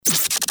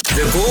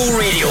The Go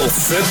Radio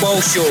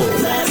Football Show.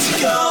 Let's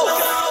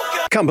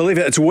go! Can't believe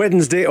it, it's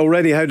Wednesday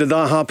already. How did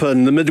that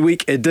happen? The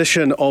midweek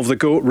edition of the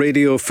Go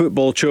Radio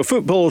Football Show.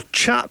 Football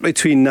chat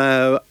between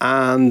now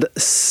and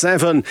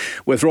 7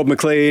 with Rob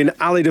Maclean,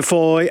 Ali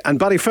DeFoy and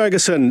Barry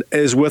Ferguson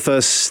is with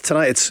us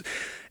tonight.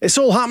 It's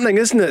all happening,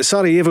 isn't it?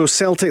 Sarajevo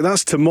Celtic,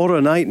 that's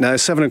tomorrow night now,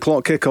 7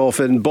 o'clock kickoff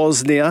in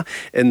Bosnia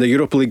in the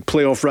Europa League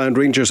playoff round.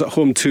 Rangers at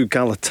home to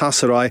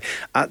Galatasaray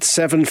at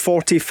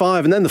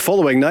 7:45. And then the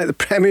following night, the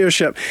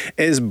Premiership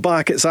is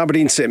back. It's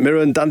Aberdeen, St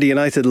Mirren, Dundee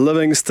United,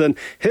 Livingston,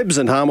 Hibs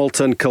and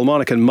Hamilton,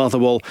 Kilmarnock and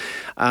Motherwell.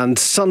 And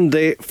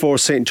Sunday for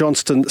St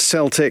Johnstone,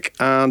 Celtic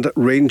and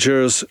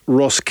Rangers,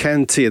 Ross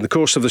County. In the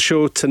course of the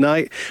show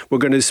tonight, we're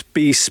going to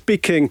be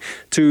speaking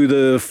to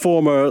the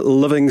former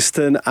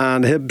Livingston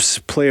and Hibs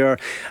player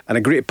and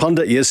a great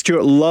pundit he is,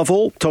 Stuart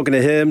Lovell, talking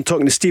to him,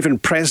 talking to Stephen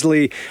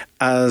Pressley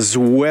as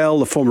well,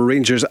 the former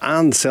Rangers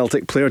and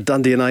Celtic player,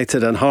 Dundee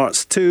United and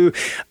Hearts too.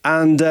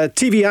 And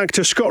TV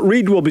actor Scott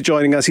Reid will be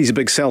joining us. He's a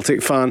big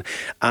Celtic fan,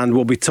 and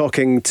we'll be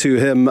talking to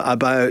him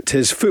about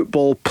his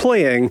football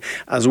playing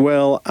as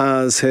well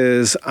as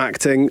his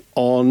acting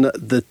on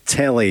the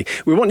telly.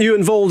 We want you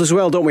involved as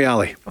well, don't we,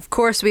 Ali? Of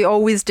course, we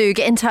always do.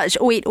 Get in touch,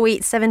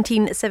 0808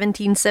 17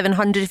 17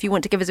 700 if you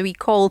want to give us a wee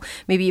call.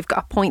 Maybe you've got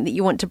a point that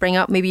you want to bring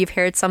up. Maybe you've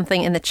heard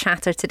something in the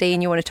chatter today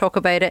and you want to talk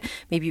about it.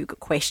 Maybe you've got a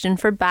question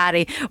for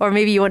Barry, or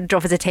maybe you want to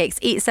drop us a text,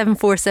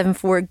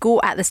 87474, go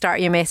at the start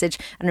of your message,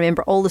 and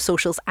remember all the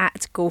socials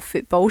at Go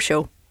Football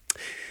Show.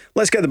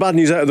 Let's get the bad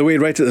news out of the way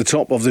right at the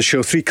top of the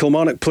show. 3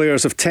 Kilmarnock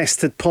players have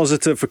tested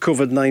positive for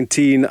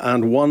COVID-19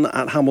 and 1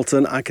 at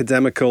Hamilton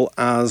Academical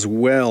as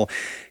well.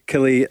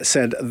 Killie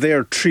said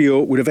their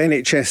trio would have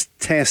NHS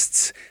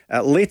tests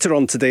later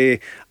on today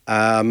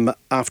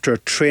after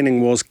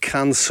training was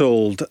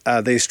cancelled.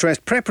 They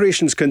stressed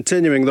preparations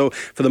continuing though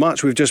for the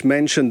match we've just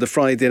mentioned, the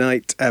Friday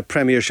night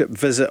Premiership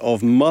visit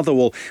of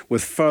Motherwell,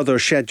 with further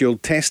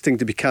scheduled testing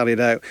to be carried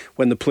out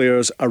when the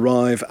players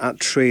arrive at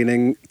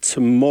training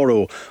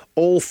tomorrow.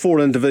 All 4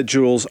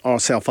 individuals are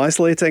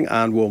self-isolating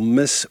and will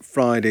miss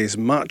Friday's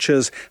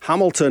matches.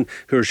 Hamilton,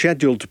 who are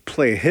scheduled to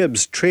play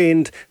Hibs,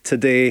 trained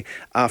today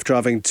after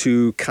having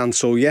to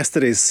cancel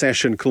yesterday's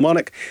session.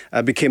 Kilmarnock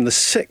became the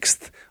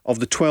 6th of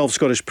the 12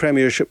 Scottish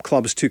Premiership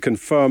clubs to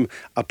confirm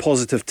a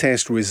positive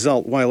test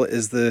result, while it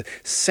is the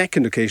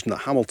second occasion that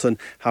Hamilton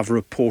have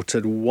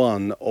reported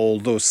one,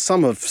 although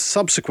some have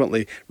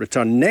subsequently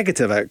returned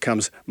negative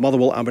outcomes.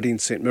 Motherwell, Aberdeen,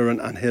 St Mirren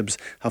and Hibs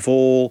have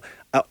all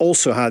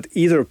also had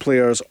either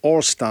players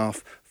or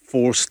staff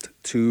forced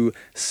to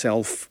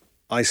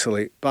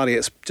self-isolate. Barry,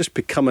 it's just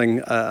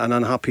becoming an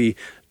unhappy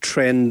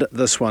trend,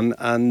 this one,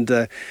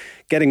 and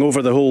getting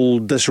over the whole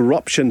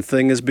disruption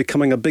thing is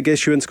becoming a big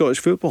issue in Scottish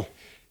football.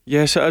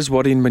 Yes, it is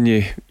worrying when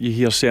you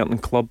hear certain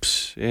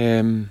clubs,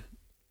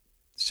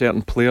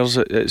 certain players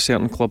at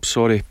certain clubs,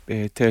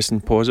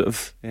 testing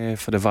positive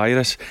for the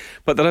virus.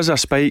 But there is a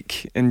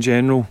spike in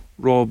general,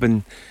 Rob,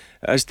 and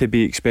it is to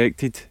be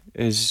expected,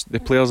 as the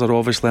players are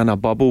obviously in a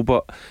bubble,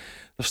 but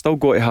they've still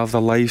got to have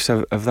their lives,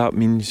 if that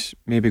means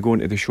maybe going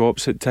to the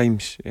shops at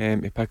times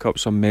to pick up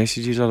some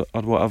messages or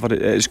whatever.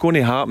 It's going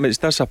to happen. It's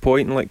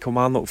disappointing. Like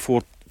Kilmarnock,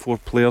 four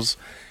players,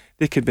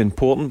 they could be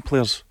important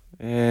players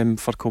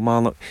for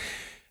Kilmarnock.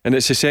 And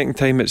it's the second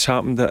time it's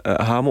happened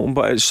at Hamilton,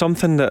 but it's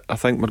something that I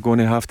think we're going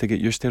to have to get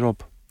used to,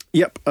 Rob.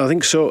 Yep, I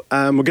think so.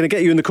 We're going to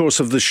get you in the course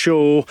of the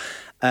show.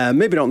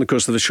 Maybe not in the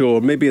course of the show,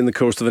 or maybe in the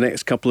course of the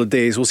next couple of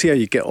days. We'll see how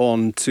you get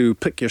on to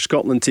pick your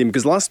Scotland team,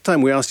 because last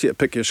time we asked you to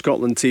pick your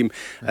Scotland teim,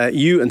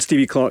 you and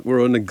Stevie Clark were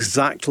on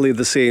exactly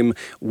the same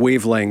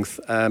wavelength.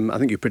 I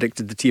think you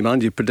predicted the team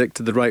and you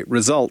predicted the right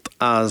result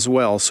as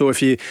well. So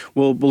if you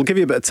we'll give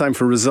you a bit of time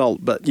for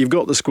result, but you've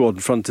got the squad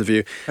in front of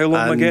you. How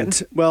long am I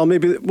getting? Well,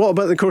 maybe. What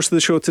about the course of the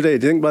show today?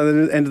 Do you think by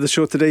the end of the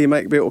show today you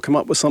might be able to come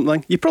up with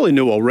something? You probably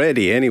know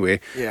already anyway.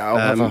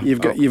 Yeah, you've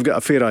got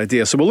a fair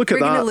idea. So we'll look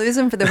at that. We're going to lose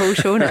him for the whole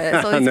show now.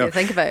 That's all he's going to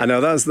think about. I know,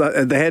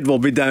 the head will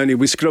be down, he'll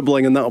be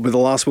scribbling, and that'll be the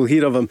last we'll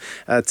hear of him,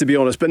 to be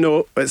honest. But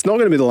no, it's not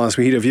going to be the last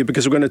we hear of you,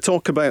 because we're going to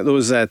talk about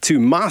those 2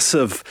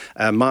 massive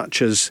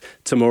matches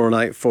tomorrow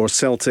night for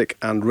Celtic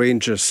and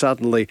Rangers.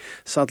 Sadly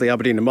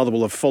Aberdeen and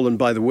Motherwell have fallen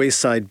by the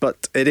wayside,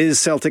 but it is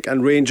Celtic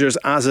and Rangers,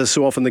 as is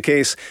so often the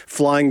case,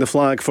 flying the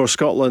flag for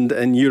Scotland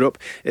in Europe.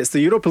 It's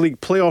the Europa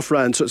League playoff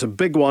round, so it's a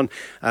big one,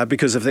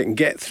 because if they can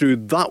get through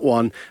that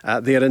one,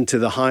 they're into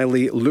the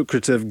highly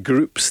lucrative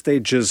group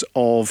stages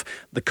of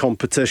the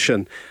competition.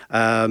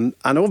 And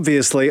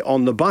obviously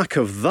on the back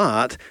of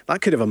that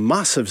could have a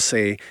massive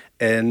say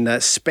in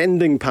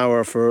spending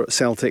power for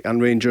Celtic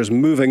and Rangers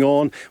moving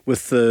on,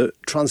 with the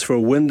transfer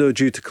window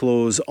due to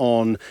close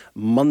on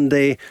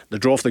Monday. The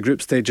draw for the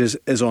group stages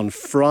is on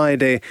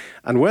Friday,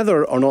 and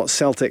whether or not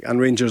Celtic and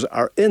Rangers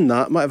are in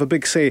that might have a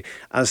big say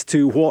as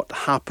to what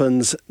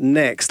happens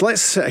next.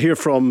 Let's hear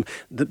from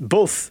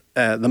both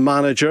the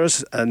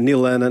managers, Neil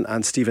Lennon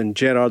and Stephen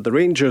Gerrard. The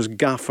Rangers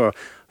gaffer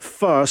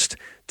first,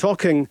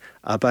 talking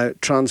about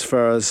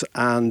transfers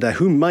and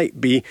who might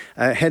be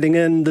heading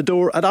in the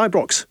door at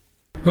Ibrox.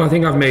 Well, I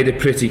think I've made it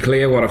pretty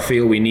clear what I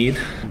feel we need,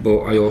 but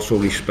I also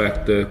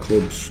respect the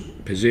club's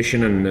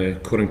position and the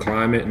current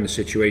climate and the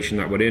situation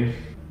that we're in.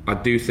 I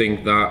do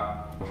think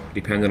that,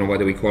 depending on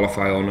whether we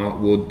qualify or not,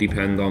 would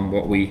depend on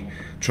what we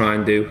try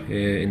and do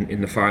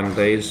in the final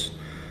days.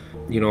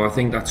 I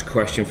think that's a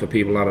question for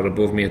people that are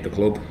above me at the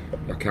club.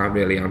 I can't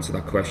really answer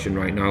that question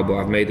right now, but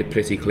I've made it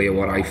pretty clear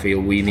what I feel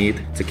we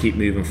need to keep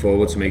moving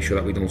forward to make sure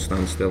that we don't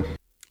stand still.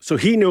 So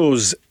he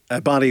knows,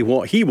 Barry,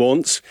 what he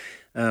wants,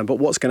 but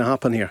what's going to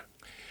happen here?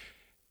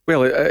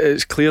 Well,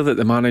 it's clear that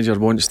the manager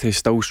wants to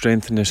still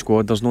strengthen the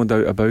squad, there's no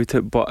doubt about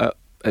it, but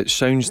it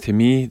sounds to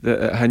me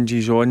that it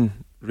hinges on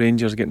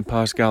Rangers getting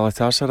past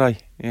Galatasaray,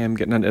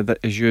 getting into,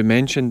 as you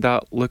mentioned,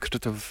 that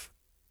lucrative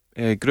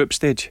group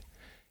stage.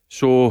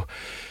 So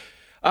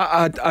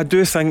I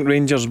do think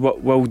Rangers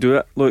will do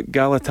it. Look,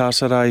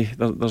 Galatasaray,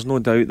 there's no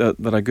doubt that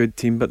they're a good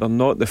team, but they're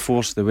not the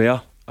force they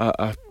were.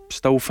 I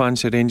still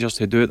fancy Rangers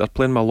to do it. They're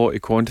playing with a lot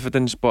of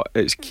confidence, but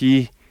it's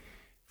key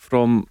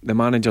from the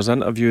manager's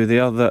interview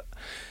there that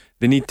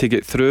they need to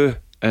get through,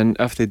 and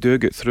if they do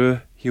get through,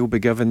 he'll be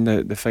given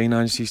the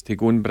finances to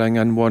go and bring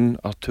in one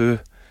or two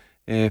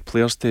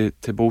players to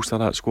bolster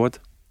that squad.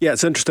 Yeah,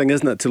 it's interesting,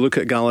 isn't it, to look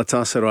at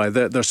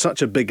Galatasaray. They're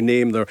such a big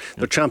name. They're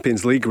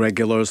Champions League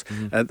regulars.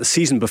 The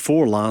season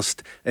before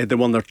last, they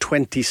won their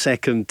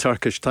 22nd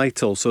Turkish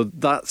title. So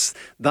that's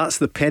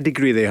the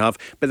pedigree they have.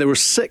 But they were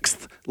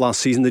 6th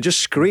last season. They just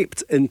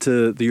scraped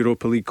into the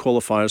Europa League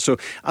qualifiers. So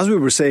as we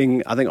were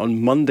saying, I think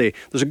on Monday,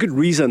 there's a good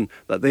reason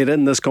that they're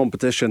in this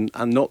competition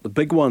and not the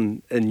big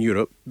one in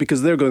Europe,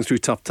 because they're going through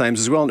tough times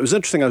as well. And it was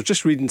interesting, I was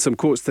just reading some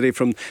quotes today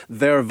from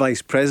their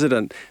vice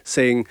president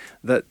saying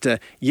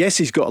that yes,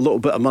 he's got a little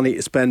bit of money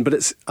to spend, but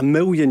it's €1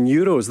 million.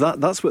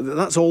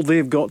 That's all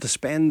they've got to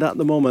spend at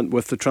the moment,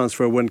 with the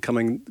transfer window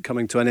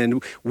coming to an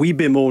end. We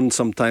bemoan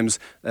sometimes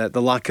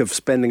the lack of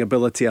spending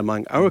ability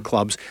among our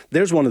clubs.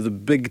 There's one of the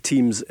big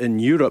teams in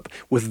Europe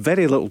with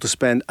very little to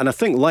spend, and I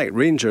think, like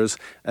Rangers,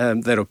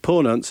 their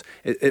opponents,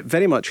 it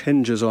very much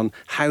hinges on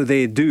how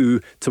they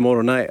do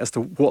tomorrow night as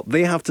to what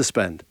they have to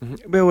spend.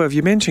 Well, if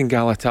you mention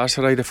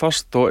Galatasaray, the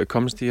first thought that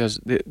comes to you is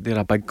they're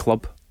a big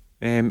club,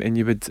 and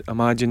you would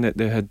imagine that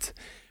they had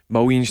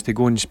millions to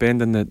go and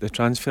spend in the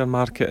transfer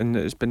market, and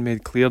it's been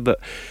made clear that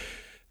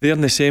they're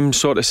in the same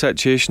sort of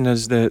situation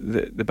as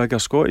the bigger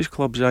Scottish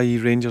clubs, i.e.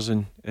 Rangers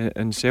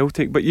and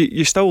Celtic. But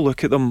you still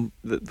look at them,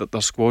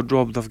 their squad,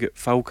 Rob. They've got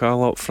Phil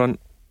Carl up front.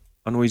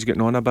 I know he's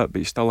getting on a bit, but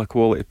he's still a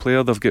quality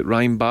player. They've got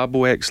Ryan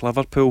Babel,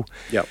 ex-Liverpool,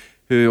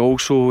 who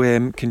also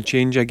can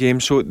change a game.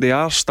 So they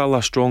are still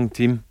a strong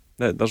team.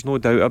 There's no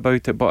doubt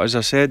about it. But as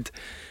I said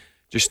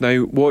just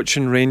now,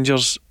 watching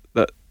Rangers,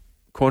 that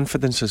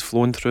confidence has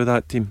flown through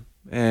that team.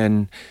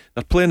 And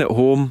they're playing at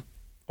home,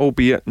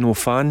 albeit no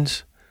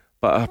fans,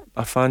 but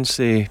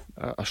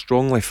I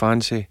strongly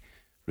fancy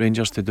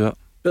Rangers to do it.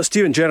 But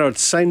Steven Gerrard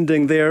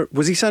sounding there,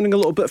 was he sounding a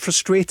little bit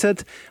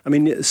frustrated? I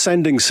mean,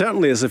 sounding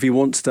certainly as if he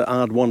wants to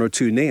add one or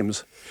two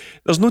names.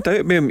 There's no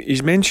doubt about him.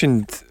 He's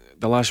mentioned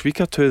the last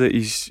week or two that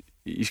he's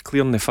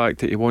clearing the fact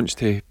that he wants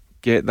to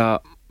get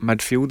that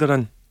midfielder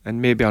in,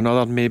 and maybe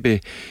another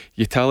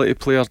utility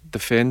player,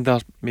 defender,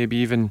 maybe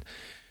even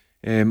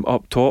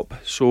up top.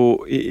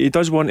 So he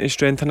does want to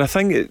strengthen. I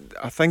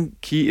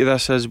think key to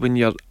this is when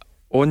you're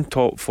on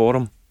top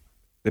form,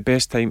 the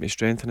best time to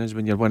strengthen is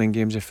when you're winning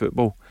games of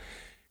football,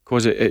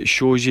 because it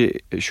shows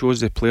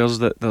the players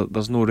that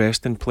there's no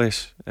resting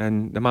place,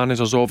 and the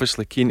manager's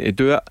obviously keen to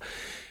do it,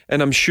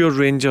 and I'm sure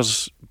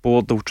Rangers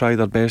board will try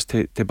their best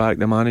to back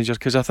the manager,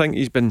 because I think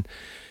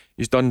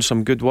he's done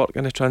some good work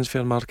in the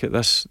transfer market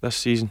this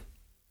season.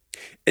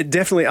 It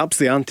definitely ups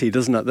the ante,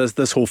 doesn't it? There's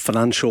this whole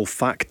financial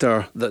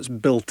factor that's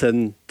built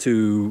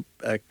into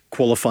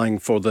qualifying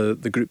for the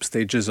group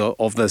stages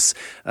of this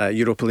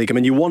Europa League. I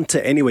mean, you want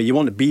it anyway. You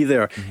want to be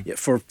there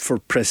for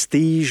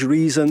prestige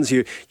reasons.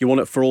 You want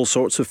it for all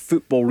sorts of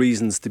football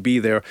reasons to be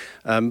there.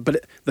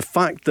 But the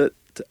fact that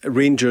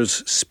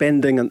Rangers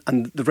spending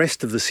and the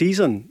rest of the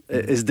season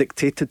is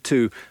dictated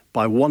to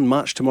by one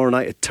match tomorrow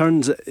night, it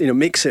turns, it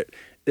makes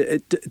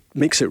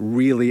it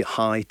really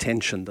high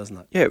tension, doesn't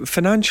it? Yeah,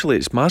 financially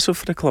it's massive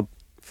for the club.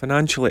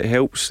 Financially it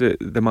helps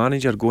the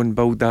manager go and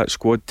build that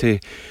squad to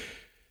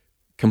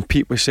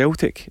compete with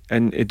Celtic,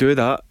 and to do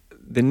that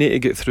they need to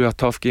get through a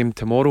tough game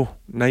tomorrow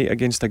night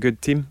against a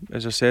good team.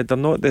 As I said, they're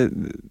not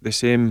the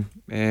same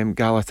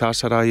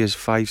Galatasaray as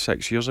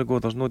 5-6 years ago.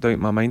 There's no doubt in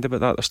my mind about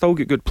that. They've still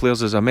got good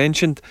players, as I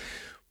mentioned,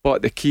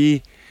 but the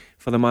key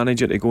for the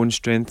manager to go and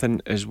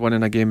strengthen is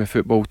winning a game of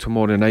football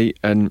tomorrow night.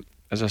 And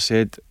as I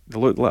said, they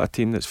look like a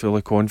team that's full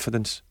of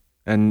confidence,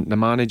 and the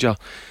manager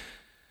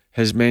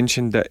has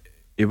mentioned that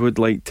he would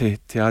like to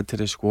add to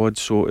the squad,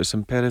 so it's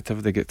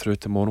imperative they get through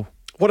tomorrow.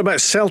 What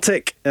about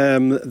Celtic?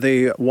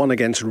 They won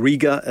against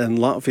Riga in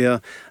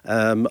Latvia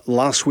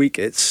last week.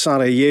 It's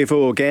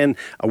Sarajevo again,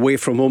 away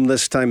from home,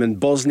 this time in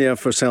Bosnia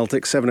for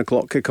Celtic. 7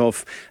 o'clock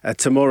kickoff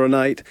tomorrow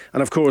night.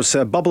 And of course,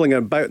 bubbling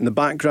about in the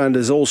background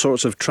is all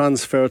sorts of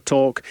transfer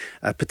talk,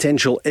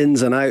 potential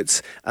ins and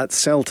outs at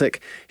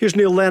Celtic. Here's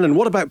Neil Lennon.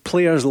 What about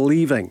players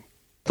leaving?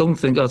 I don't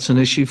think that's an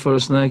issue for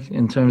us now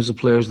in terms of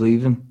players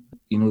leaving.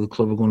 You know, the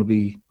club are going to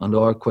be and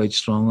are quite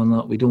strong on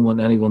that. We don't want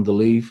anyone to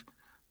leave.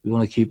 we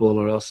want to keep all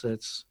our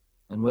assets.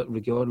 And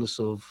regardless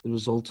of the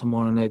result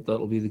tomorrow night,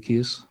 that'll be the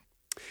case.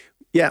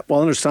 Yeah,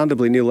 well,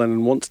 understandably, Neil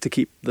Lennon wants to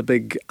keep the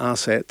big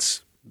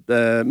assets.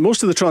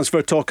 Most of the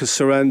transfer talk has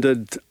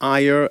surrounded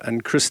Ayer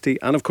and Christie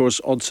and, of course,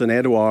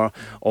 Odsonne-Edouard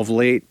of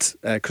late.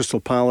 Crystal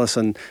Palace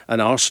and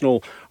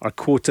Arsenal are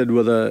quoted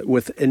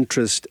with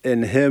interest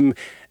in him.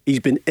 He's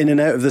been in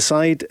and out of the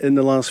side in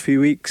the last few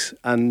weeks,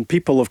 and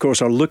people, of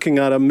course, are looking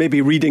at him,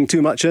 maybe reading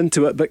too much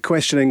into it, but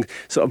questioning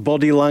sort of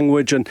body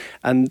language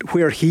and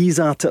where he's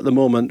at the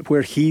moment,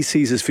 where he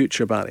sees his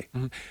future, Barry.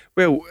 Mm-hmm.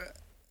 Well,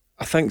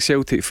 I think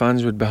Celtic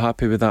fans would be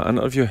happy with that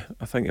interview.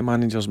 I think the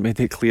manager's made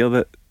it clear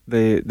that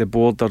the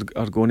board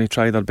are going to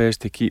try their best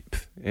to keep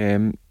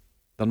their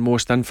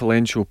most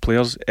influential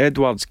players.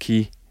 Edouard's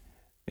key.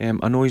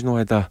 I know he's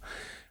not had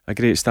a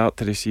great start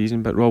to the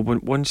season, but Rob,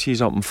 once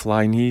he's up and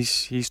flying,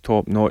 he's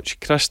top notch.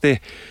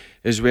 Christie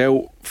as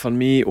well, for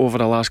me, over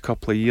the last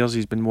couple of years,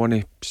 he's been one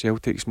of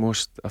Celtic's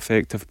most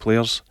effective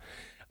players.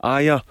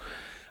 Ayer,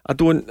 I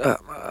don't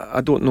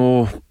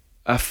know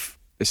if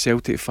the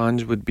Celtic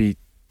fans would be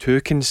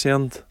too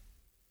concerned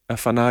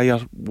if an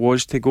Ayer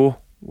was to go.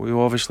 We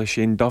obviously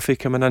Shane Duffy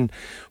coming in,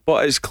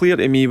 but it's clear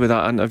to me with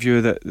that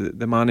interview that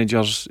the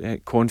manager's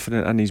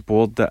confident in his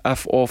board that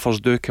if offers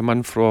do come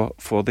in for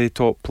the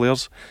top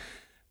players,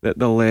 that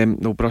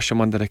they'll brush him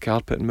under the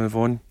carpet and move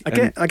on. I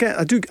get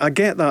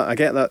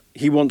that.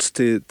 He wants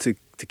to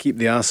keep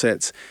the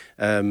assets.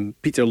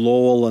 Peter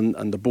Lowell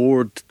and the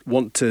board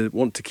want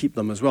to keep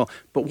them as well.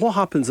 But what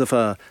happens if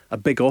a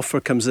big offer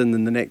comes in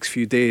the next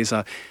few days?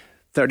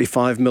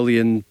 35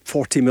 million,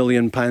 40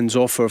 million pounds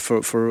offer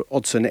for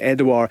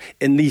Odsonne-Edouard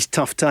in these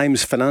tough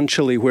times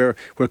financially, where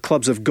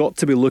clubs have got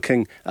to be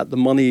looking at the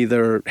money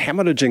they're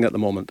hemorrhaging at the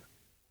moment.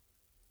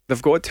 They've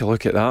got to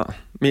look at that. I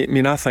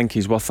mean, I think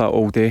he's worth that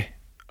all day,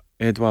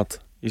 Edouard.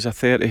 He's a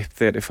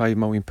 35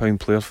 million pound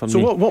player for me.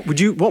 So what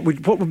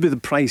would be the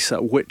price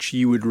at which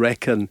you would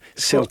reckon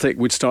Celtic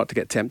would start to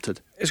get tempted?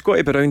 It's got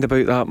to be round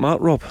about that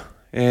mark, Rob.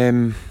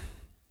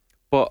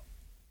 But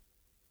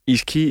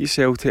he's key to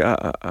Celtic.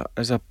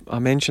 As I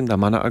mentioned a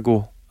minute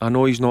ago, I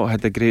know he's not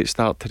had a great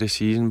start to the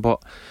season,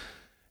 but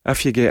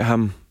if you get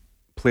him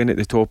playing at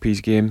the top of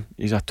his game,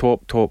 he's a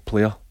top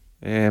player.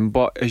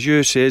 But as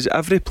you says,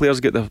 every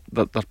player's got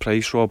their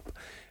price, Rob.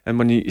 And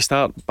when you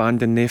start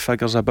banding their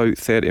figures about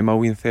 30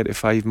 million,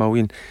 35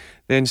 million,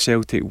 then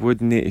Celtic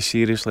would need to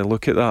seriously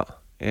look at that.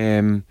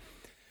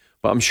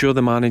 But I'm sure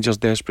the manager's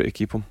desperate to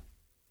keep him.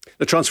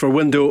 The transfer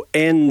window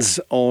ends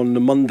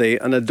on Monday,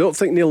 and I don't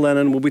think Neil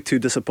Lennon will be too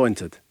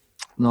disappointed.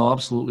 No,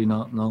 absolutely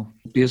not. No.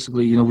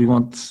 Basically, we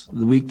want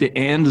the week to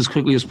end as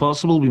quickly as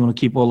possible. We want to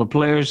keep all the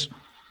players.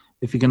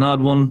 If we can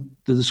add one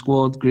to the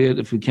squad, great.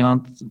 If we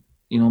can't,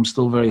 I'm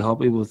still very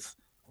happy with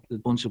the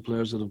bunch of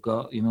players that I've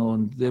got.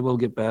 And they will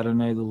get better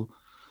now.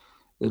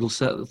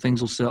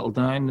 Things will settle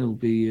down. There'll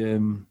be a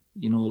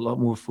lot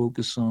more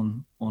focus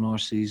on our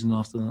season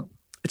after that.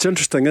 It's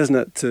interesting, isn't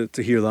it,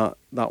 to hear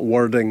that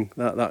wording,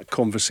 that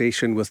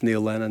conversation with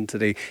Neil Lennon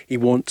today. He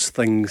wants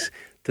things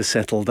to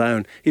settle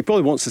down. He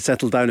probably wants to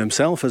settle down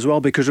himself as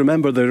well, because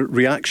remember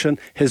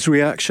his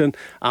reaction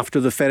after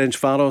the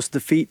Ferencváros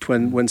defeat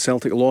when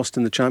Celtic lost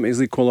in the Champions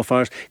League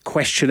qualifiers,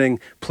 questioning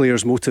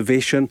players'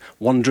 motivation,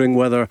 wondering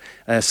whether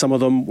some of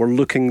them were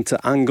looking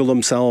to angle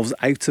themselves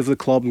out of the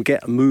club and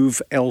get a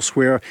move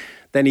elsewhere.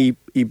 Then he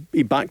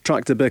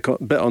backtracked a bit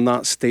on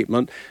that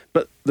statement.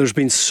 But there's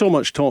been so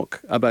much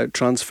talk about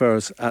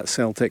transfers at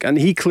Celtic, and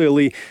he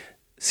clearly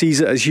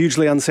sees it as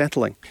hugely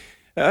unsettling.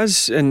 It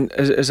is, and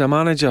as a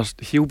manager,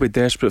 he'll be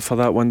desperate for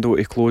that window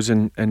to close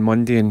in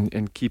Monday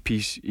and keep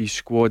his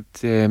squad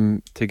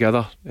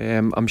together.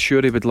 I'm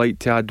sure he would like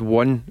to add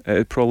one. It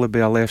would probably be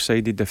a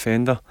left-sided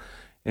defender,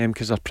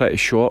 because they're pretty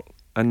short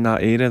in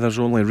that area. There's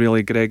only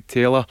really Greg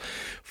Taylor.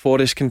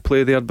 Forrest can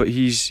play there, but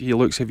he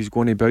looks as if he's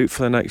going to be out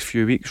for the next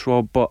few weeks,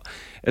 Rob. But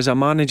as a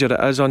manager,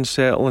 it is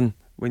unsettling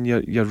when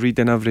you're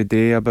reading every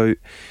day about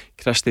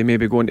Christie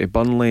maybe going to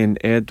Burnley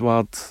and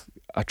Edouard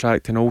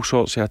attracting all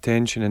sorts of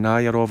attention, and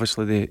Ayer,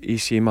 obviously the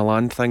AC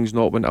Milan thing's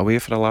not went away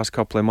for the last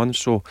couple of months.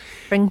 So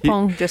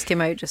Frimpong just came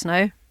out just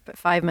now, but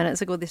 5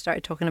 minutes ago they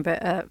started talking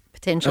about a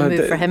potential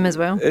move for him as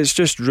well. It's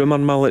just rumour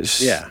mill.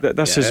 This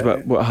is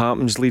what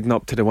happens leading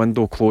up to the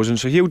window closing.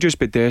 So he'll just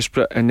be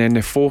desperate, and then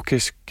the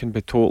focus can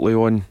be totally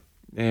on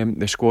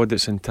the squad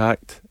that's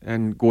intact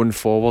and going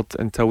forward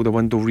until the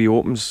window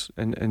reopens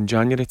in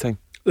January time.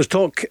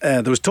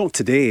 There was talk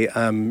today.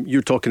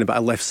 You're talking about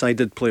a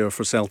left-sided player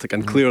for Celtic,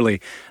 and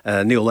clearly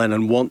Neil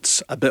Lennon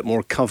wants a bit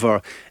more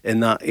cover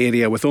in that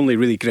area, with only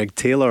really Greg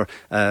Taylor,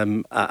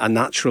 a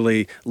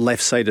naturally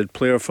left-sided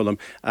player for them.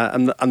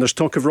 And there's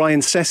talk of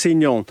Ryan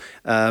Sessegnon,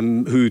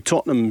 who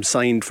Tottenham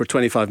signed for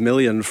 25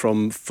 million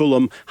from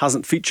Fulham,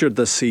 hasn't featured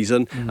this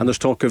season, and there's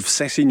talk of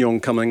Sessegnon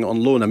coming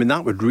on loan. I mean,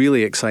 that would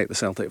really excite the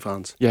Celtic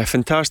fans. Yeah,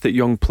 fantastic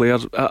young player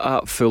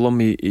at Fulham.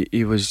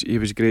 He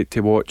was great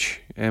to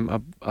watch.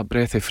 A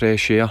breath of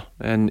fresh air,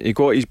 and he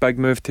got his big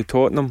move to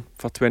Tottenham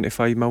for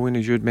 25 million,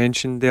 as you'd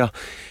mentioned there.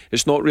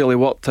 It's not really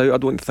worked out. I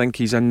don't think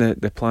he's in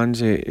the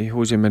plans of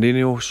Jose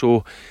Mourinho,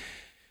 so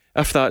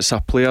if that's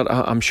a player,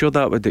 I'm sure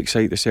that would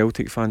excite the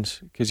Celtic fans,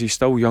 because he's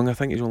still young. I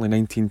think he's only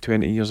 19,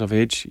 20 years of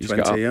age. He's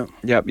 20,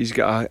 he's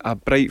got a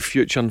bright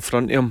future in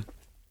front of him,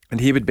 and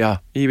he would be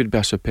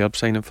a superb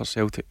signing for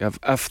Celtic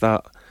if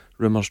that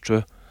rumour's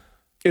true.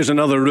 Here's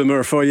another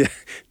rumour for you.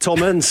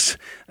 Tom Ince,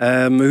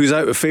 who's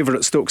out of favour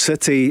at Stoke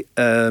City.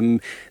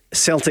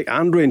 Celtic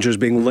and Rangers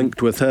being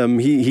linked with him.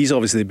 He's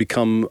obviously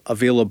become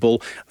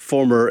available.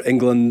 Former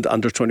England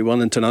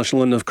under-21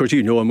 international, and of course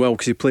you know him well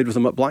because you played with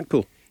him at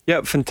Blackpool.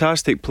 Yeah,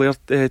 fantastic player.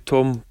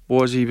 Tom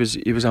was. He was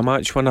a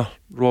match winner,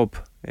 Rob.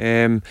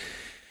 And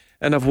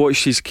I've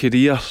watched his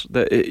career.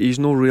 That he's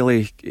not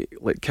really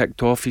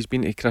kicked off. He's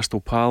been to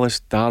Crystal Palace,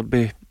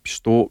 Derby,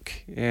 Stoke.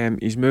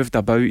 He's moved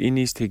about. He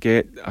needs to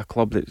get a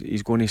club that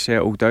he's going to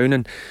settle down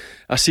in.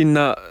 I seen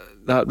that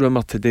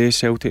rumour today.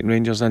 Celtic and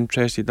Rangers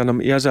interested in him.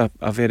 He is a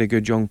very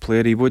good young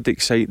player. He would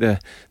excite the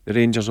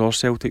Rangers or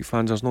Celtic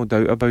fans. There's no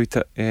doubt about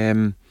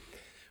it.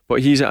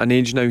 But he's at an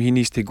age now, he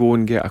needs to go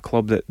and get a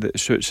club that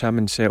suits him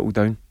and settle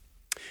down.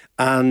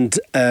 And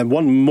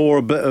one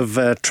more bit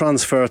of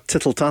transfer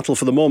tittle-tattle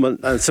for the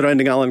moment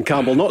surrounding Alan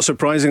Campbell, not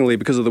surprisingly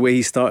because of the way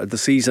he started the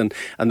season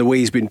and the way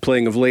he's been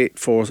playing of late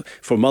for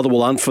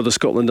Motherwell and for the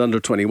Scotland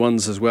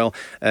under-21s as well.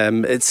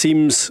 It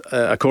seems,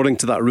 according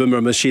to that rumour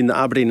machine, that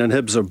Aberdeen and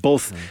Hibs are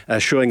both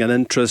showing an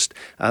interest.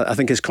 I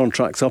think his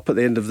contract's up at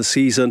the end of the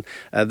season.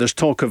 There's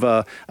talk of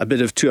a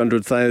bid of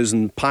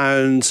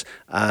 £200,000,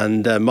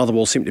 and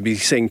Motherwell seem to be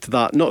saying to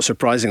that, not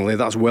surprisingly,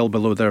 that's well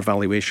below their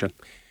valuation.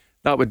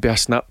 That would be a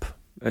snap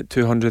at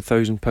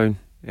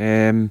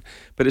 £200,000.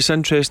 But it's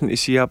interesting to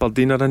see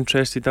Aberdeen are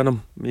interested in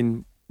him. I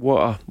mean,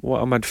 what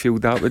a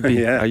midfield that would be.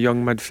 Yeah. A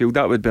young midfield.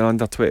 That would be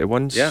under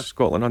 21s. Yeah.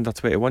 Scotland under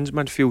 21s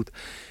midfield.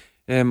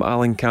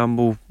 Alan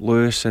Campbell,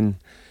 Lewis and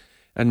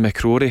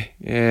McCrory.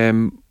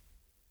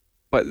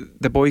 But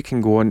the boy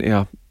can go on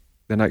to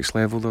the next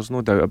level, there's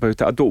no doubt about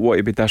it. I don't want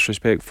to be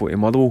disrespectful to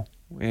Motherwell,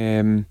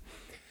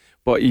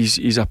 but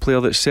he's a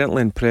player that's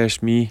certainly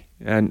impressed me,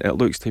 and it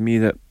looks to me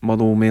that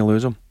Motherwell may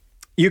lose him.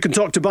 You can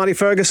talk to Barry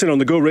Ferguson on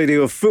the Go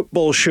Radio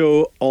Football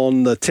Show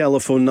on the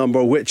telephone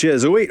number, which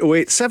is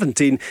 0808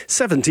 17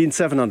 17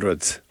 700.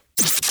 The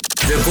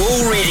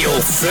Go Radio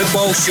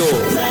Football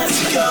Show.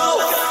 Let's go!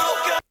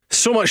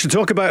 So much to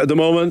talk about at the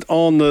moment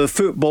on the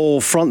football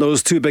front.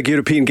 Those two big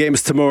European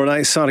games tomorrow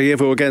night.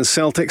 Sarajevo against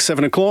Celtic,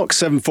 7 o'clock,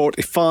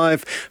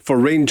 7:45 for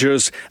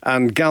Rangers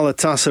and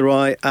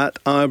Galatasaray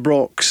at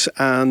Ibrox.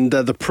 And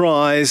the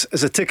prize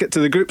is a ticket to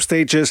the group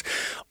stages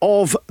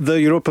of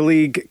the Europa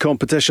League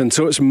competition.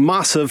 So it's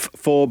massive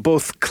for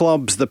both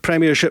clubs. The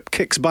Premiership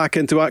kicks back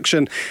into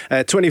action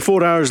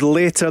 24 hours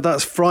later.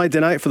 That's Friday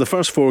night for the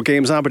first four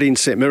games. Aberdeen,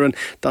 St Mirren,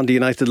 Dundee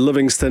United,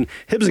 Livingston,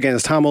 Hibs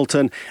against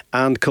Hamilton,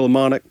 and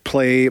Kilmarnock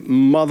play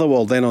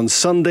Motherwell. Then on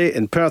Sunday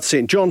in Perth,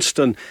 St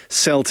Johnstone,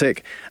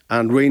 Celtic,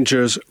 and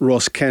Rangers,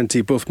 Ross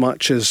County. Both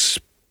matches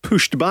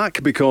pushed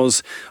back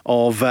because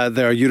of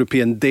their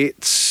European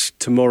dates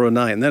tomorrow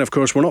night. And then, of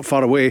course, we're not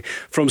far away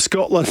from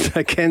Scotland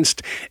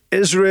against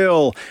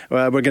Israel.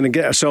 We're going to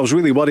get ourselves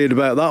really worried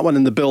about that one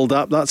in the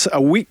build-up. That's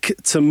a week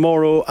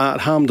tomorrow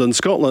at Hampden,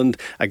 Scotland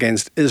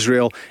against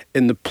Israel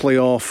in the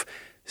playoff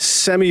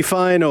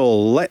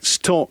semi-final. Let's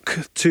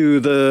talk to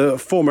the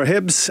former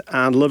Hibs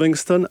and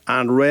Livingston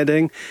and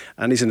Reading,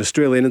 and he's an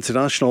Australian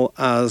international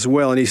as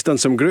well, and he's done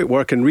some great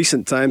work in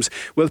recent times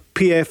with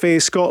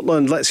PFA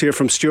Scotland. Let's hear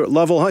from Stuart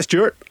Lovell. Hi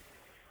Stuart.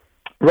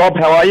 Rob,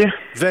 how are you?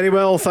 Very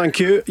well, thank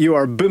you. You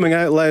are booming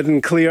out loud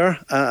and clear,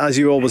 as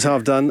you always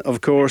have done, of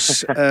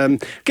course.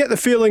 Get the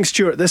feeling,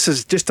 Stuart, this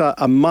is just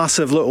a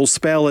massive little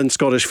spell in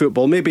Scottish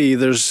football. Maybe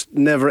there's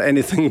never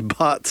anything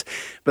but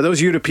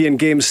those European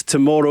games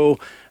tomorrow,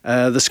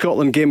 the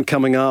Scotland game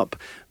coming up.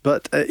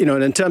 But,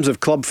 and in terms of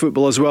club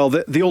football as well,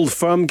 the Old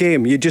Firm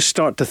game, you just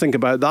start to think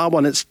about that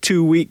one. It's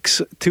 2 weeks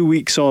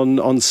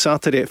on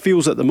Saturday. It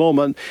feels at the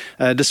moment,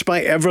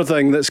 despite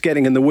everything that's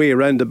getting in the way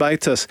around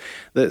about us,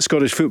 that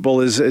Scottish football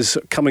is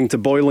coming to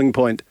boiling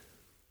point.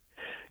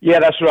 Yeah,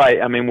 that's right.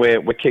 I mean,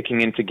 we're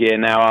kicking into gear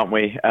now, aren't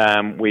we?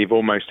 We've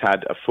almost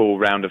had a full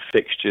round of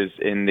fixtures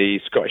in the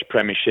Scottish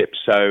Premiership,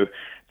 so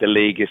the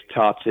league is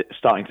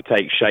starting to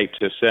take shape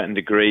to a certain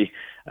degree.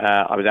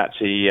 I was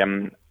actually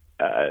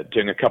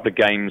doing a couple of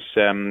games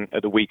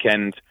at the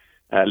weekend,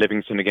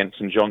 Livingston against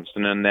St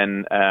Johnstone, and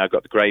then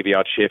got the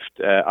graveyard shift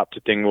up to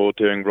Dingwall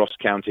doing Ross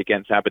County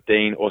against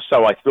Aberdeen, or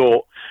so I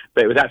thought.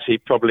 But it was actually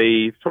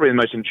probably the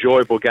most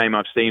enjoyable game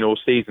I've seen all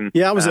season.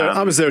 Yeah,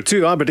 I was there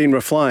too. Aberdeen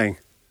were flying.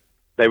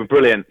 They were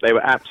brilliant. They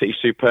were absolutely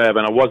superb,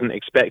 and I wasn't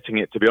expecting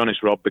it, to be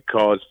honest, Rob,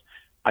 because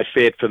I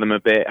feared for them a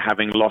bit,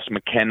 having lost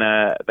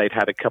McKenna. They'd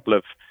had a couple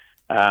of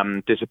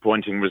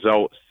disappointing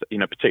results,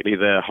 particularly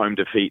the home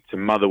defeat to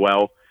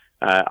Motherwell.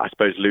 I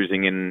suppose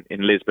losing in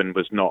Lisbon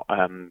was not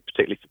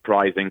particularly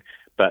surprising,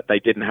 but they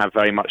didn't have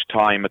very much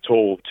time at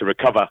all to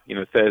recover,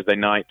 Thursday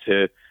night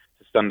to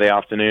Sunday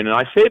afternoon. And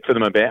I feared for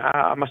them a bit.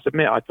 I must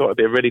admit, I thought it'd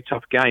be a really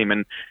tough game.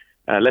 And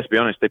let's be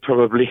honest, they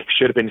probably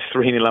should have been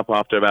 3-0 up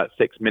after about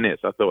 6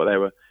 minutes. I thought they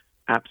were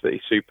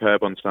absolutely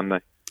superb on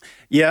Sunday.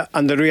 Yeah,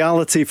 and the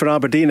reality for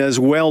Aberdeen is,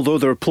 well, though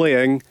they're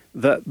playing,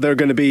 that they're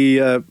going to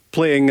be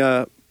playing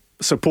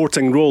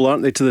supporting role,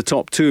 aren't they, to the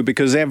top two?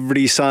 Because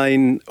every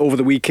sign over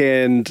the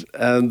weekend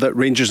that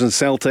Rangers and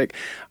Celtic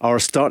are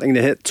starting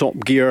to hit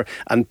top gear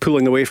and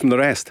pulling away from the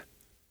rest.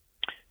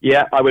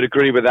 Yeah, I would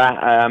agree with that.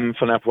 Funny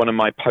enough, one of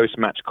my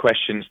post-match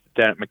questions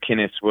to Derek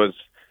McInnes was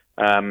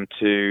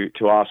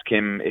to ask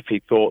him if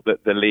he thought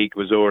that the league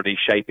was already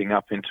shaping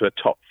up into a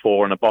top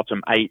four and a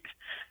bottom eight.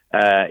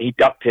 He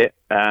ducked it,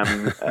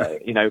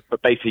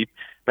 but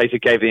basically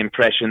gave the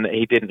impression that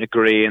he didn't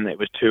agree and that it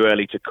was too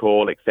early to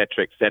call,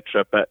 etc.,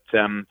 etc. But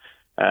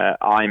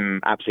I'm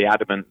absolutely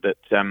adamant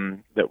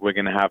that we're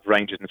going to have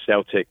Rangers and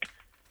Celtic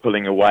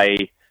pulling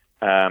away,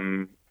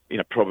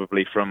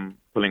 probably from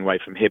pulling away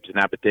from Hibs and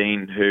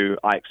Aberdeen, who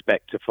I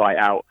expect to fight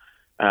out,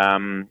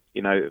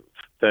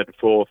 third and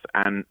fourth,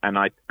 and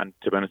to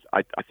be honest,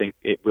 I think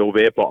it will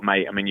be a bottom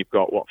eight. I mean, you've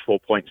got 4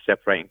 points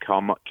separating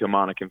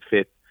Kilmarnock in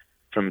fifth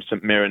from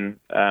St Mirren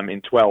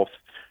in 12th,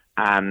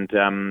 and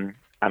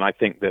I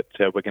think that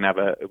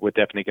we're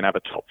definitely going to have a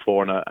top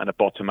four and a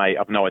bottom eight.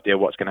 I've no idea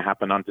what's going to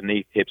happen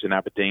underneath Hibs and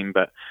Aberdeen,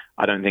 but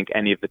I don't think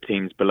any of the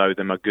teams below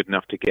them are good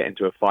enough to get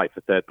into a fight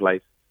for third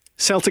place.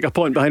 Celtic a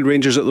point behind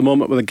Rangers at the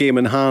moment with a game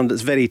in hand.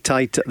 It's very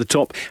tight at the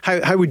top.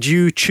 How would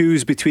you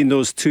choose between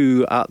those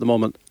two at the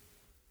moment?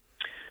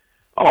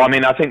 Oh, I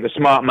mean, I think the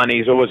smart money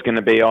is always going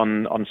to be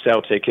on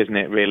Celtic, isn't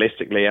it,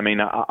 realistically? I mean,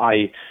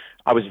 I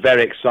was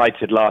very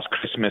excited last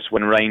Christmas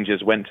when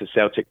Rangers went to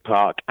Celtic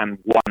Park and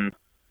won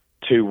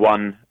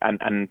 2-1,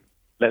 and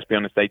let's be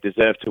honest, they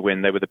deserved to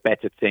win. They were the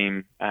better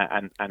team,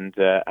 and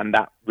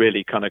that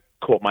really kind of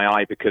caught my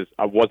eye because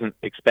I wasn't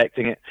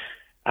expecting it.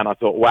 And I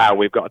thought, wow,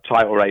 we've got a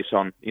title race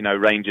on.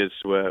 Rangers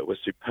were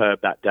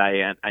superb that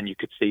day, and you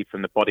could see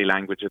from the body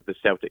language of the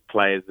Celtic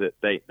players that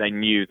they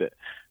knew that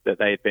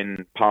they had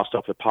been passed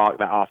off the park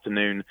that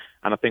afternoon.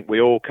 And I think we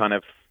all kind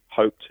of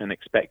hoped and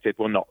expected,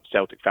 well, not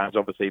Celtic fans,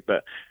 obviously,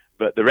 but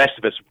the rest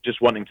of us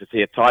just wanting to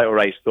see a title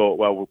race thought,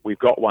 well, we've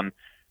got one.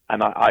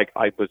 And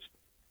I was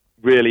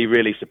really,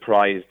 really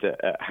surprised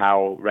at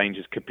how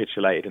Rangers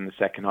capitulated in the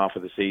second half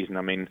of the season.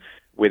 I mean,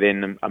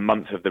 within a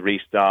month of the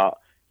restart,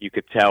 you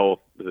could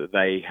tell that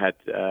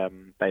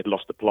they'd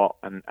lost the plot,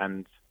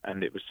 and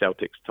it was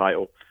Celtic's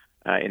title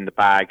in the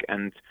bag.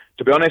 And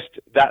to be honest,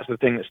 that's the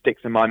thing that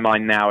sticks in my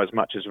mind now. As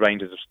much as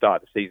Rangers have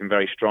started the season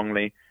very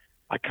strongly,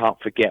 I can't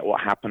forget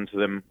what happened to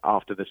them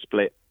after the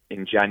split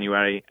in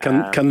January.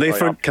 Can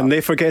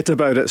they forget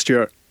about it,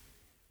 Stuart?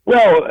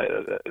 Well,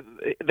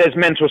 there's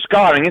mental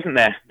scarring, isn't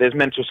there? There's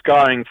mental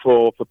scarring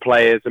for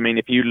players. I mean,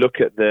 if you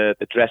look at the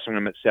dressing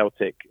room at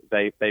Celtic,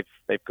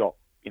 they've got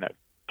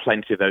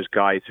plenty of those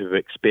guys who've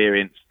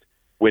experienced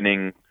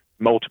winning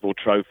multiple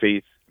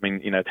trophies. I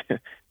mean,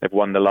 they've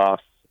won the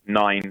last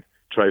 9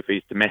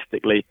 trophies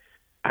domestically,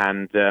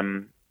 and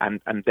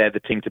they're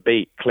the team to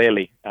beat.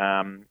 Clearly,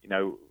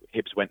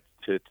 Hibs went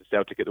to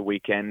Celtic at the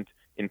weekend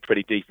in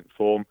pretty decent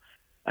form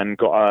and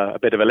got a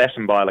bit of a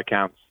lesson by all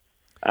accounts.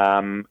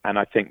 And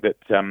I think that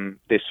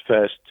this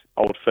first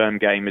Old Firm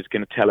game is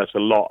going to tell us a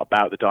lot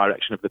about the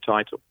direction of the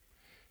title.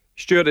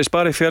 Stuart, it's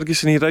Barry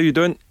Ferguson here. How you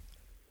doing?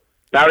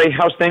 Barry,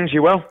 how's things?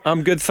 You well?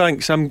 I'm good,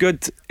 thanks. I'm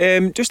good.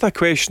 Just a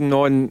question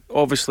on,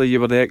 obviously you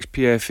were the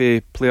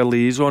ex-PFA player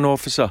liaison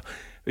officer.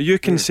 Are you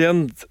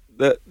concerned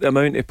that the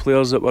amount of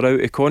players that were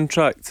out of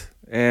contract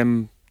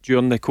during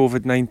the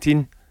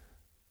COVID-19?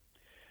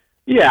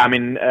 Yeah, I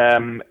mean,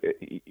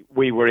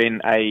 we were in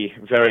a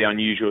very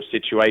unusual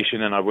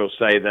situation, and I will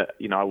say that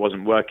I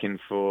wasn't working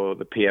for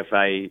the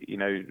PFA,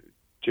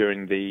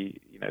 during the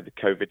the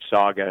COVID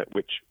saga,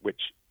 which is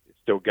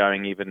still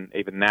going even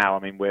now. I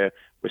mean, we're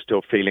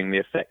still feeling the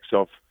effects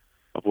of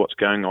what's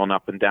going on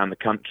up and down the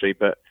country.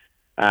 But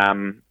I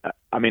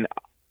mean,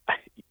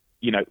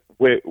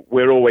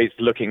 we're always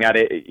looking at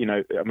it.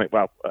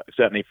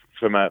 Certainly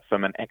from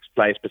an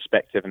ex-player's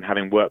perspective, and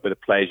having worked with a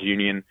players'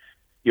 union,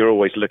 you're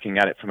always looking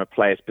at it from a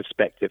player's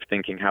perspective,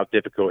 thinking how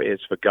difficult it is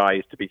for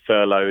guys to be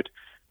furloughed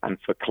and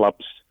for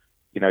clubs,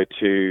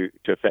 to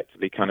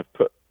effectively kind of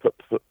put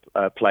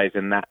players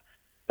in that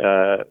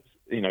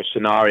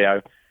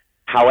scenario.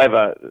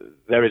 However,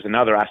 there is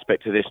another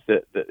aspect to this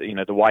that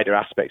the wider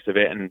aspects of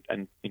it,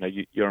 and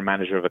you're a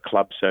manager of a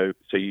club, so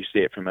you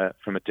see it from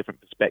a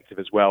different perspective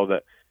as well.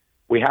 That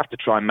we have to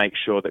try and make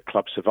sure that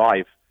clubs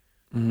survive.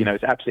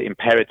 It's absolutely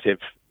imperative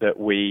that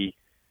we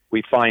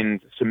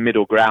find some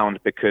middle ground,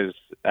 because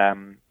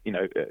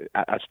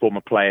as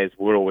former players,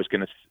 we're always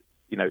going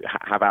to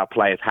have our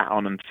players' hat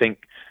on and think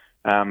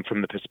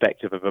from the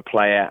perspective of a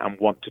player, and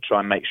want to try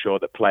and make sure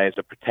that players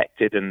are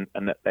protected and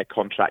that their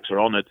contracts are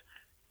honoured.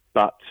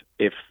 But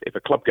if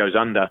a club goes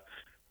under,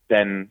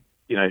 then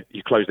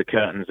you close the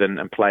curtains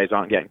and players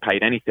aren't getting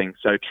paid anything.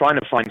 So trying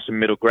to find some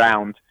middle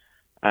ground,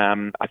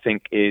 I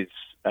think is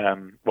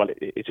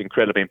it's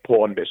incredibly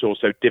important, but it's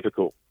also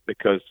difficult,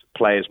 because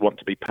players want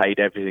to be paid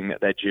everything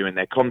that they're due in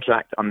their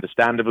contract,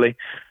 understandably,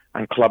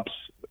 and clubs,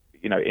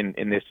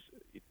 in this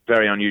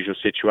very unusual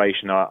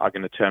situation, are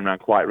going to turn around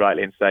quite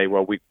rightly and say,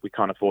 well, we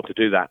can't afford to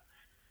do that.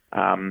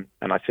 And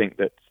I think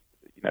that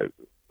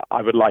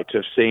I would like to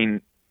have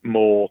seen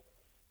more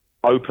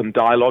open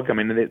dialogue. I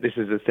mean, this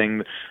is a thing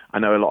that I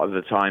know a lot of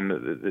the time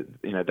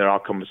that there are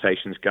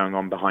conversations going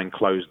on behind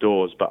closed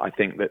doors, but I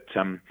think that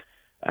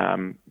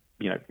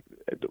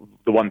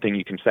the one thing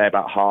you can say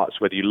about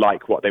Hearts, whether you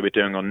like what they were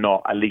doing or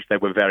not, at least they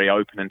were very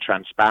open and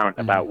transparent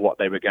about what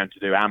they were going to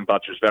do. Anne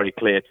Budge was very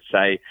clear to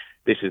say,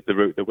 this is the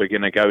route that we're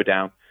going to go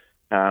down.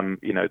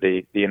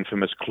 The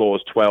infamous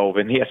clause 12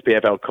 in the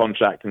SPFL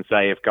contract, and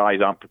say if guys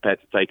aren't prepared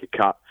to take a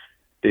cut,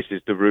 this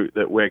is the route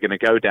that we're going to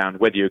go down.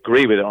 Whether you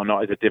agree with it or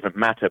not is a different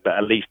matter, but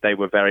at least they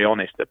were very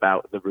honest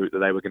about the route that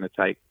they were going to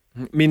take.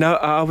 I mean,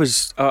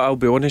 I'll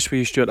be honest with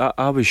you, Stuart,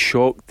 I was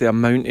shocked the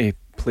amount of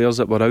players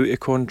that were out of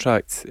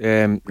contract.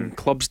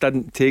 Clubs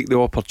didn't take the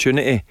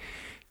opportunity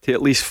to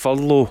at least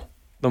furlough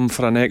them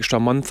for an extra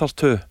month or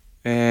two.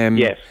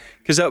 Yes.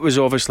 Because that was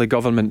obviously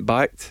government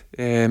backed.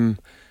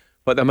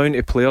 But the amount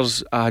of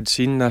players I had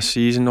seen this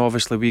season,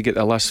 obviously we get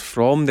the list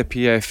from the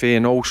PFA,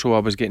 and also I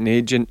was getting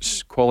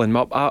agents calling me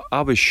up.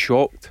 I was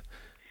shocked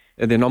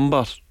at the number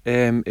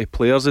of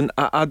players, and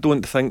I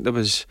don't think there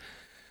was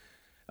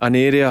an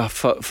area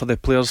for the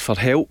players for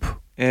help,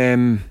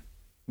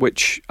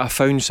 which I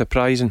found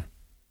surprising.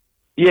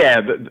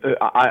 Yeah,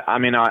 but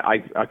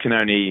I can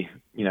only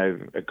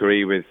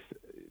agree with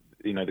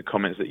the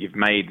comments that you've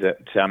made, that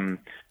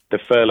the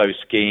furlough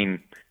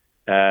scheme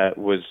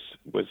was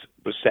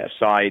set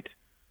aside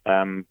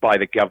by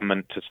the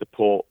government to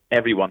support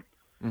everyone,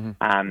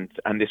 and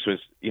this was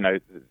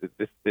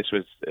this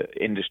was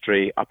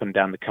industry up and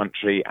down the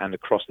country and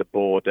across the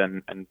board,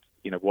 and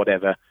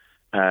whatever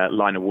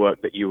line of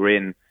work that you were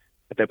in,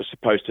 there was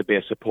supposed to be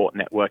a support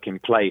network in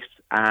place.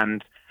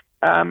 And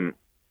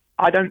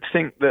I don't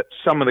think that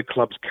some of the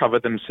clubs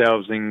covered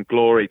themselves in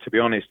glory, to be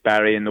honest,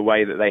 Barry, in the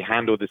way that they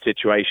handled the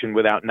situation,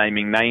 without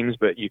naming names,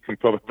 but you can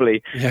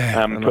probably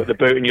put the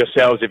boot in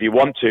yourselves if you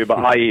want to. But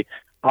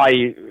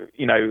I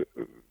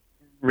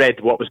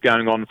read what was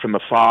going on from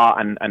afar,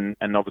 and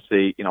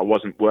obviously, I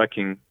wasn't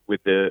working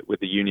with the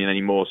union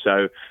anymore,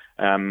 so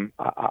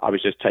I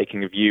was just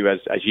taking a view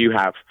as you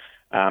have.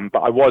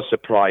 But I was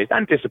surprised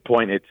and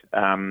disappointed,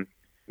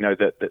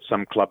 that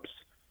some clubs,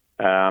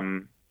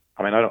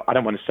 I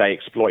don't want to say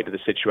exploited the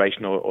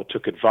situation or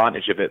took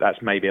advantage of it.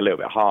 That's maybe a little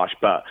bit harsh,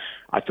 but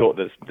I thought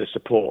that the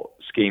support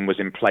scheme was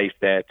in place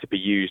there to be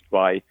used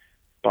by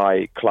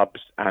clubs,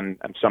 and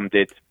some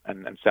did,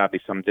 and sadly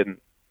some didn't.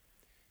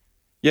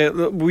 Yeah,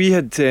 we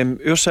had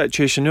our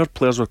situation. Our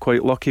players were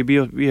quite lucky.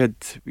 We had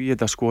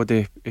a squad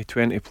of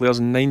 20 players,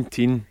 and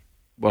 19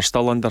 were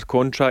still under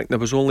contract. There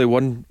was only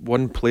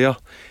one player,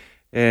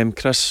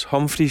 Chris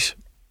Humphreys.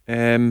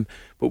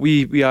 But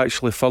we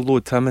actually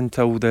furloughed him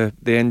until the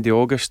end of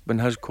August, when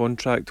his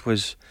contract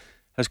was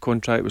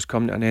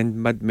coming to an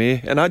end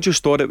mid-May, and I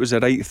just thought it was the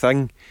right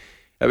thing.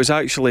 It was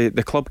actually,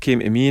 the club came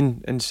to me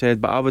and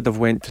said, but I would have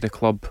went to the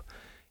club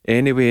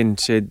anyway and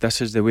said this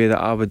is the way that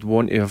I would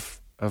want to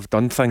have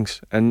done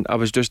things, and I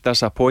was just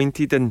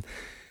disappointed and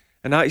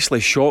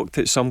actually shocked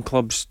that some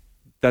clubs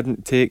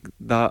didn't take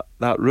that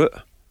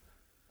route.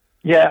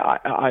 Yeah,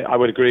 I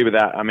would agree with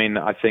that. I mean,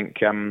 I think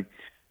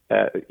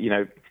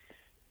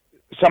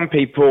some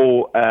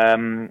people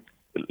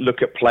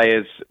look at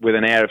players with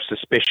an air of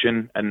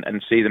suspicion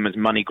and see them as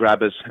money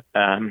grabbers.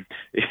 That's.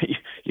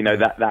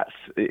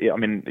 I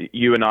mean,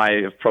 you and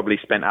I have probably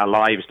spent our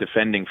lives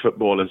defending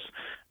footballers,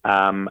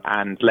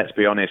 and let's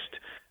be honest,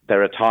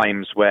 there are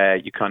times where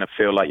you kind of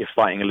feel like you're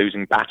fighting a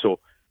losing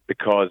battle,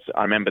 because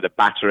I remember the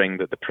battering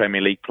that the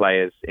Premier League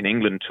players in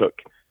England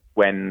took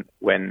when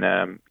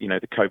the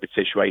COVID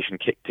situation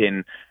kicked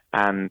in,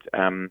 and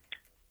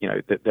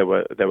there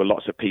were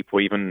lots of people,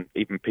 even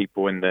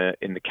people in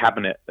the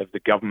cabinet of the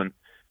government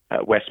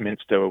at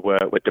Westminster were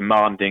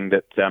demanding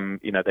that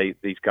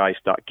these guys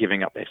start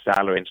giving up their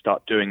salary and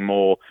start doing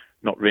more,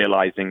 not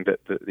realising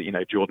that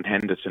Jordan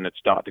Henderson had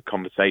started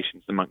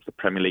conversations amongst the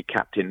Premier League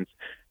captains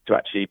to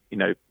actually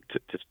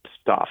to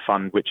start a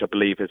fund which I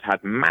believe has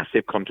had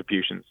massive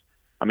contributions.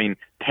 I mean,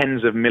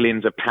 tens of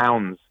millions of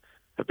pounds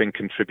have been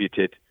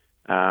contributed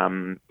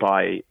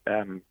by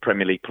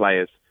Premier League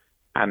players,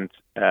 and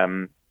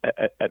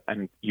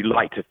you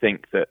like to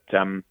think that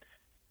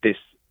this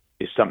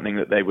is something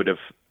that they would have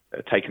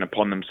taken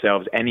upon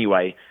themselves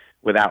anyway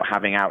without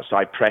having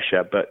outside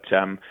pressure. But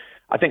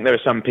I think there are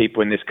some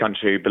people in this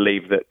country who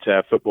believe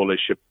that footballers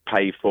should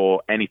pay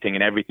for anything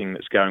and everything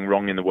that's going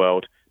wrong in the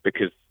world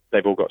because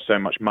they've all got so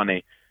much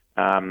money.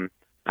 And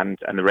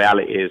the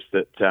reality is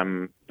that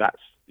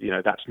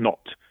that's not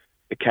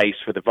the case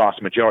for the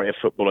vast majority of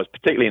footballers,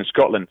 particularly in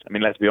Scotland. I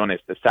mean, let's be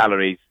honest, the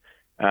salaries,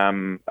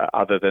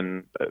 other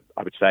than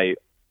I would say,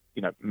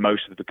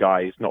 most of the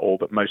guys, not all,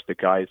 but most of the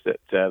guys at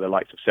the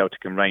likes of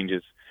Celtic and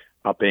Rangers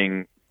are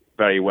being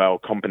very well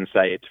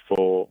compensated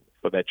for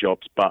their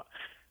jobs. But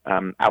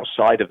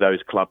outside of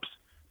those clubs,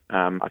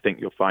 I think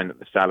you'll find that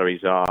the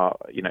salaries are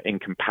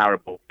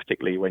incomparable,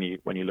 particularly when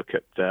you look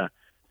at the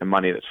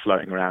money that's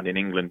floating around in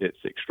England.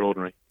 It's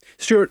extraordinary.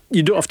 Stuart,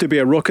 you don't have to be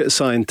a rocket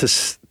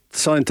scientist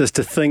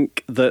to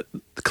think that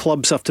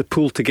clubs have to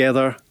pull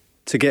together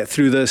to get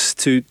through this,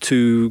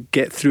 to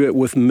get through it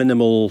with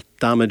minimal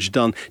damage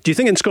done. Do you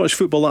think in Scottish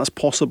football that's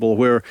possible,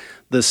 where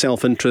the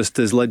self-interest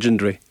is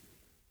legendary?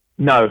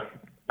 No,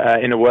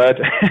 in a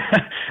word.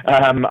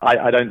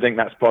 I don't think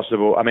that's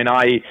possible. I mean,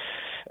 I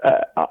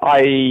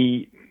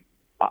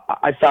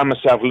found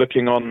myself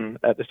looking on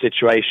at the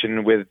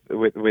situation with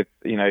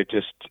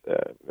just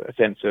a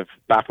sense of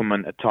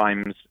bafflement at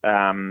times.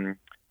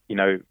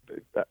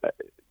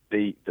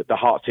 The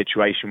Heart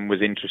situation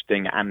was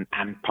interesting, and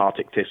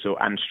Partick Thistle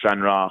and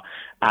Stranraer,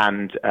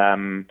 and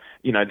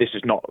this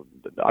is not.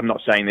 I'm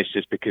not saying this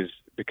just because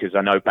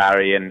I know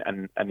Barry and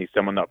he's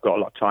someone that I've got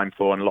a lot of time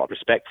for and a lot of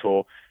respect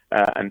for,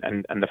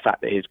 and the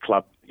fact that his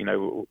club,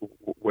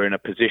 were in a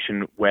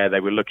position where they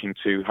were looking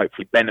to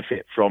hopefully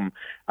benefit from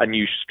a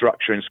new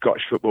structure in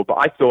Scottish football. But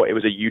I thought it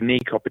was a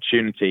unique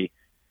opportunity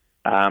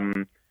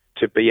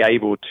to be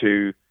able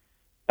to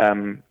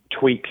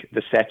tweak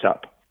the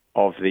setup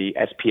of the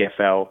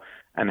SPFL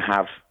and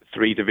have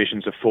 3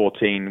 divisions of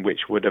 14,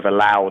 which would have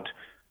allowed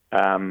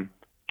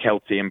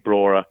Kelty and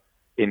Brora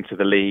into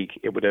the league.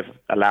 It would have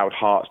allowed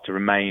Hearts to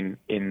remain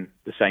in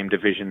the same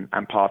division,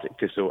 and Partick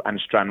Thistle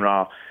and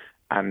Stranraer,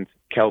 and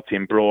Kelty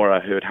and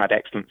Brora, who had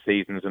excellent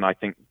seasons, and I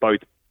think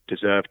both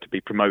deserve to be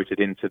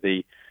promoted into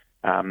the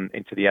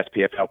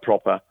SPFL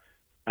proper.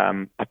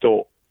 I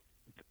thought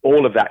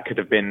all of that could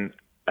have been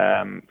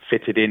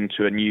fitted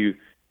into a new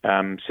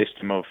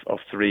system of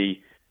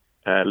 3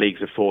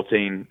 leagues of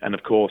 14, and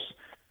of course,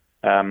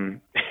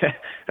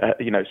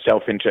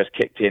 self-interest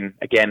kicked in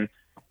again,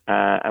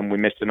 and we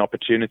missed an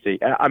opportunity.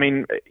 I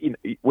mean,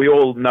 we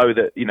all know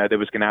that there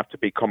was going to have to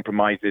be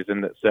compromises,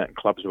 and that certain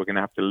clubs were going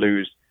to have to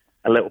lose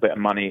a little bit of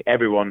money.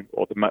 Everyone,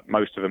 or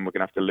most of them, were going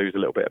to have to lose a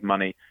little bit of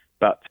money,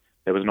 but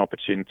there was an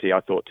opportunity,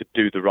 I thought, to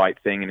do the right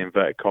thing in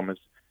inverted commas,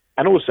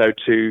 and also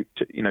to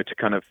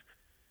kind of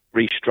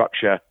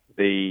restructure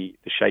the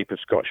shape of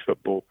Scottish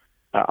football.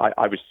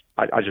 I just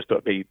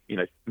thought it'd be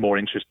more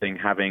interesting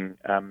having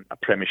a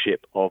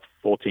Premiership of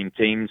 14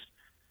 teams,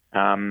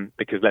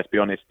 because let's be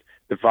honest,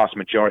 the vast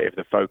majority of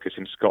the focus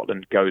in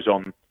Scotland goes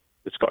on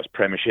the Scottish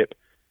Premiership,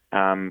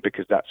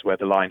 because that's where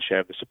the lion's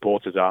share of the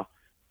supporters are.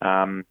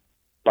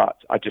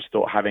 But I just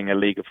thought having a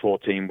League of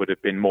 14 would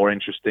have been more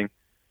interesting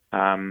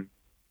for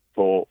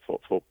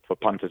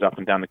punters up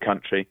and down the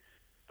country,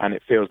 and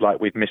it feels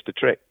like we've missed a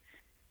trick.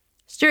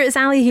 Stuart, it's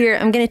Ali here.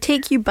 I'm going to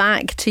take you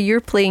back to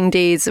your playing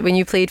days when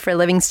you played for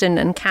Livingston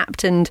and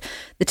captained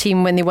the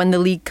team when they won the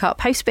League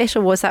Cup. How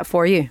special was that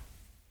for you?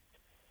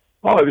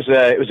 Oh, it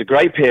was a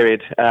great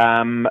period.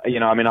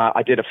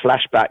 I did a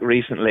flashback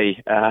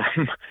recently.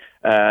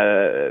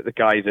 The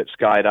guys at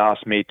Sky had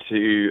asked me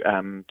to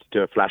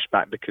do a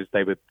flashback because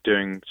they were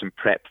doing some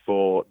prep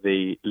for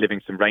the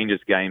Livingston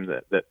Rangers game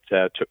that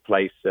took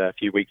place a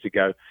few weeks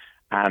ago,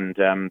 and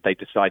they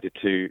decided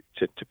to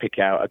pick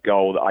out a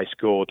goal that I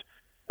scored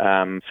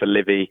for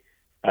Livy,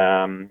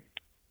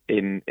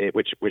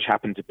 which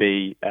happened to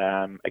be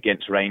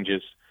against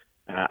Rangers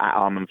at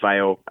Armand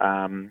Vale,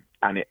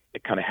 and it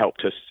kind of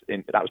helped us.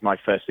 That was my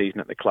first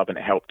season at the club, and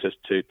it helped us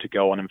to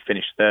go on and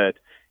finish third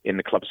in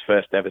the club's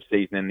first ever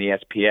season in the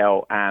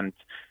SPL. And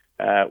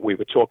we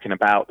were talking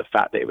about the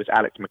fact that it was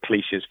Alex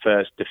McLeish's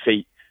first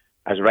defeat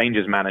as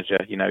Rangers manager.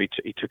 He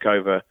took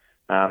over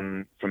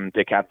from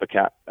Dick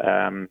Advocat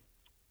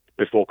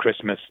before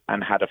Christmas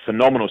and had a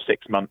phenomenal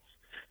 6 months.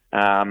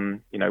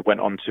 Went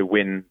on to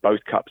win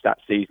both cups that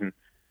season.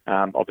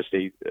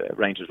 Obviously,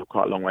 Rangers were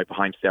quite a long way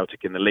behind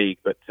Celtic in the league,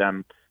 but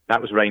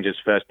that was Rangers'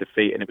 first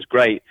defeat, and it was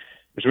great.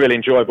 It was really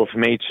enjoyable for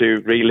me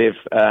to relive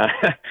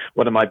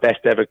one of my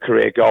best ever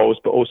career goals,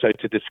 but also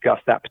to discuss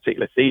that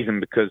particular season,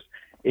 because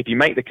if you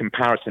make the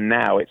comparison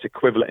now, it's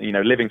equivalent.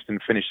 Livingston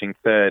finishing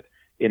third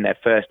in their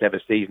first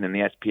ever season in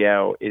the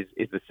SPL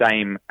is the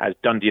same as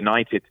Dundee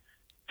United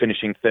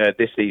finishing third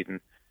this season.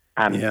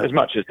 And as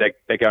much as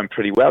they're going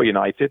pretty well,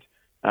 United,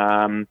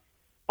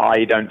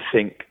 I don't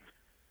think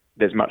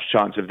there's much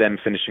chance of them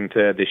finishing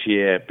third this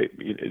year. But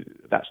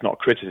that's not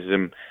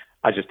criticism.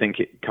 I just think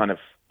it kind of,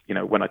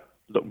 when I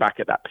look back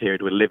at that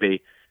period with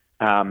Livy,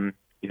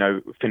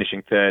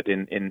 finishing third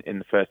in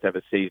the first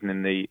ever season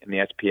in the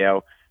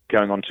SPL,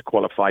 going on to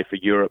qualify for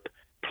Europe,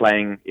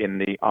 playing in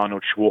the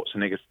Arnold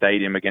Schwarzenegger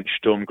Stadium against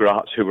Sturm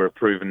Graz, who were a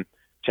proven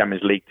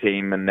Champions League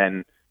team, and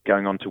then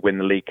going on to win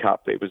the League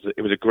Cup. It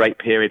was a great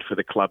period for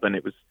the club, and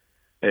it was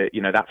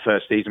that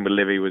first season with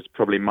Livy was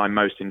probably my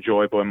most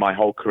enjoyable in my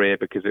whole career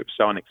because it was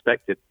so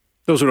unexpected.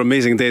 Those were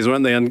amazing days,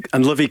 weren't they?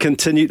 And Livy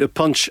continue to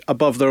punch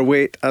above their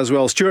weight as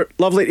well. Stuart,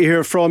 lovely to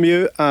hear from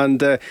you,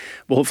 and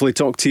we'll hopefully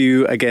talk to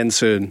you again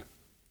soon.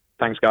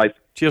 Thanks, guys.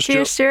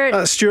 Cheers, Stuart.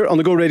 That's Stuart on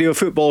the Go Radio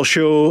Football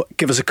Show.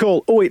 Give us a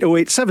call,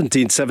 0808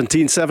 17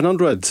 17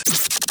 700.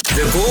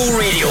 The Go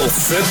Radio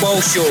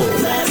Football Show.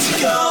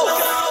 Let's go!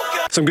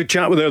 Some good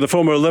chat with her, the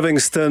former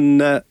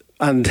Livingston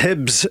and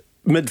Hibs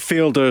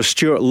midfielder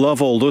Stuart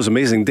Lovell, those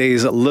amazing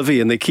days at Livy,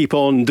 and they keep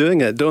on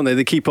doing it, don't they?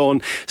 They keep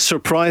on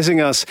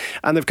surprising us,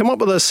 and they've come up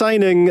with a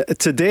signing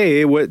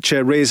today which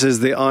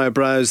raises the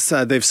eyebrows.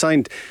 They've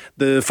signed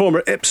the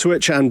former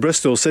Ipswich and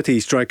Bristol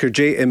City striker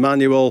J.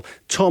 Emmanuel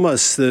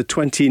Thomas, the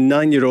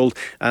 29-year-old,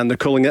 and they're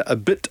calling it a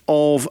bit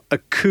of a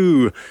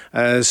coup.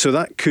 So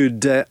that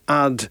could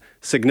add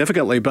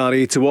significantly,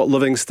 Barry, to what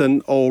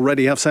Livingston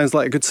already have. Sounds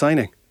like a good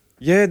signing.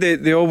 Yeah,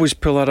 they always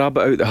pull a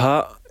rabbit out the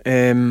hat.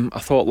 I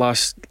thought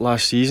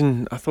last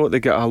season, I thought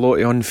they got a lot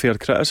of unfair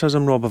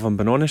criticism, Rob, if I'm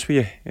being honest with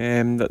you.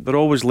 That they're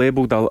always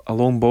labelled a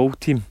long ball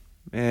team,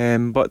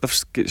 but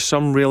they've got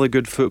some really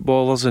good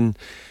footballers, and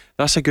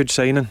that's a good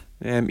signing.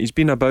 He's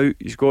been about,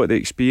 he's got the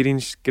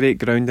experience, great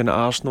grounding at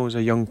Arsenal as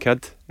a young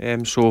kid,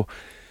 so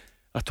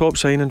a top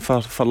signing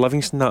for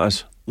Livingston, that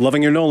is.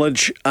 Loving your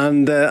knowledge.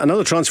 And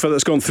another transfer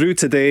that's gone through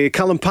today,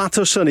 Callum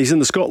Patterson. He's in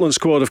the Scotland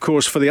squad, of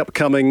course, for the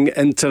upcoming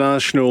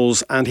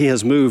internationals, and he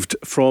has moved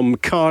from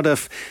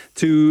Cardiff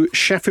to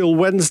Sheffield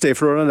Wednesday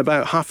for around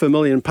about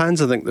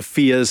 £500,000, I think the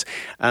fee is,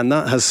 and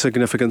that has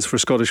significance for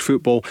Scottish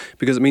football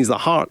because it means that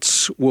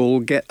Hearts will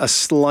get a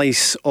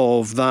slice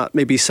of that,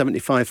 maybe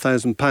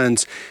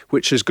 £75,000,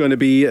 which is going to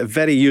be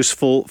very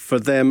useful for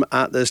them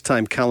at this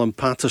time. Callum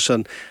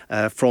Patterson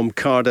from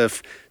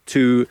Cardiff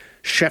to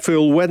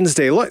Sheffield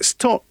Wednesday. Let's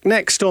talk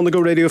next on the Go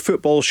Radio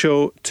Football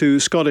Show to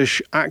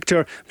Scottish actor.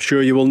 I'm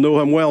sure you will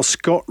know him well,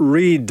 Scott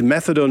Reid,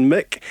 Methadone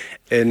Mick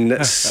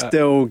in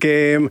Still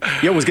Game.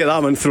 You always get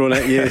that one thrown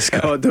at you,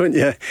 Scott, don't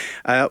you?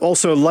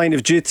 Also Line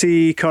of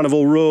Duty,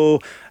 Carnival Row,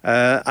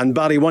 and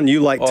Barry, one you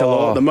liked a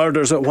lot, The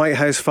Murders at White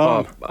House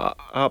Farm. I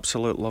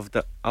absolutely loved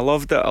it. I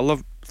loved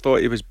it.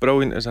 Thought he was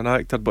brilliant as an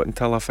actor, but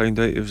until I found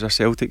out he was a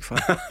Celtic fan.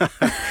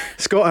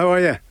 Scott, how are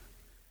you?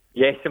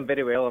 Yes, I'm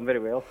very well.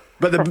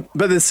 But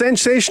the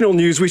sensational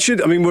news, we're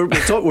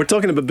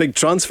talking about big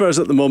transfers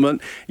at the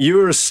moment.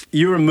 Your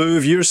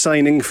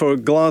signing for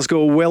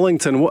Glasgow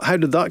Wellington. How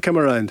did that come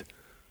around?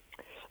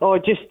 Oh,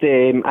 just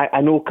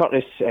I know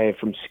Curtis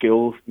from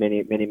school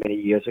many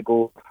years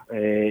ago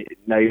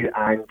now,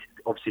 and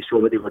obviously saw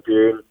what they were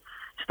doing,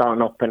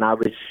 starting up, and I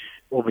was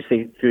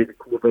obviously through the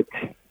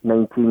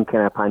COVID-19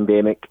 kind of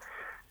pandemic,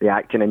 the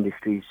acting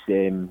industry's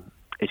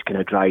is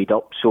kind of dried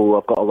up, so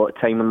I've got a lot of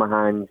time on my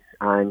hands.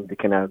 And the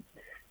kind of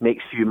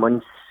next few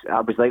months, I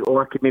was like,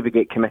 I could maybe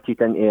get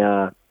committed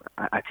into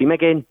a team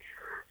again.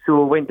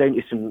 So I went down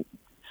to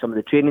some of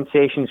the training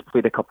sessions,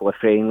 played a couple of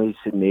friendlies,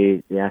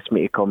 and they asked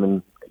me to come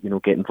and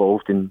get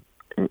involved and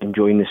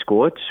join the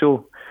squad.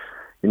 So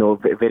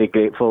very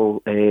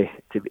grateful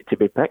to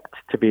be picked,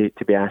 to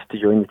be asked to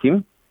join the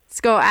team.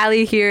 Scott,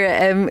 Ali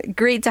here.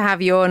 Great to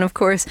have you on, of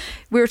course.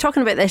 We were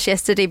talking about this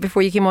yesterday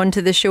before you came on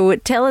to the show.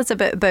 Tell us a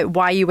bit about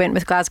why you went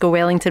with Glasgow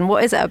Wellington.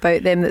 What is it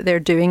about them that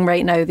they're doing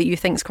right now that you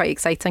think is quite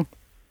exciting?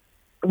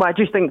 Well, I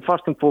just think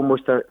first and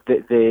foremost their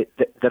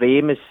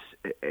aim is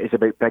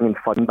about bringing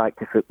fun back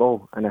to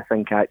football, and I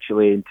think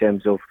actually in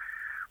terms of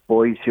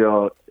boys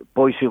who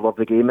love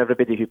the game,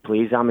 everybody who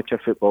plays amateur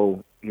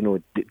football,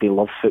 they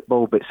love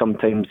football, but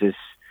sometimes it's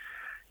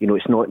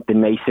not the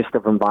nicest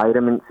of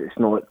environments. It's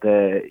not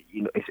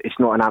it's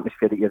not an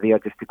atmosphere that you're there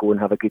just to go and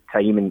have a good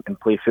time and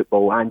play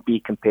football and be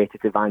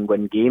competitive and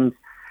win games.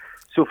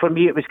 So for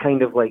me, it was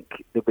kind of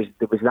like there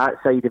was that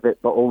side of it,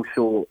 but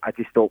also I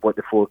just thought what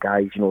the four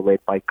guys,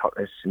 led by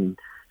Curtis and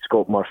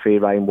Scott Murphy,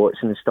 Ryan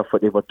Watson and stuff,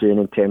 what they were doing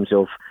in terms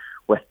of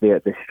with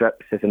the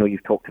strips, as I know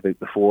you've talked about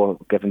before,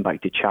 giving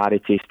back to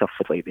charity, stuff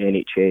with like the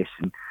NHS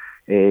and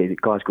the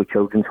Glasgow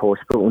Children's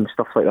Hospital and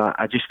stuff like that.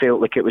 I just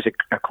felt like it was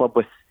a club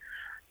with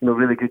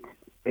really good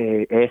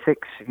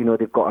ethics.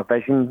 They've got a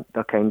vision.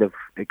 They're kind of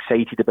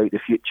excited about the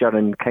future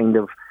and kind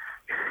of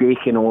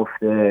shaking off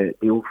the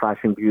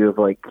old-fashioned view of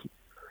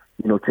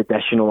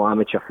traditional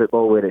amateur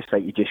football where it's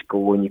like you just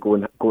go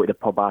to the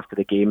pub after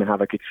the game and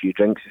have a good few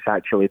drinks. It's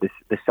actually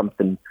there's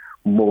something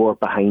more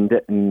behind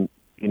it, and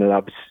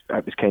that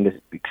was kind of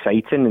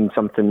exciting and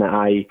something that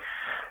I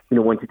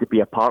wanted to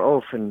be a part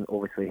of, and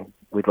obviously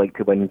we'd like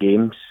to win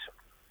games.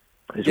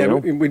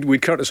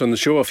 We'd Curtis on the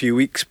show a few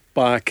weeks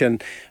back,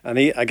 and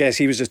I guess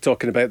he was just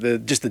talking about the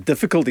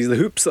difficulties, the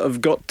hoops that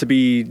have got to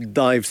be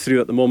dived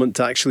through at the moment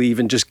to actually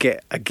even just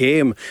get a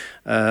game,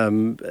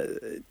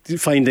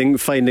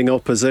 finding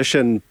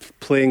opposition,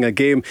 playing a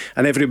game,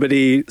 and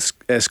everybody,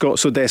 Scott,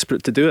 so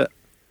desperate to do it.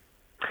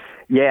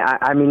 Yeah,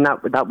 I mean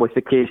that was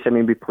the case. I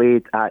mean, we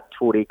played at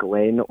Torrey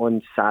Glen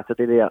on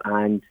Saturday there,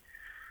 and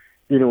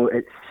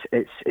it's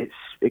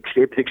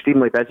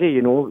extremely busy.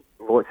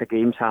 Lots of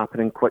games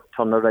happening, quick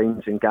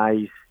turnarounds, and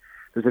guys,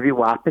 there's a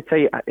real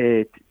appetite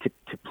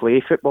to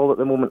play football at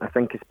the moment. I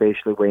think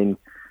especially when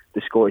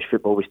the Scottish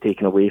football was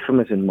taken away from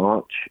us in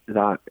March,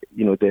 that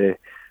the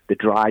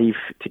drive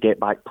to get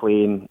back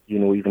playing,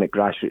 even at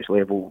grassroots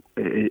level,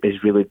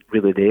 is really,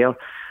 really there.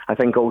 I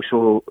think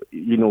also,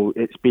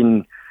 it's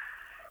been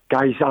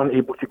guys aren't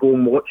able to go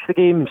and watch the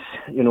games.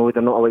 They're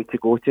not allowed to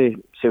go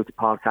to Celtic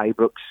Park,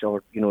 Ibrox,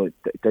 or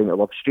down at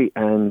Love Street.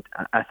 And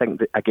I think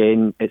that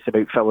again, it's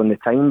about filling the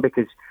time,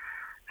 because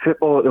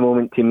football at the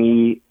moment, to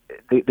me,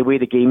 the way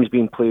the game's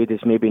being played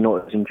is maybe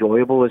not as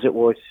enjoyable as it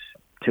was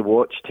to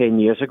watch 10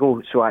 years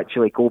ago. So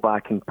actually go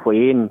back and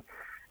playing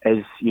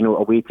is,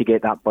 a way to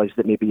get that buzz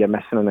that maybe you're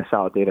missing on a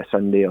Saturday or a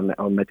Sunday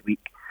or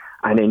midweek,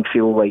 and then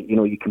feel like,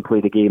 you can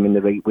play the game in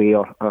the right way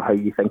or how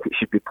you think it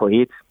should be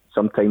played.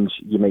 Sometimes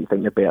you might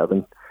think you're better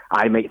than,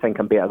 I might think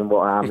I'm better than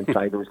what I am and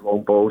try those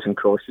long balls and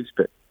crosses,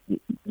 but you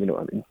know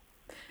what I mean.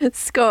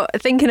 Scott,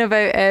 thinking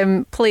about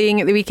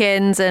playing at the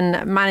weekends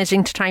and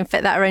managing to try and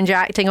fit that around your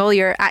acting, all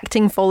your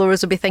acting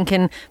followers will be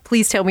thinking,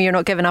 please tell me you're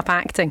not giving up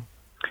acting.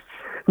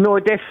 No,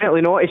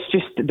 definitely not. It's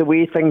just the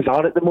way things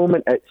are at the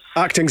moment.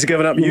 Acting's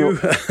giving up you.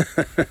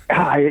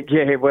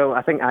 Yeah, well,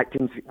 I think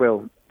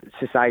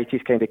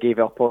society's kind of gave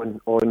up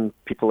on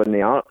people in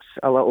the arts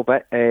a little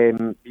bit.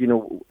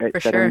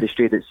 It's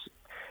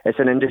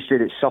an industry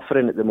that's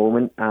suffering at the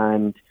moment,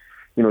 and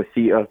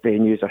theatre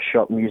venues are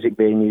shut, music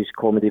venues,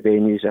 comedy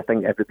venues. I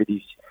think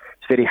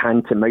it's very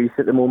hand to mouth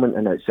at the moment,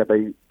 and it's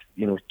about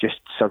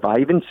just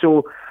surviving.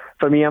 So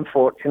for me, I'm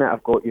fortunate.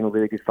 I've got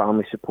really good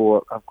family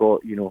support. I've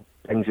got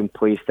things in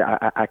place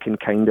that I can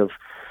kind of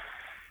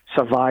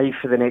survive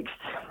for the next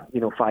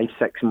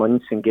 5-6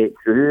 months and get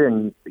through.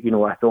 And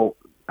I thought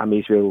I may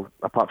as well,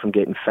 apart from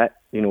getting fit,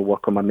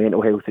 work on my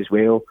mental health as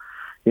well.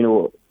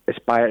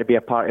 Aspire to be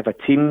a part of a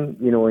team,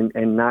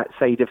 and that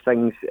side of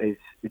things is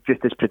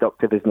just as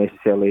productive as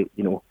necessarily,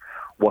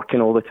 working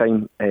all the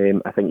time.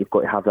 I think you've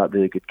got to have that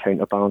really good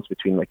counterbalance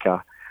between like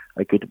a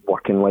good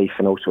working life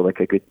and also like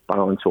a good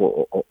balance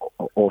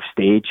off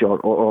stage or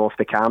off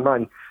the camera.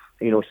 And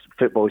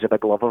football is a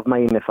big love of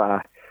mine. If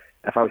I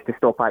was to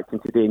stop acting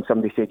today and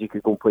somebody said you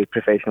could go and play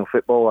professional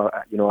football,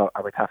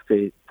 I would have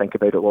to think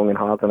about it long and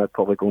hard, and I'd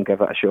probably go and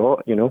give it a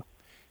shot.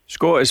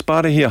 Scott, it's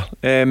Barry here.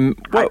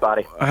 Hi,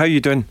 Barry. How you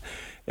doing?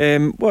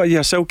 What are you,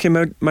 a silky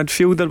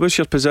midfielder? What's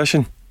your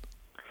position?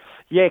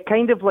 Yeah,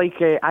 kind of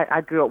like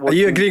I grew up watching...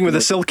 Are you agreeing with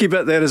the silky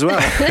bit there as well?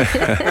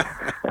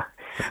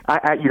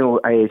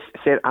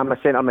 I'm a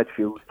centre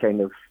midfield,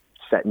 kind of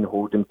sitting,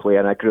 holding player,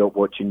 and I grew up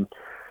watching,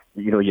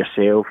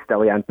 yourself,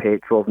 Stilian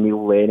Petrov,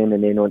 Neil Lennon,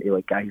 and then on to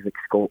like guys like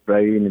Scott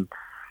Brown, and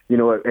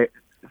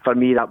for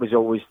me that was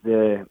always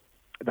the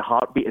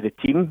heartbeat of the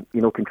team.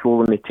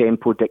 Controlling the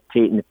tempo,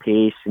 dictating the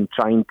pace, and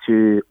trying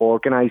to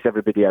organise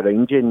everybody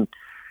around you. And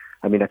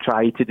I mean, I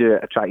try to do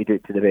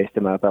it to the best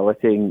of my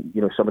ability.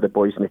 And some of the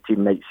boys in the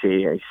team might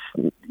say, I'm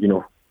this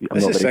not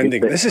is very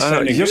sounding. good. This is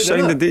sounding.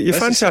 You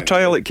fancy a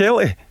trial at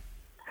Kelty?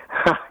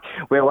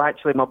 Well,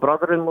 actually, my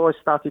brother-in-law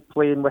started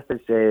playing with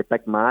his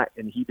Big Matt,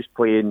 and he was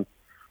playing.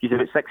 He's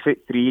about 6'3",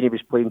 and he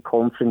was playing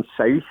Conference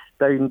South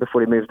down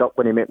before he moved up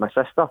when he met my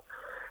sister.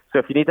 So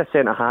if you need a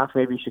centre half,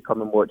 maybe you should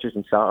come and watch us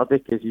on Saturday,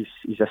 because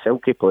he's a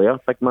silky player,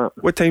 Big Matt.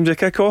 What time's the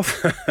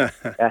kick-off?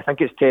 I think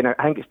it's 10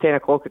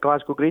 o'clock at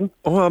Glasgow Green.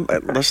 Oh,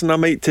 listen, I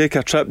might take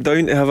a trip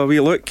down to have a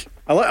wee look.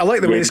 I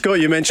like the way, Scott,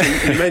 you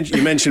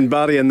mentioned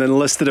Barry and then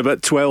listed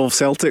about 12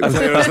 Celtic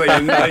players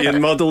that you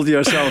muddled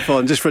yourself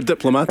on, just for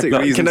diplomatic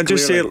reasons. Can I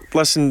just say,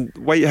 listen,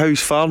 White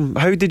House Farm,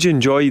 how did you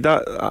enjoy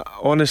that?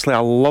 Honestly, I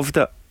loved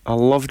it.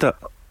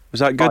 Was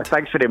that good? Oh,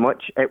 thanks very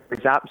much. It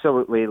was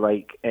absolutely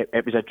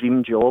it was a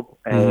dream job.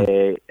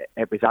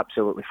 It was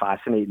absolutely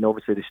fascinating.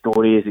 Obviously, the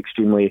story is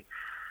extremely.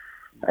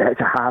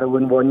 It's a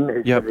harrowing one.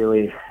 It's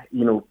really,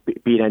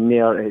 being in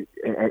there,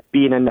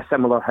 being in a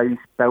similar house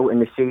built in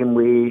the same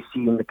way,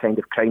 seeing the kind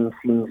of crime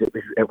scenes.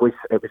 It was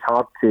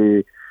hard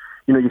to,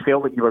 you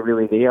felt like you were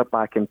really there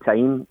back in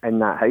time in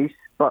that house.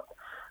 But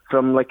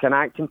from like an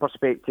acting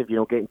perspective,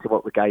 getting to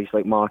work with guys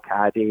like Mark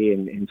Addy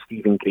and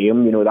Stephen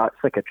Graham, that's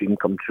like a dream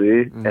come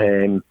true.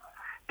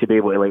 To be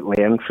able to like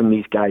learn from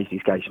these guys,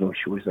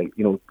 shows like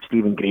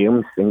Stephen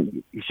Graham's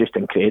thing, he's just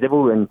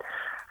incredible. And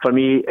for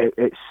me,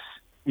 it's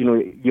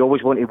you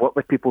always want to work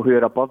with people who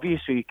are above you,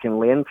 so you can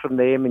learn from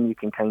them and you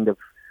can kind of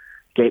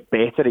get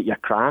better at your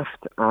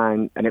craft.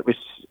 And it was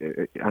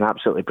an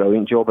absolutely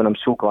brilliant job, and I'm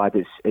so glad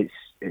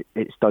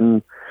it's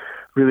done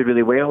really,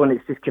 really well. And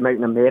it's just come out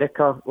in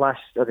America I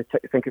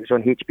think it was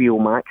on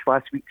HBO Max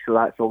last week, so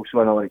that's also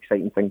another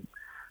exciting thing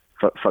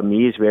for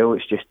me as well.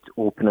 It's just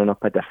opening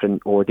up a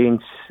different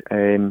audience,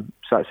 so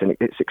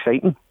it's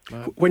exciting.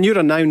 When you're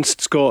announced,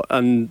 Scott,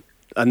 and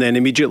then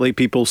immediately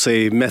people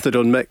say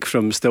Methadone Mick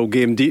from Still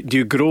Game, do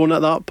you groan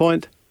at that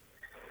point?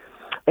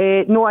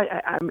 No,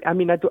 I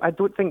mean I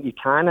don't think you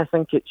can. I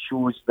think it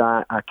shows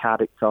that a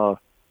character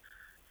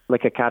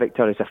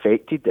is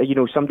affected.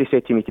 Somebody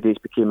said to me today, it's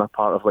became a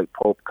part of like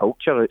pop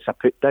culture. It's a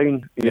put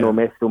down.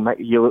 Methadone Mick,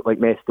 you look like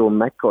Methadone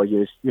Mick, or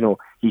he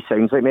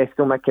sounds like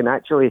Methadone Mick, and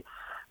actually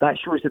that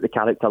shows that the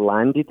character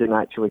landed, and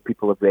actually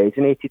people have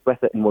resonated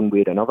with it in one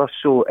way or another.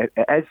 So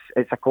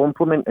it's a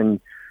compliment, and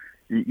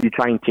you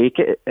try and take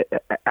it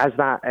as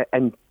that.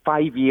 In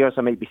 5 years,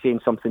 I might be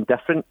saying something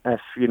different. If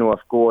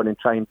I've gone and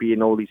try and be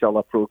in all these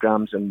other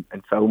programmes and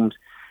films,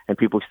 and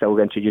people still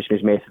introduce me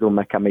as Methadone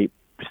Mick, I might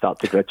start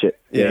to grudge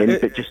it.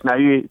 But just now,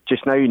 it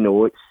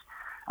was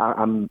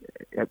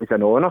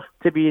an honour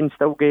to be in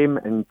Still Game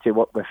and to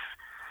work with,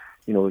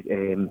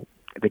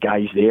 the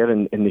guys there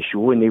in the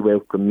show, and they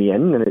welcomed me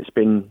in, and it's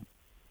been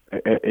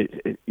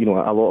you know,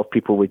 a lot of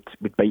people would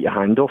bite your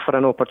hand off for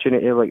an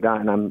opportunity like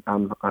that, and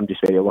I'm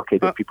just very lucky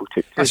that people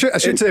took. I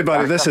should say,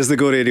 Barry, this is the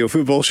Go Radio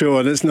Football Show,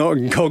 and it's not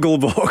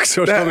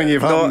Gogglebox or something you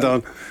haven't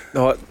done.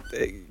 No,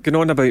 going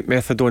on about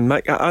Methadone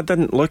Mick, I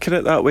didn't look at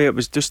it that way. It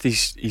was just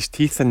his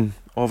teeth, and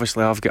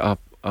obviously I've got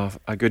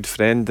a good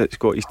friend that's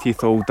got his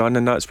teeth all done,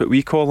 and that's what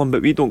we call him,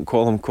 but we don't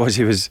call him because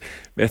he was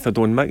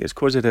Methadone Mick. It's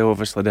because of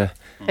the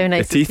how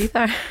nice the teeth. His teeth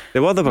are. They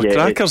were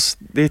crackers.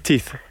 They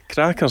teeth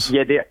crackers.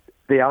 Yeah,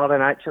 they are,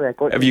 and actually I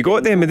got. Have you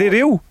got them? Are they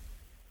real?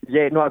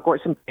 Yeah, no, I got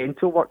some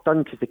dental work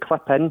done because they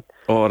clip in.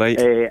 Oh, right.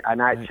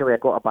 And actually I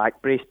got a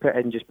back brace put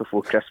in just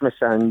before Christmas,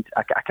 and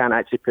I can't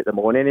actually put them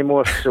on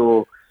anymore.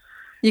 So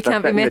you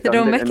can't be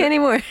Methadone Mick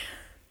anymore.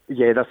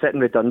 Yeah, they're sitting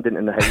redundant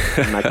in the house.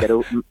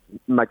 And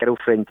my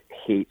girlfriend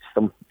hates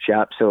them. She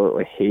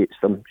absolutely hates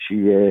them. She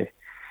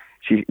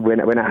when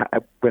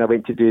I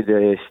went to do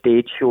the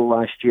stage show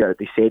last year,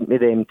 they sent me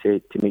them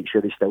to make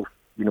sure they still,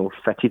 you know,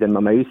 fitted in my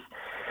mouth.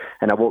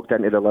 And I walked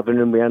into the living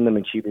room wearing them,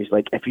 and she was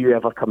like, "If you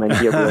ever come in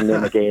here wearing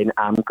them again,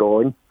 I'm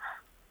gone."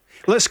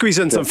 Let's squeeze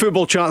in some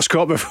football chat,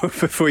 Scott,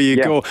 before you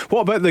go.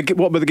 What about the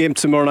game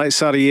tomorrow night,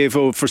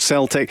 Sarajevo for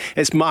Celtic?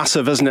 It's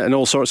massive, isn't it, in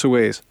all sorts of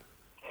ways?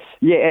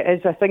 Yeah, it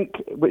is. I think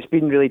what's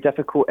been really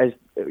difficult is,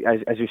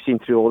 as we've seen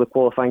through all the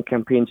qualifying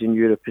campaigns in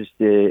Europe, is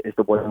the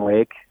one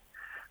leg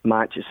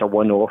match. It's a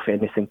one-off.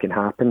 Anything can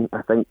happen.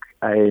 I think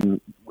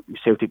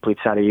Celtic played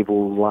Sarajevo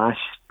last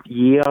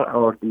year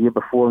or the year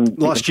before.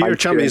 Last year,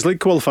 Champions League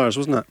qualifiers,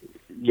 wasn't it?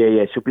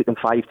 Yeah. So beat them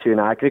 5-2 in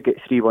aggregate,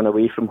 3-1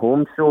 away from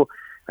home. So,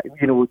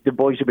 you know, the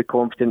boys will be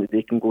confident that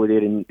they can go there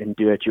and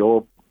do a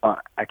job. But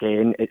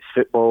again, it's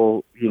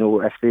football. You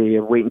know, if they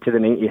wait until the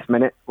 90th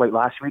minute, like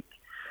last week,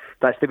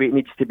 that's the way it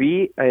needs to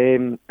be.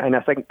 And I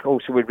think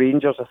also with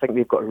Rangers, I think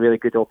they've got a really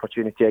good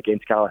opportunity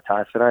against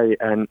Galatasaray.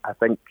 And I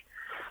think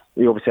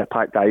obviously a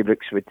packed Ibrox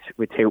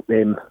would help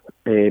them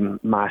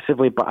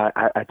massively. But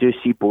I do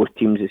see both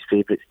teams as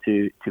favourites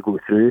to go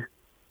through.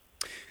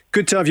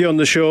 Good to have you on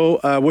the show.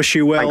 Wish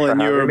you well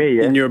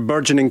in your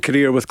burgeoning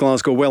career with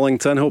Glasgow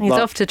Wellington. He's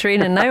off to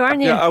training now,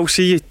 aren't you? Yeah, I'll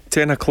see you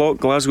 10 o'clock,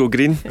 Glasgow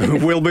Green.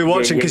 We'll be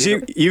watching because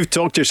you've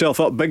talked yourself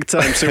up big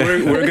time. So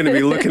we're going to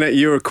be looking at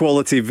your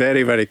quality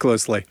very, very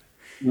closely.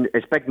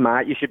 It's Big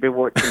Matt. You should be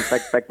watching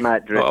Big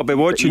Matt. I'll be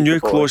watching you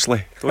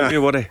closely. Don't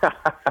you worry.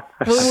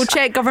 We'll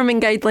check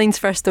government guidelines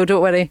first, though.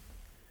 Don't worry.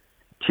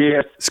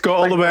 Cheers, Scott.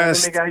 All the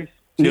best.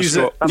 News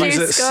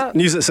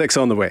at 6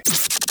 on the way.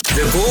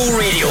 The Go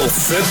Radio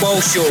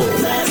Football Show.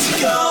 Let's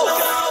go!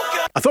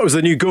 I thought it was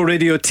the new Go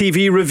Radio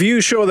TV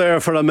review show there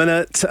for a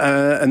minute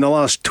in the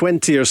last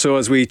 20 or so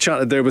as we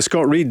chatted there with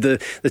Scott Reid, the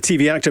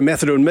TV actor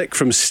Methadone Mick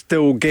from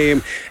Still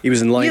Game. He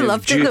was in Line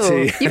of Duty. You loved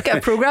it though. You've got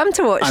a programme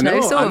to watch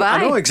now, so have I.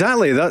 I know,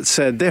 exactly. That's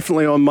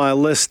definitely on my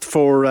list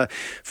for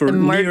The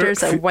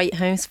Murders at White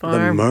House Farm.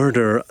 The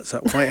Murder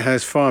at White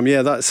House Farm.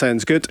 Yeah, that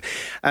sounds good.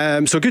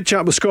 So good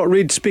chat with Scott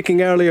Reid,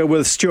 speaking earlier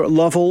with Stuart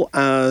Lovell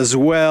as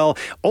well.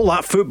 All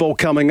that football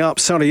coming up.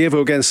 Sarajevo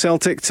against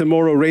Celtic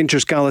tomorrow.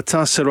 Rangers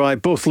Galatasaray,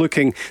 both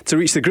looking to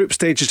reach the group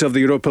stages of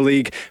the Europa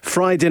League.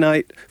 Friday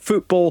night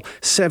football,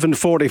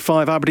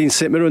 7:45, Aberdeen,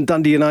 St Mirren,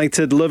 Dundee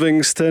United,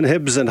 Livingston,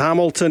 Hibs and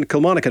Hamilton,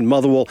 Kilmarnock and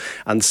Motherwell,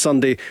 and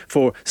Sunday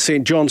for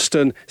St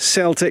Johnstone,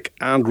 Celtic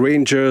and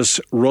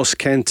Rangers, Ross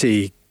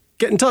County.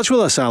 Get in touch with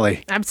us,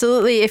 Ali.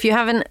 Absolutely. If you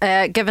haven't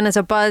given us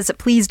a buzz,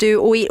 please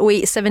do.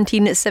 0808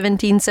 17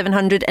 17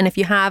 700. And if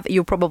you have,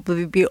 you'll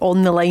probably be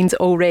on the lines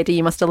already.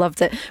 You must have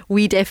loved it.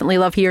 We definitely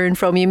love hearing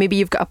from you. Maybe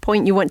you've got a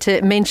point you want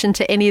to mention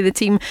to any of the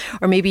team,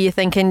 or maybe you're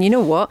thinking, you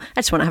know what,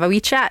 I just want to have a wee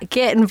chat.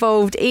 Get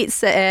involved.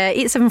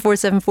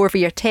 87474 for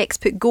your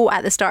text. Put go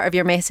at the start of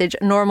your message.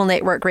 Normal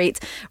network rate,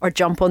 or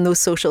jump on those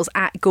socials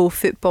at Go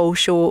Football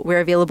Show.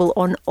 We're available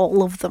on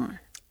all of them.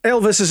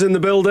 Elvis is in the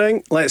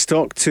building. Let's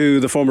talk to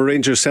the former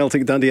Rangers,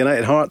 Celtic, Dundee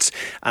United, Hearts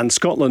and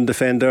Scotland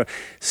defender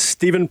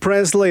Stephen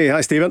Pressley.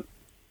 Hi, Stephen.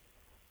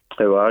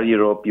 How are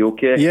you, Rob? You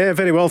okay? Yeah,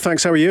 very well,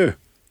 thanks. How are you?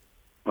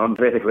 I'm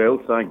very well,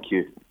 thank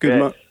you.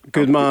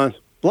 Good man.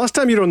 Last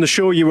time you were on the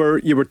show, you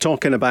were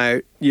talking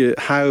about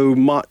how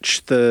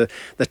much the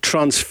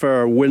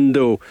transfer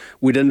window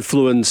would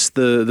influence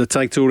the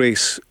title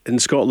race in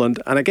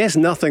Scotland, and I guess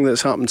nothing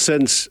that's happened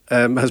since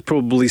has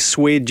probably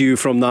swayed you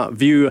from that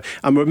view.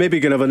 And we're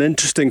maybe going to have an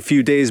interesting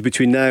few days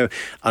between now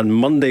and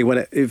Monday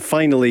when it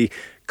finally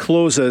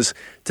closes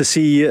to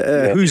see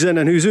who's in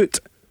and who's out.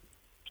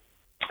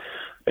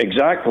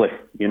 Exactly.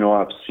 You know,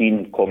 I've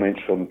seen comments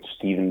from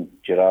Stephen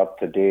Gerrard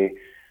today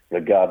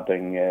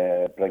regarding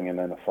bringing in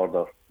a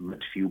further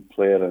midfield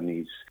player, and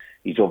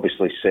he's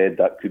obviously said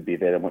that could be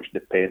very much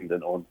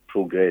dependent on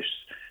progress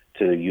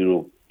to the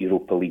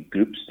Europa League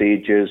group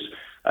stages.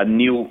 And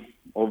Neil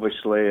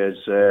obviously is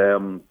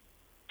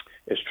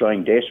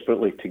trying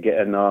desperately to get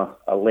in a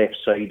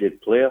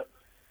left-sided player.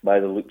 By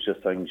the looks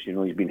of things, you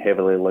know, he's been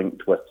heavily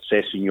linked with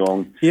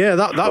Sessegnon. Yeah,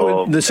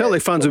 the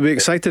Celtic fans would be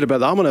excited about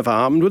that one if it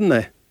happened, wouldn't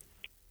they?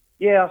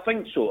 Yeah, I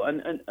think so.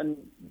 And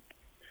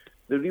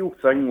the real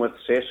thing with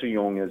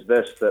Sessegnon is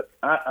this, that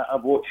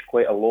I've watched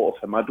quite a lot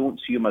of him. I don't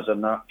see him as a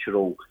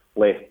natural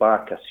left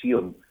back. I see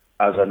him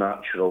as a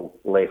natural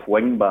left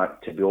wing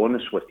back, to be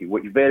honest with you,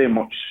 which very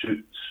much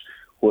suits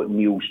what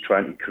Neil's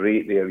trying to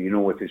create there,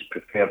 with his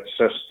preferred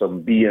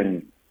system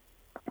being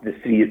the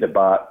three at the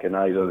back and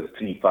either the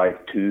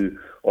 3-5-2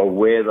 or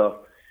whether,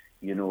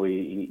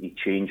 he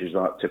changes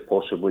that to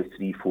possibly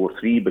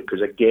 3-4-3,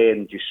 because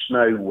again, just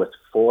now with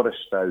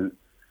Forrest out,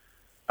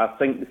 I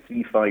think the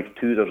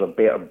 3-5-2, there's a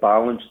better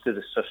balance to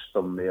the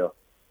system there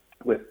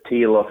with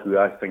Taylor, who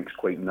I think is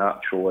quite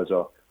natural as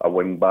a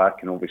wing back,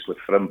 and obviously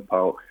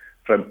Frimpong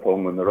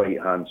on the right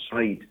hand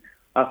side.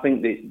 I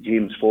think that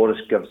James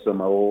Forrest gives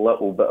them a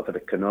little bit of a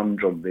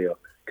conundrum there,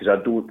 because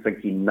I don't think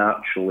he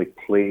naturally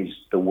plays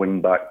the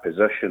wing-back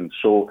position.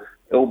 So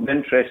it'll be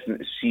interesting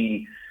to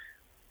see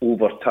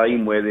over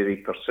time whether he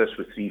persists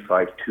with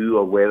 3-5-2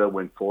 or whether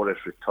when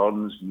Forrest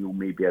returns, Neil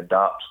maybe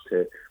adapts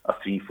to a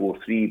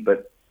 3-4-3.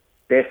 But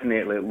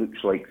definitely it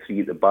looks like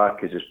three at the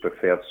back is his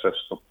preferred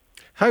system.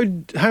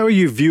 How are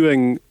you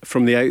viewing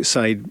from the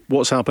outside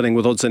what's happening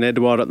with Odsonne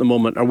Edouard at the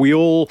moment? Are we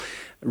all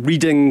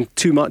reading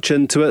too much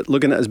into it,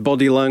 looking at his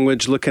body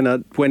language, looking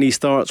at when he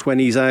starts, when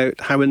he's out,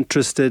 how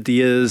interested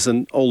he is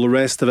and all the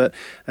rest of it?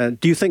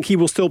 Do you think he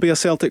will still be a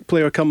Celtic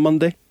player come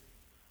Monday?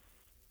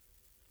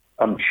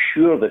 I'm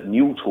sure that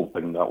Neil's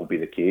hoping that will be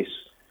the case,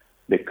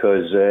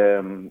 because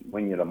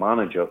when you're a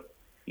manager,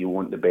 you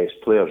want the best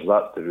players.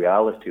 That's the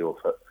reality of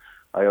it.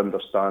 I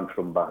understand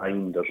from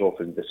behind there's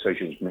often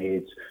decisions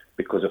made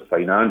because of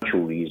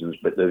financial reasons,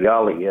 but the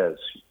reality is,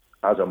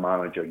 as a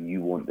manager,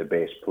 you want the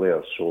best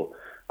players. So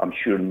I'm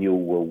sure Neil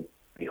will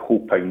be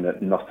hoping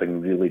that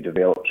nothing really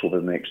develops over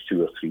the next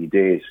 2 or 3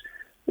 days.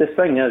 The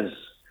thing is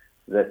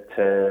that,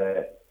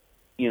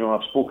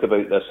 I've spoke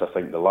about this, I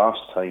think, the last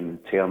time, in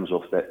terms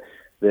of that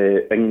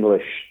the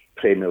English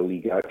Premier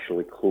League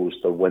actually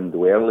closed their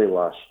window early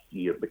last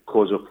year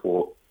because of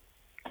what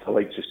the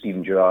likes of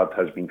Steven Gerrard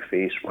has been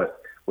faced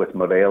with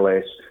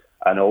Morelos,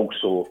 and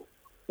also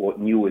what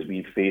Neil has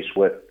been faced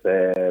with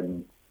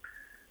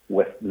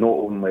not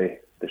only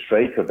the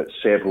striker but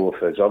several of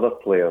his other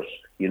players,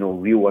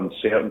 real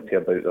uncertainty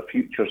about their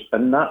futures,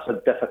 and that's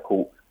a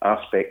difficult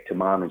aspect to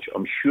manage.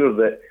 I'm sure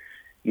that,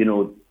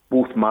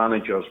 both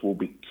managers will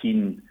be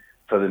keen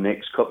for the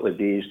next couple of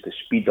days to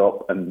speed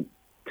up and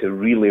to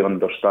really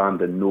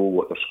understand and know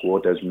what their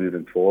squad is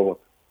moving forward.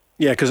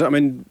 Yeah, because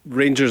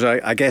Rangers,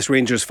 I guess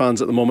Rangers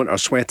fans at the moment are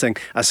sweating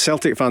as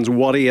Celtic fans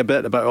worry a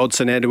bit about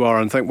Odsonne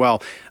Edouard and think,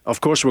 well,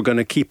 of course we're going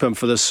to keep him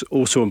for this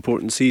so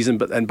important season.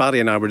 But then Barry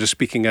and I were just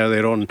speaking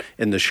earlier on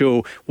in the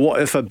show,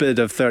 what if a bid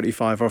of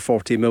 35 or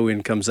 40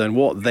 million comes in?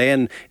 What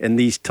then in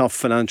these tough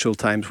financial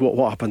times?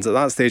 What happens at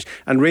that stage?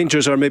 And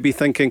Rangers are maybe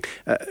thinking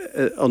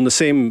on the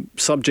same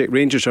subject.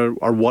 Rangers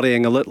are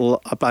worrying a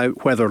little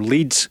about whether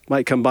Leeds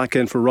might come back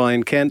in for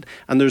Ryan Kent,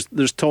 and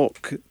there's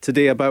talk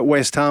today about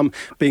West Ham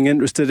being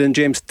interested in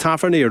James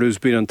Tavernier, who's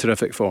been on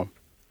terrific form.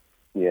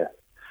 Yeah.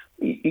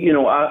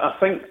 I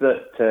think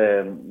that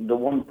the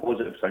one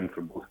positive thing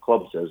for both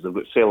clubs is they've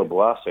got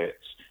sellable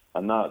assets,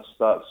 and that's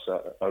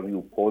a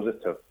real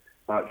positive.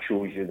 That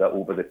shows you that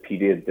over the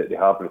period that they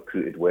have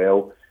recruited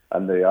well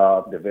and they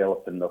are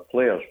developing their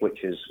players,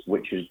 which is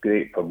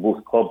great for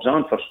both clubs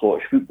and for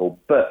Scottish football.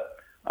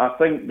 But I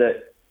think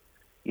that,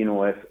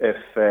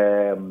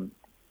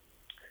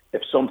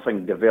 if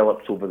something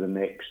develops over the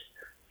next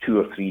 2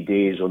 or 3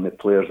 days on the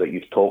players that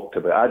you've talked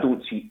about, I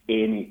don't see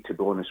any, to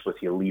be honest with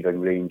you,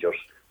 leaving Rangers.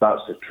 That's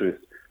the truth.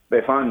 But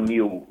if I'm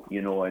Neil,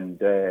 and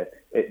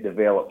it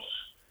develops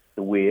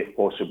the way it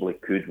possibly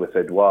could with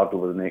Edouard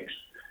over the next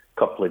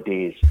couple of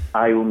days,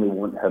 I only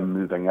want him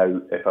moving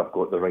out if I've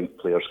got the right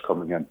players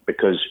coming in,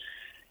 because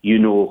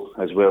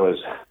as well as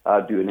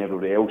I do and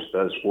everybody else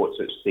does, what's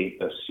at stake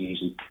this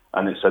season,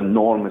 and it's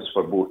enormous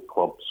for both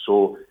clubs.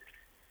 So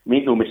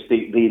make no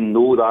mistake, they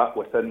know that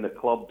within the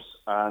clubs,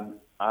 and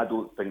I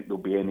don't think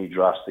there'll be any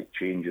drastic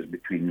changes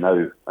between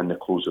now and the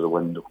close of the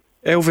window.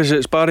 Elvis,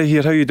 it's Barry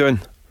here. How are you doing?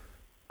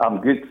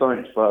 I'm good,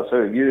 thanks, Baz. How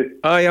are you?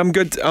 Aye, I'm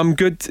good.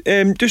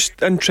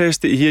 Just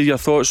interested to hear your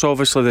thoughts.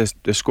 Obviously,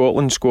 the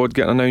Scotland squad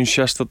getting announced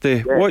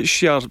yesterday. Yeah.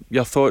 What's your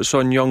thoughts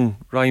on young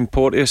Ryan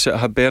Porteous at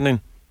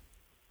Hibernian?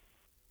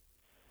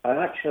 I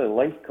actually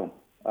like him.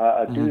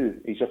 I do.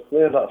 He's a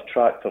player that I've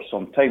tracked for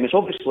some time. It's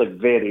obviously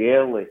very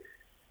early,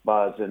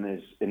 Baz, in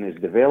his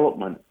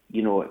development.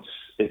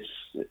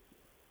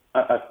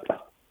 I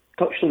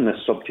touched on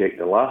this subject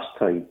the last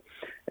time,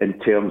 in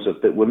terms of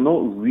that we're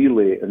not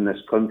really in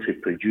this country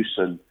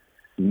producing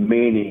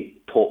many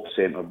top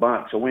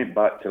centre-backs. I went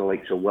back to the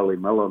likes of Willie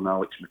Miller and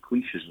Alex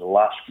McLeish as the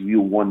last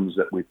real ones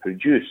that we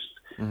produced.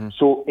 Mm-hmm.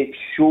 So it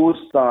shows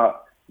that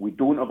we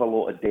don't have a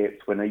lot of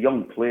depth when a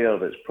young player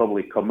that's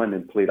probably come in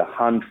and played a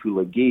handful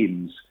of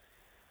games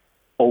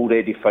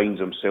already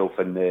finds himself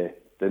in the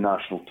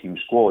national team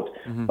squad.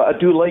 Mm-hmm. But I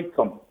do like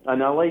him,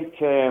 and I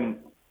like...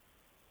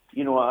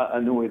 I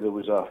know there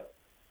was a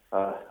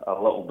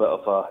little bit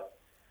of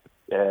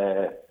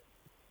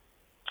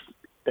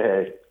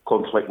a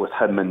conflict with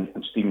him and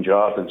Steven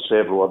Gerrard and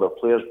several other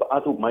players, but I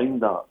don't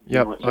mind that.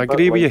 Yeah, I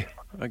agree with you.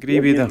 I agree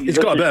with you there. He's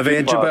got a bit of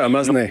edge about him,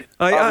 hasn't he?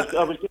 I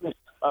was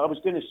I was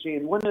going to say,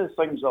 one of the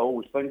things I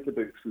always think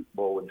about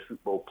football and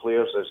football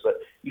players is that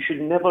you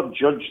should never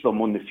judge them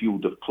on the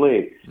field of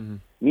play. Mm-hmm.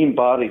 Me and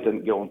Barry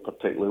didn't get on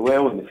particularly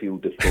well on the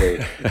field of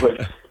play,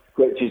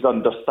 which is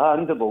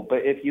understandable. But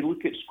if you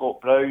look at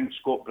Scott Brown's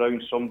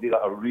somebody that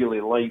I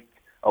really like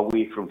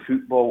away from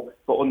football,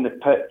 but on the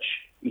pitch,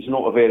 he's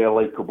not a very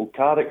likeable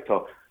character.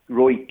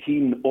 Roy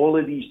Keane, all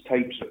of these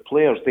types of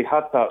players, they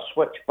had that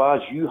switch.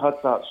 Baz, you had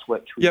that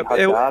switch. Yep,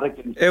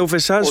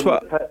 Elvis, that's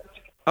what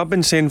I've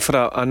been saying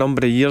for a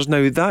number of years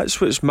now.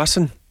 That's what's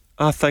missing,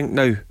 I think,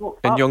 now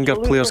in younger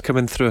players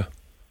coming through.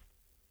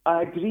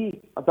 I agree.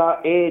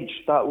 That edge,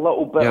 that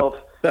little bit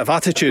of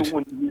attitude.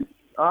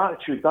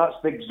 Attitude, that's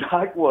the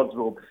exact word,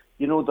 Rob.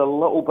 The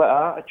little bit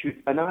of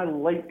attitude. And I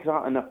like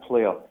that in a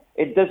player.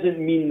 It doesn't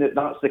mean that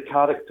that's the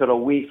character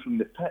away from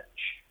the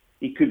pitch.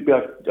 He could be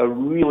a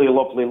really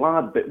lovely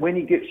lad, but when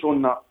he gets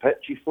on that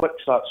pitch, he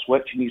flicks that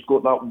switch and he's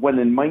got that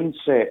winning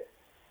mindset.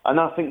 And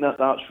I think that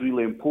that's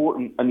really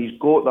important, and he's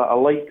got that. I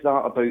like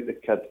that about the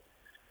kid.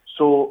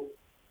 So,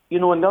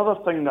 another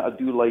thing that I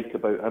do like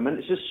about him, and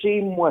it's the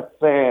same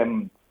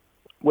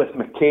with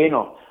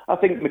McKenna. I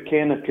think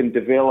McKenna can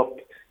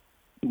develop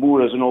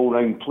more as an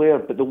all-round player,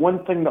 but the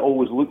one thing that I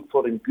always look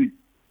for in good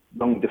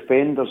young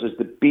defenders is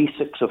the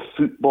basics of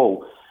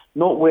football.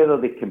 Not whether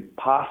they can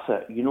pass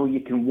it. You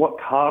can work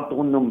hard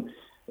on them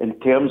in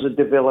terms of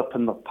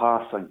developing their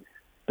passing,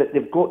 but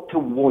they've got to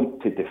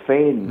want to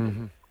defend.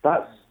 Mm-hmm.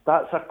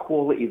 That's a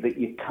quality that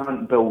you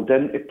can't build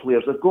into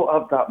players. They've got to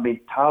have that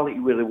mentality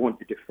where they want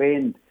to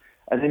defend.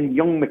 And in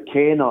young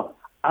McKenna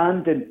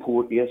and in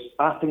Porteous,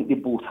 I think they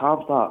both have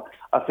that.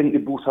 I think they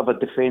both have a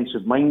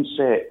defensive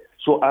mindset.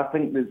 So I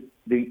think that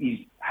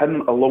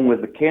him along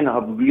with McKenna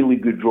have really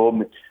good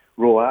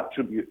raw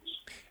attributes.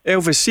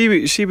 Elvis,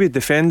 see with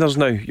defenders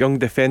now, young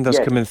defenders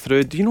coming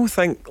through, do you not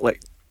think like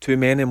too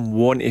many of them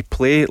want to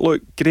play?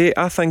 Look, great,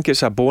 I think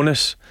it's a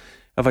bonus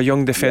if a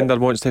young defender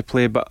wants to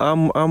play, but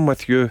I'm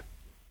with you.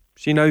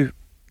 See now,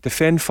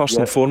 defend first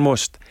and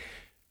foremost.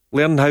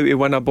 Learn how to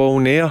win a ball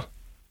in the air.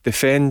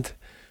 Defend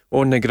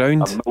on the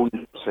ground.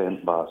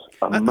 1,000,000%, Baz.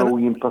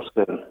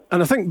 1,000,000%.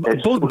 And I think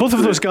both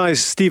of those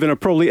guys, Stephen, are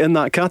probably in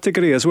that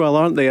category as well,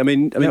 aren't they? I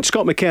mean,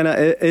 Scott McKenna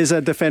is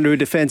a defender who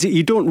defends.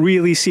 You don't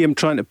really see him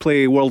trying to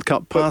play World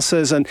Cup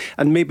passes, and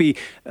maybe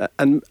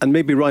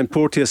Ryan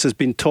Porteous has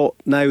been taught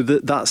now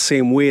that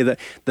same way that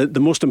the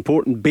most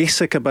important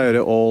basic about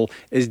it all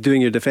is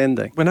doing your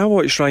defending. When I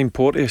watch Ryan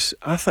Porteous,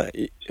 I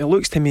think it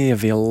looks to me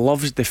if he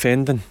loves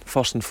defending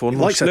first and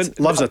foremost. He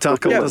loves a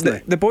tackle, doesn't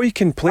he? The boy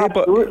can play,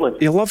 Absolutely.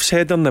 but he loves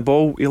heading the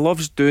ball. He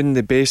loves doing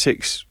the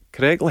basics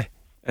correctly,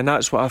 and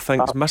that's what I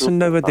think is missing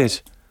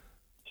nowadays.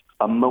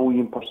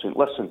 1,000,000%.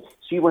 Listen,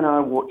 see, when I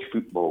watch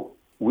football,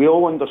 we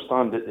all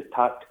understand that the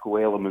tactical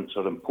elements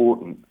are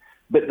important,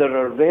 but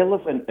they're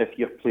irrelevant if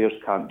your players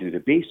can't do the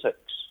basics.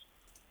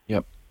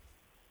 Yep.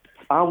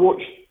 I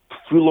watched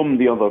Fulham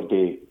the other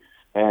day,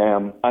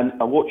 and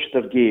I watched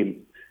their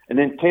game, and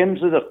in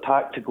terms of their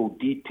tactical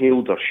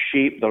detail, their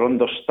shape, their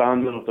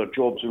understanding of their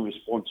jobs and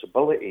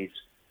responsibilities,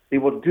 they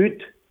were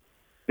good.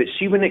 But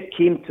see, when it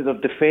came to their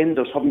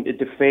defenders having to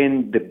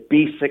defend the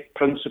basic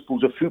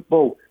principles of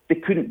football, they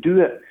couldn't do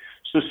it.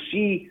 So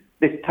see,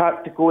 the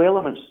tactical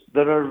elements,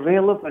 they're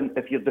irrelevant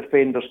if your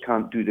defenders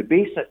can't do the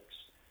basics.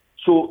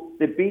 So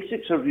the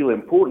basics are really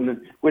important.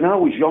 And when I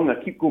was young, I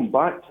keep going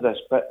back to this,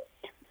 but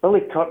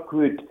Billy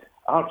Kirkwood,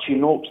 Archie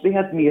Knox, they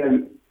had me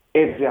out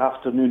every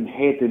afternoon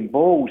heading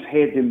balls.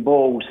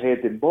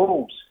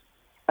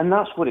 And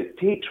that's what it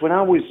takes. When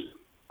I was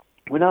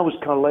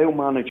Carlisle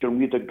manager, and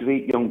we had a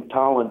great young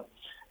talent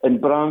in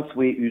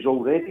Branthwaite, who's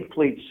already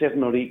played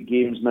 7 or 8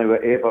 games now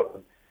at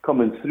Everton,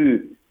 coming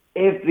through,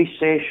 every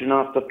session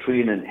after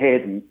training,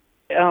 heading,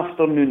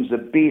 afternoons, the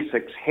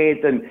basics,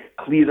 heading,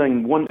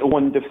 clearing,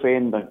 one-to-one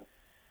defending,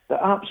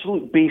 the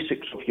absolute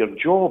basics of your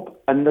job.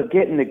 And they're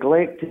getting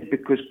neglected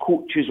because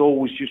coaches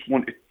always just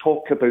want to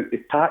talk about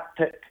the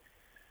tactic,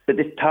 but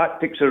the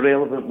tactics are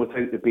irrelevant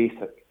without the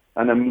basic.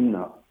 And I mean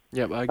that.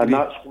 Yep, I agree. And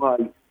that's why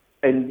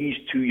in these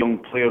two young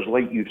players,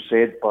 like you've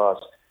said, Baz,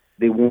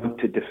 they want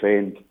to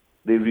defend.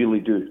 They really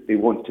do. They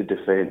want to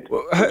defend,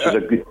 which is a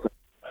good thing.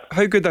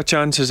 How good a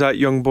chance is that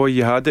young boy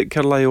you had at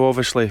Carlisle?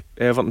 Obviously,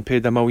 Everton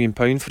paid £1 million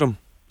for him.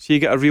 So you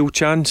get a real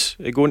chance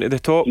of going to the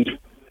top?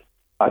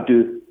 I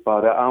do,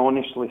 but I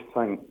honestly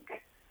think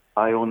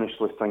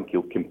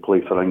he can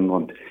play for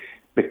England,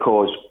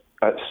 because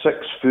at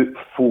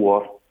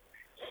 6'4",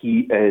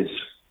 he is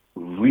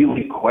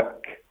really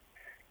quick.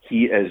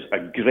 He is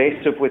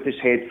aggressive with his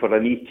head for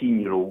an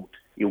 18-year-old.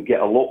 He'll get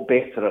a lot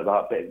better at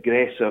that, but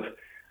aggressive.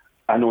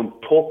 And on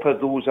top of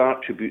those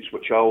attributes,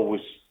 which I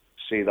always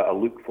say that I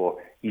look for,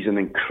 he's an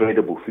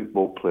incredible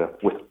football player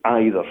with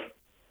either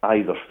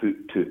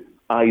foot too.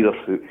 Either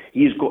foot.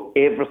 He's got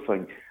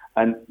everything.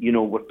 And,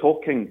 we're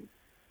talking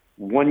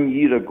 1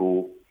 year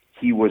ago,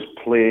 he was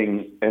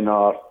playing in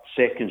our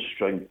second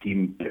string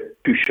team,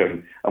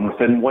 pushing. And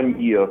within 1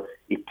 year,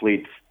 he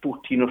played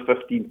 14 or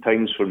 15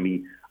 times for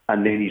me.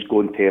 And then he's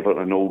gone to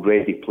Everton and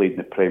already played in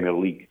the Premier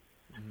League.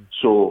 Mm-hmm.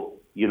 So,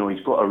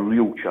 he's got a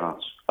real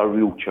chance.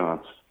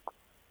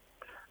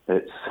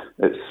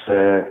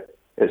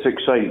 it's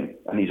exciting,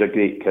 and he's a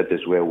great kid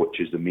as well, which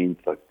is the main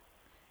thing.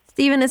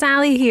 Stephen, it's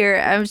Ali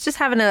here. I was just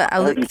having a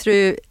look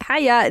through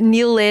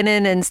Neil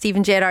Lennon and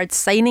Stephen Gerrard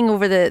signing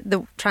over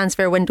the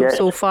transfer window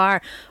so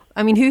far.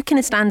 I mean, who kind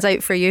of stands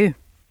out for you?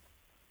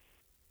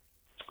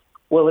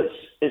 Well,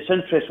 it's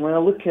interesting when I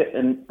look at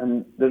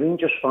and the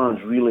Rangers fans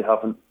really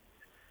haven't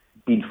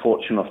been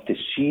fortunate enough to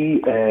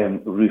see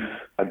Roof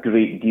a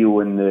great deal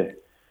in the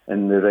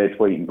red,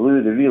 white and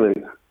blue.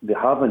 They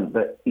haven't,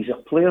 but he's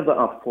a player that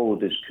I've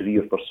followed his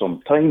career for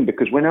some time,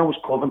 because when I was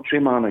Coventry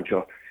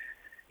manager,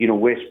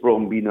 West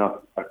Brom being a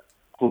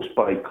close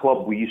by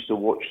club, we used to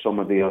watch some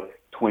of their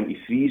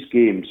 23s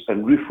games,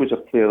 and Roof was a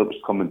player that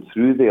was coming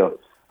through there,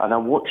 and I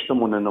watched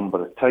him on a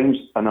number of times,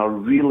 and I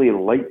really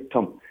liked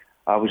him.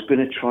 I was going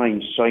to try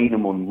and sign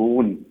him on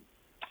loan,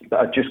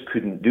 but I just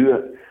couldn't do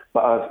it.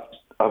 But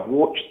I've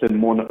watched and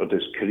monitored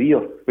his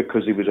career,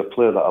 because he was a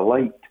player that I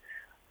liked,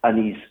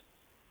 and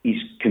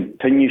he's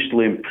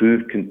continuously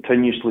improved,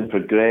 continuously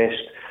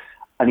progressed,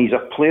 and he's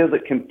a player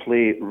that can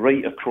play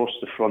right across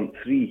the front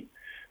three.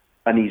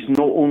 And he's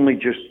not only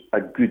just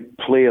a good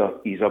player,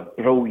 he's a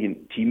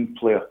brilliant team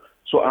player.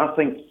 So I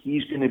think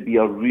he's going to be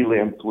a really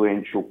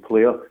influential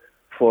player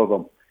for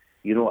them.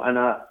 And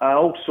I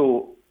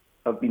also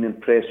have been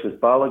impressed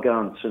with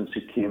Balogun since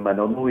he came in.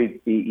 I know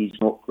he's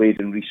not played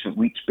in recent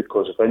weeks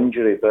because of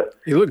injury, but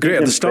he looked great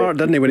at the start,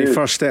 didn't he, when he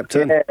first stepped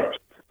in?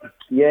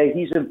 Yeah,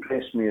 he's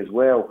impressed me as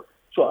well.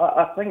 So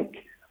I think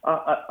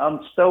I'm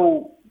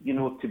still,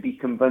 to be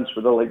convinced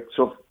with the likes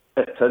of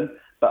Itten,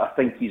 but I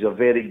think he's a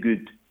very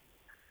good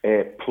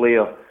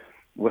player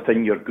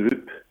within your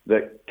group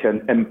that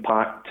can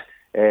impact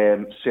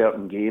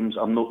certain games.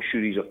 I'm not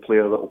sure he's a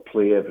player that will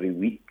play every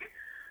week.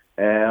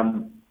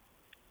 And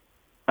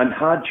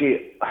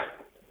Hadji,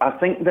 I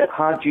think that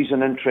Hadji's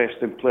an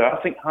interesting player. I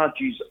think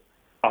Hadji's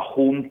a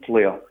home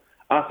player.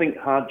 I think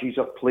Hadji's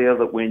a player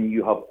that when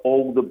you have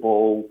all the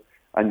ball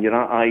and you're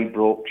at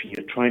Ibrox and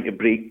you're trying to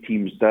break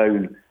teams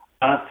down,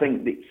 I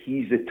think that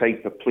he's the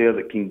type of player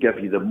that can give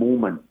you the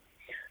moment.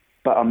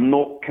 But I'm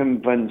not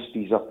convinced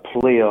he's a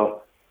player,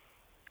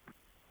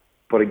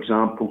 for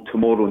example,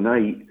 tomorrow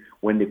night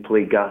when they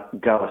play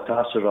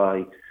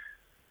Galatasaray,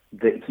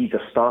 that he's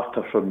a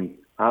starter for me.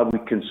 I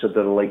would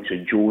consider the likes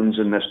of Jones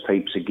in this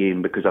types of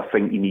game, because I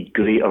think you need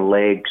greater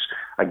legs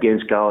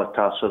against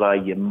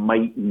Galatasaray. You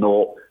might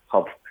not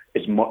have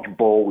as much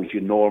ball as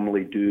you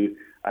normally do,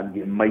 and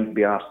you might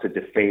be asked to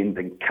defend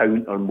and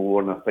counter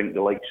more, and I think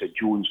the likes of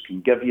Jones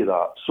can give you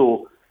that.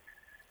 So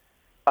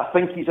I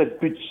think he's a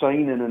good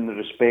signing in the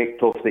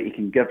respect of that he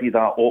can give you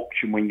that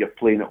option when you're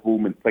playing at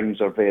home and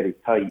things are very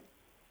tight.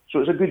 So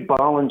it's a good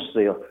balance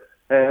there.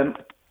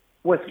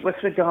 With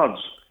regards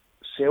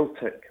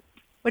Celtic,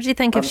 what do you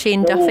think of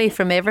Shane Duffy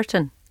from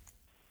Everton?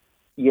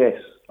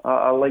 Yes,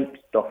 I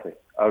like Duffy.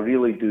 I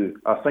really do.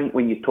 I think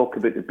when you talk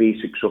about the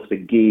basics of the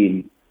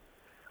game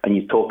and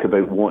you talk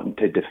about wanting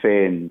to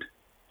defend,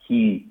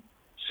 he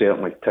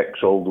certainly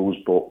ticks all those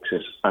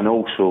boxes. And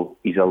also,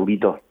 he's a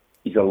leader.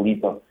 He's a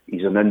leader.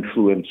 He's an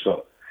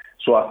influencer.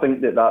 So I think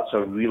that that's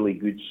a really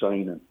good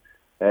signing.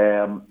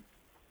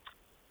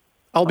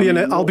 I'll be in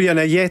a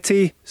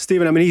Yeti,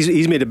 Stephen. I mean,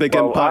 he's made a big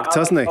impact,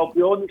 hasn't he? I'll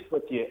be honest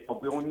with you. A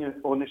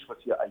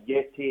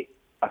Yeti,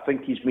 I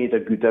think he's made a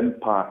good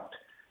impact,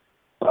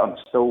 but I'm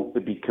still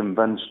to be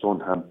convinced on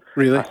him.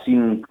 Really? I've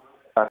seen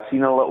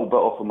a little bit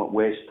of him at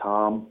West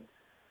Ham.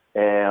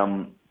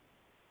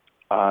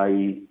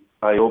 I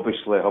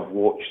obviously have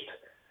watched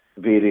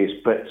various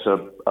bits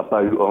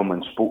about him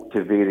and spoke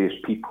to various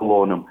people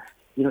on him.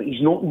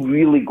 He's not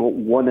really got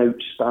one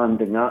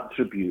outstanding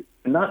attribute,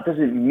 and that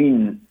doesn't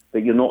mean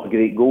that you're not a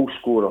great goal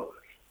scorer.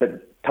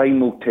 But time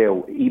will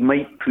tell. He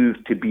might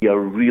prove to be a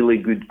really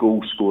good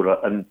goal scorer,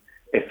 and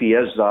if he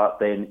is that,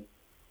 then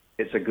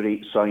it's a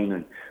great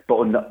signing. But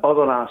on the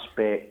other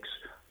aspects,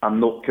 I'm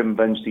not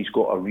convinced he's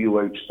got a real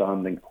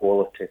outstanding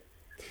quality.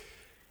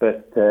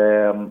 But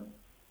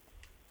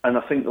and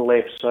I think the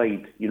left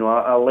side,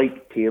 I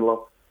like Taylor.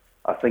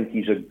 I think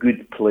he's a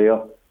good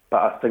player,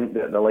 but I think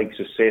that the likes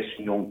of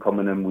Sessegnon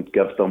coming in would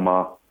give them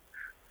a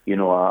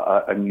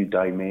new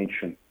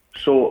dimension.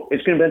 So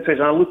it's going to be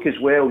interesting. I look as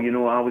well,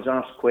 I was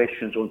asked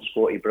questions on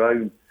Scotty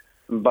Brown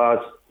and Baz,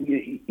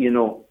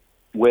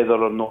 whether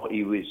or not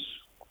he was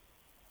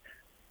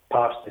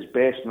past his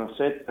best. And I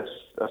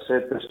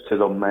said this to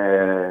them.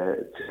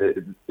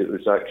 It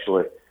was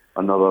actually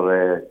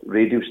another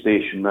radio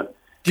station.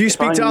 Do you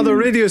speak to other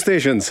radio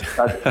stations?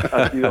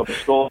 I do. I'm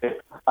sorry.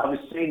 I was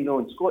saying, no,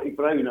 in Scotty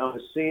Brown, I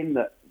was saying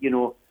that,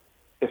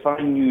 if I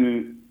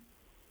knew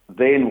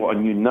then what I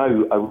knew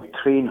now, I would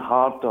train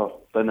harder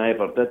than I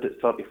ever did at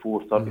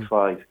 34,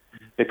 35.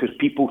 Because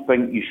people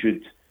think you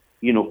should,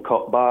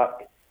 cut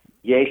back.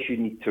 Yes, you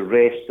need to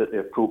rest at the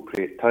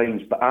appropriate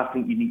times, but I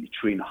think you need to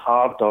train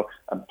harder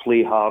and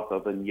play harder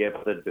than you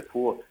ever did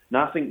before. And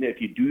I think that if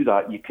you do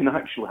that, you can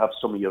actually have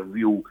some of your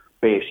real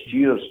best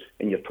years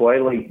in your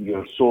twilight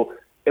years. So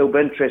it'll be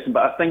interesting.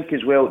 But I think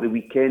as well at the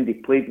weekend he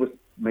played with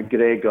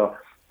McGregor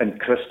and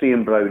Christie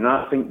and Brown.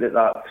 I think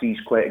that three's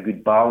quite a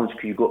good balance,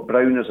 because you've got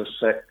Brown as a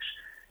 6,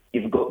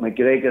 you've got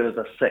McGregor as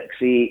a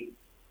 6'8",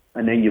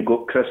 and then you've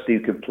got Christie who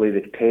can play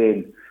the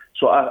 10.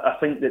 So I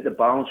think that the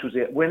balance was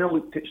there. When I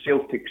looked at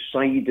Celtic's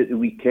side at the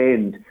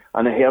weekend,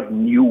 and I heard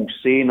Neil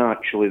saying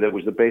actually that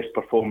was the best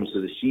performance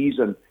of the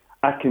season,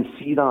 I can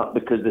see that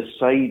because the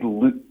side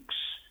looks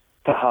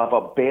to have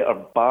a better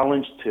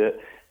balance to it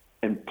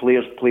and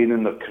players playing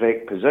in their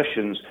correct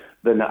positions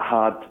than it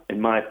had,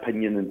 in my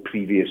opinion, in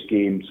previous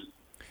games.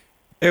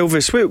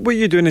 Elvis, what are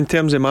you doing in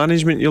terms of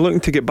management? You're looking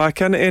to get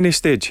back in at any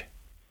stage?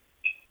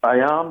 I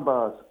am,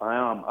 Baz. I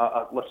am.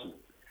 Listen,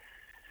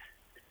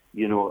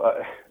 you know,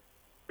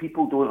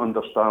 people don't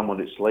understand what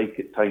it's like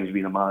at times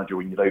being a manager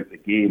when you're out the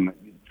game.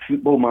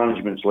 Football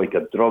management's like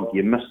a drug.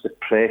 You miss the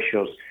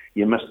pressures,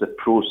 you miss the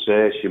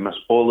process, you miss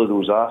all of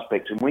those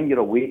aspects. And when you're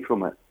away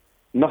from it,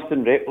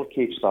 nothing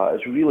replicates that.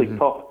 It's really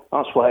tough.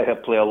 That's why I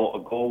play a lot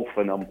of golf,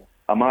 and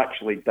I'm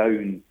actually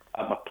down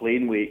at my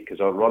playing weight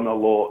because I run a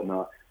lot, and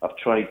I've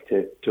tried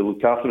to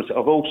look after myself.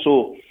 I've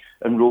also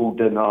enrolled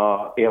in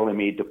a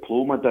LMA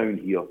diploma down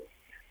here,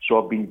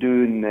 so I've been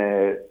doing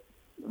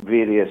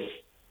various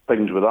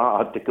things with that. I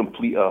had to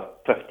complete a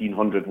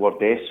 1,500-word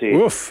essay.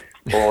 Oof.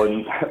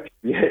 On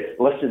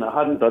listen, I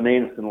hadn't done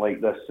anything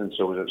like this since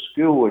I was at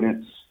school,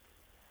 and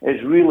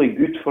it's really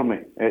good for me.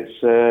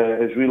 It's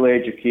really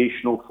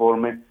educational for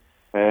me,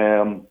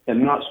 and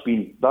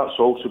that's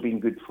also been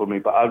good for me.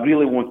 But I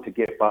really want to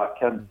get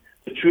back in.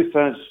 The truth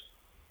is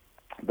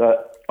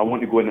that I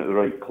want to go in at the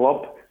right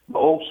club, but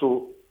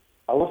also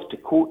I love to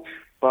coach,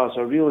 Baz.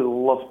 I really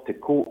love to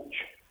coach.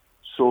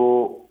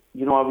 So,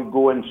 you know, I would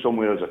go in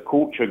somewhere as a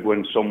coach. I'd go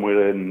in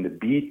somewhere in the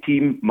B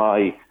team.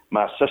 My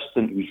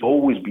assistant, who's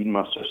always been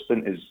my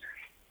assistant, is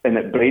in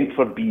at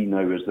Brentford B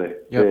now as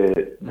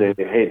the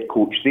head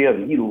coach there,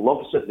 and he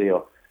loves it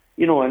there.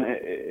 You know, and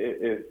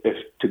if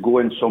to go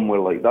in somewhere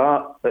like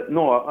that, but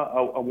no,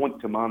 I want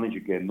to manage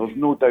again. There's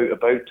no doubt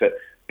about it.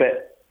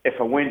 But if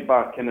I went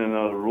back in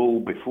another role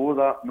before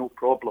that, no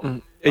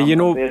problem. I'm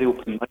very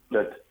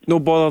open-minded. No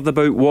bothered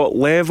about what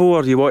level,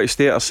 or you want to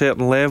stay at a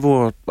certain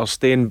level, or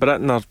stay in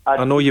Britain, or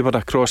I know you were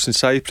across in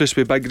Cyprus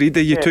with Big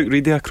Reedy. You took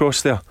Reedy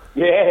across there.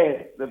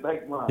 Yeah, the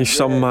big man. He's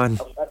some man.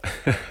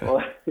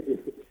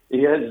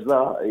 He is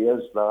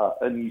that,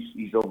 and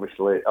he's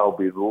obviously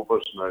Albion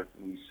Rovers now.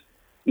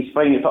 He's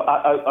fine.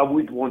 I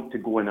would want to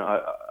go in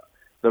at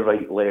the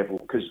right level,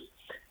 because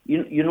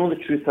you know the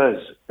truth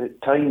is,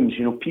 at times,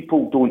 you know,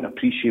 people don't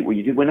appreciate what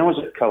you do. When I was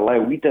at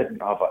Carlisle, we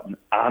didn't have an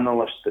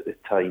analyst at the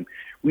time.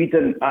 We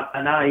didn't,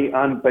 and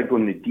I'm big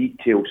on the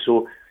detail,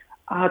 so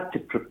I had to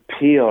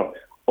prepare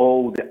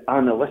all the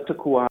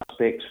analytical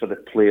aspects for the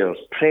players,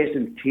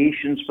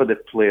 presentations for the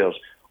players,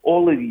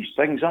 all of these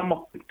things. I'm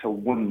up until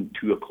 1,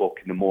 2 o'clock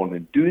in the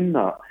morning doing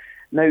that.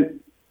 Now,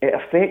 it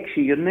affects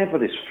you. You're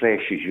never as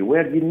fresh as you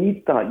were. You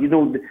need that. You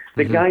know,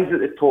 the guys at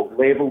the top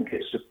level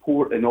get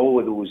support in all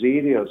of those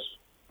areas.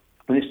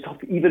 And it's tough.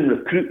 Even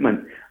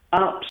recruitment,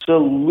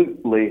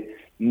 absolutely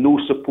no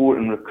support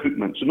in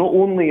recruitment. So not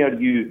only are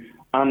you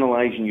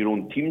analysing your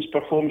own team's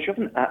performance, you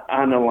haven't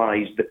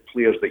analysed the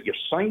players that you're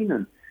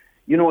signing.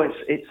 You know,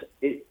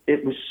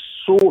 it was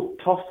so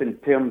tough in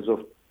terms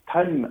of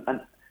time,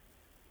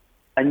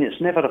 and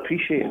it's never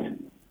appreciated.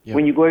 Yep.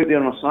 When you go out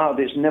there on a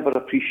Saturday, it's never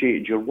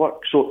appreciated your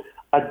work. So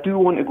I do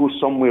want to go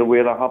somewhere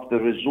where I have the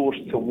resource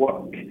to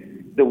work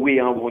the way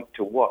I want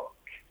to work.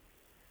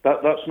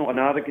 That's not an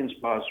arrogance,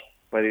 Baz,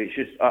 but it's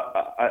just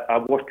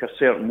I work a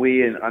certain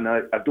way, and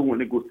I don't want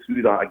to go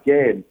through that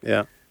again.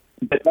 Yeah.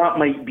 But that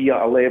might be at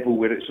a level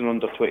where it's an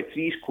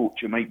under-23s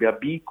coach, it might be a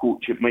B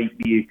coach, it might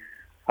be,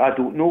 I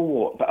don't know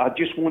what, but I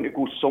just want to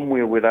go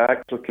somewhere where I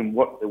actually can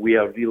work the way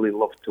I really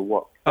love to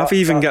work. I've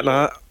even got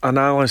an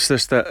analyst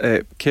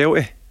at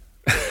Kelty.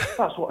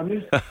 That's what I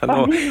mean. I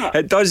know.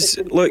 It does.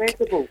 Look,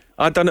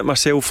 I done it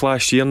myself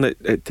last year, and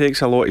it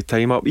takes a lot of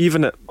time up,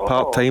 even at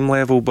part-time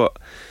level, but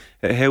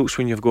it helps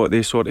when you've got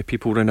these sort of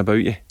people round about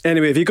you.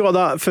 Anyway, have you got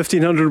that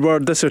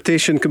 1,500-word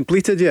dissertation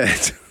completed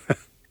yet?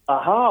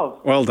 I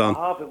have. Well done.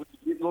 I have.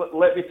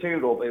 Let me tell you,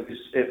 Rob,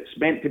 it's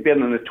meant to be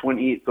in on the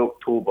 28th of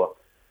October,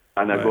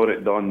 and I got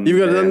it done. You've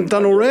got it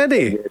done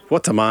already?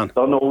 What a man.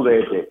 Done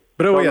already.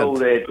 Brilliant.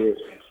 Done already.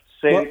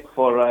 Sent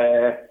for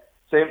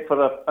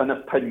an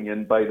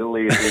opinion by the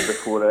lady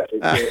before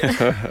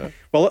it.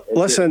 Well,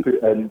 listen,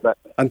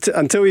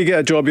 until you get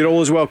a job, you're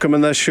always welcome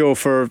in this show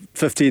for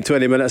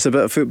 15-20 minutes, a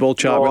bit of football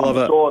chat. We love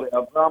it. Sorry,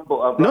 I've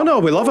rambled. No,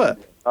 we love it.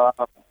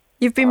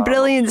 You've been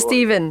brilliant,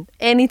 Stephen.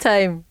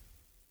 Anytime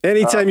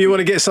you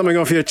want to get something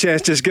off your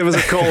chest, just give us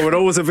a call. We're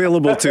always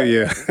available to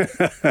you.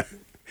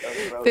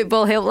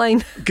 Football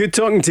helpline. Good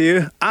talking to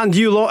you, and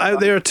you lot out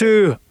there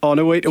too on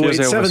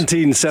 0808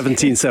 17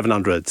 17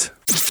 700.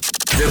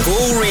 The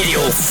Go Radio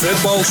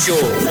Football Show.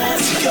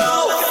 Let's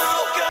go!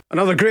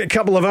 Another great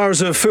couple of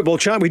hours of football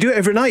chat. We do it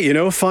every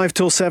night, 5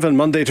 till 7,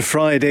 Monday to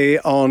Friday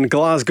on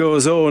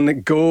Glasgow's own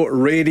Go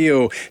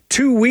Radio.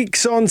 2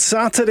 weeks on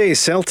Saturday,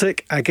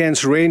 Celtic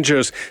against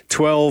Rangers,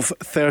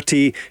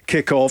 12:30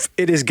 kickoff.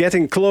 It is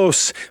getting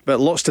close, but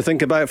lots to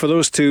think about for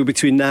those two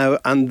between now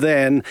and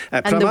then.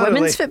 And the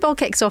women's football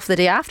kicks off the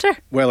day after.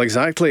 Well,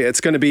 exactly.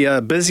 It's going to be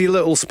a busy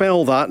little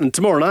spell, that. And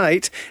tomorrow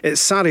night,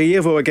 it's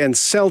Sarajevo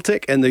against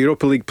Celtic in the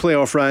Europa League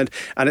playoff round,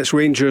 and it's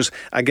Rangers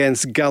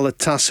against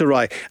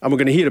Galatasaray. And we're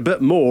going to hear a bit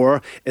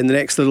more in the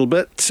next little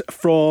bit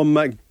from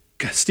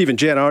Stephen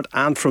Gerrard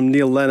and from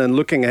Neil Lennon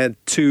looking ahead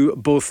to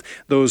both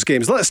those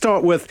games. Let's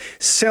start with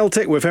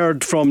Celtic. We've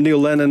heard from Neil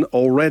Lennon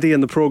already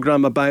in the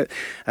programme about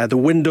the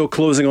window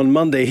closing on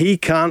Monday. He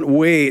can't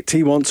wait.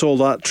 He wants all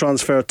that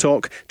transfer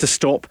talk to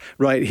stop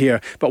right here.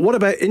 But what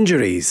about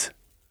injuries?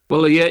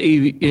 Well, yeah,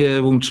 he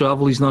won't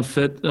travel. He's not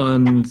fit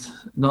and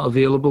not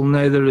available.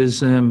 Neither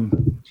is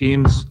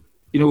James.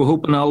 We're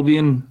hoping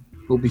Albion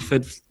will be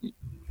fit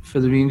for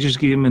the Rangers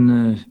game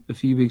in a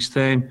few weeks'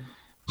 time.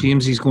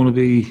 James, he's going to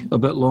be a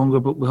bit longer,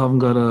 but we haven't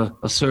got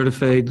a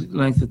certified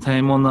length of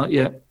time on that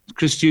yet.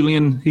 Chris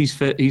Julian, he's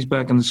fit. He's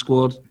back in the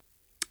squad.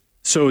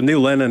 So Neil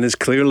Lennon is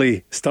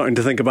clearly starting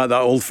to think about that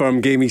Old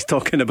Firm game. He's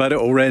talking about it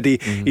already.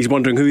 Mm-hmm. He's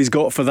wondering who he's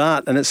got for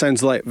that, and it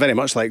sounds like very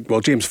much like,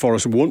 well, James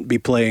Forrest won't be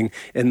playing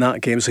in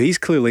that game, so he's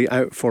clearly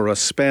out for a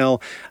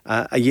spell.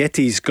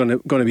 Ayeti's going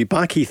to be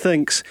back, he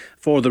thinks,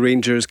 for the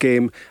Rangers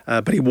game,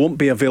 but he won't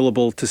be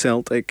available to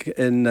Celtic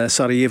in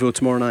Sarajevo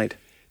tomorrow night.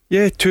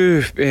 Yeah,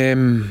 two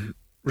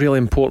really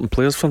important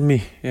players for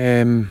me,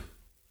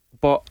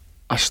 but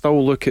I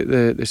still look at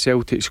the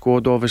Celtic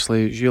squad.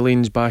 Obviously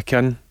Julian's back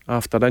in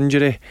after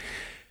injury.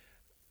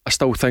 I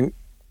still think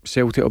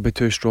Celtic will be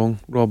too strong,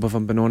 Rob, if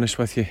I'm being honest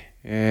with you.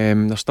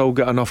 They've still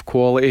got enough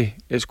quality.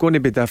 It's going to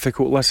be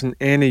difficult. Listen,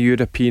 any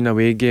European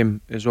away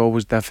game is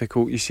always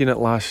difficult. You've seen it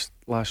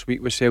last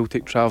week with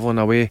Celtic travelling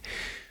away.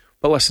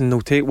 But listen,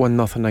 they'll take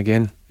 1-0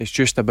 again. It's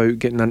just about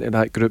getting into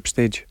that group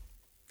stage.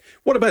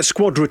 What about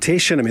squad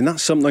rotation? I mean,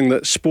 that's something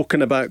that's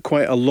spoken about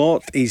quite a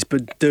lot. He's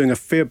been doing a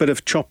fair bit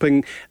of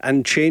chopping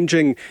and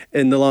changing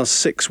in the last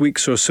 6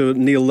 weeks or so.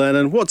 Neil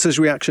Lennon, what's his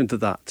reaction to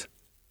that?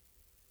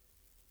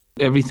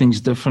 Everything's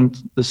different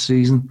this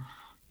season,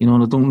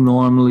 and I don't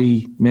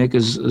normally make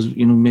as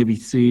maybe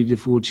 3 to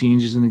 4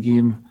 changes in a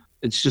game.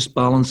 It's just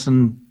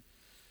balancing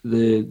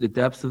the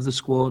depth of the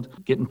squad,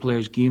 getting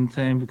players game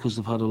time because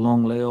they've had a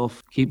long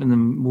layoff, keeping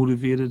them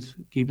motivated,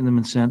 keeping them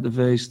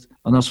incentivised,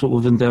 and that's what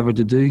we've endeavoured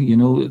to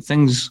do.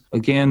 Things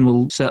again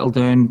will settle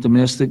down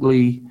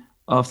domestically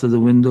after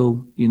the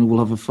window. We'll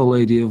have a full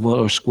idea of what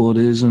our squad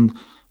is, and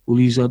we'll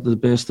use that to the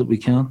best that we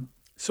can.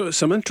 So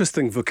some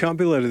interesting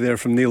vocabulary there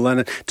from Neil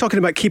Lennon, talking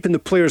about keeping the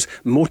players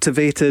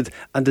motivated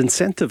and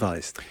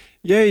incentivised.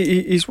 Yeah,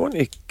 he's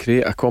wanting to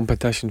create a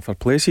competition for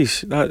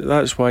places.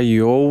 That's why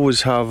you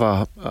always have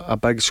a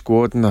big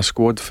squad and a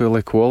squad full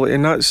of quality,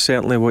 and that's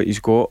certainly what he's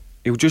got.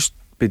 He'll just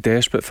be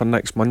desperate for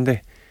next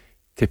Monday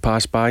to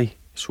pass by,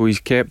 so he's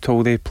kept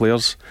all the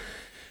players.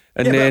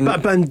 And then,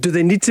 but do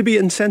they need to be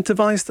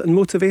incentivised and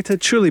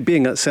motivated? Surely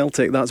being at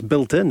Celtic, that's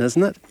built in,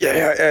 isn't it?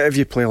 Yeah, if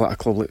you play like a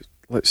club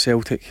like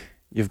Celtic,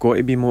 you've got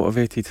to be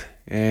motivated.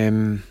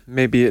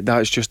 Maybe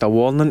that's just a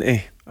warning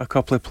to a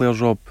couple of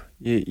players, Rob.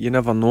 You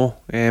never know.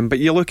 But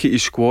you look at your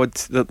squad,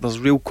 there's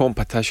real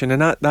competition,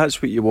 and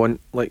that's what you want.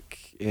 Like,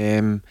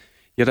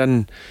 you're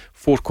in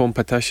 4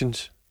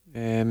 competitions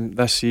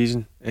this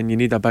season, and you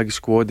need a big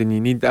squad, and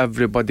you need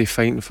everybody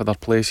fighting for their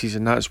places,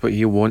 and that's what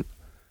he'll want.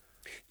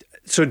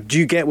 So do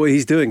you get what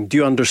he's doing? Do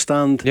you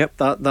understand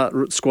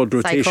that squad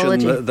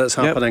rotation that's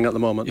happening at the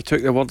moment? You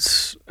took the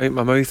words out of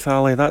my mouth,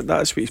 Ali.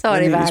 That's what he's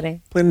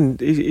playing.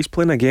 He's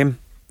playing a game.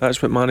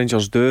 That's what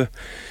managers do.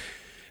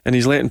 And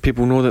he's letting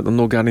people know that they're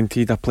not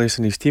guaranteed a place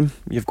in his team.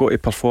 You've got to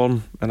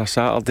perform on a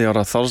Saturday or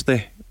a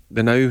Thursday,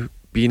 the now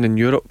being in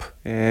Europe,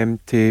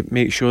 to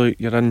make sure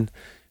you're in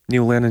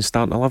Neil Lennon's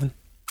starting 11.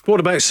 What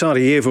about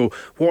Sarajevo?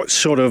 What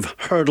sort of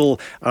hurdle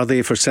are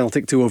they for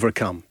Celtic to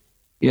overcome?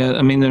 Yeah,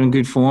 I mean, they're in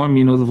good form.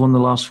 They've won the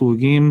last 4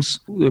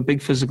 games. They're a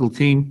big physical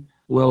team,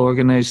 well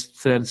organised,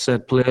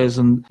 set plays,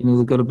 and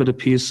they've got a bit of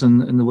pace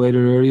in the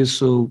wider areas.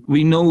 So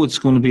we know it's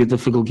going to be a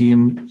difficult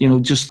game.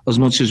 Just as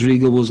much as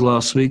Riga was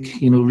last week.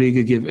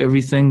 Riga gave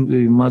everything.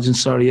 We imagine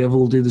Sarajevo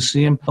will do the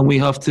same, and we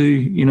have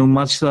to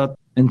match that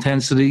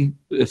intensity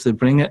if they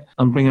bring it,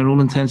 and bring our own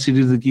intensity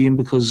to the game,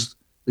 because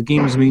the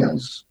game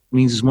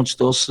means as much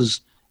to us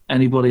as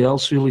anybody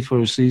else really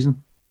for a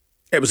season.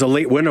 It was a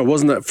late winner,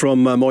 wasn't it,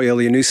 from Moy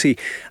Elyounoussi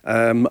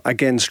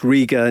against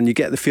Riga, and you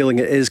get the feeling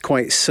it is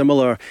quite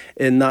similar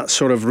in that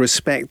sort of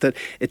respect, that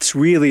it's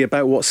really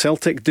about what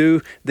Celtic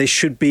do. They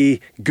should be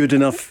good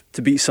enough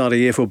to beat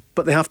Sarajevo,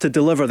 but they have to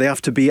deliver, they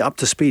have to be up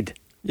to speed.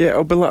 Yeah,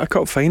 it'll be like a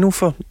cup final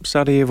for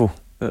Sarajevo.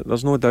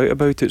 There's no doubt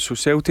about it. So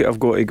Celtic have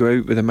got to go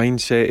out with the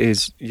mindset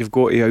is you've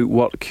got to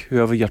outwork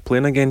whoever you're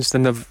playing against,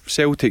 and if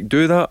Celtic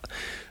do that,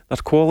 their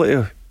quality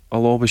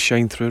will always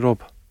shine through,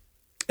 Rob.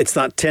 It's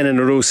that 10 in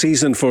a row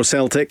season for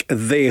Celtic,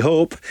 they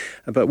hope.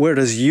 But where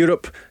does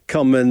Europe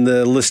come in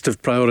the list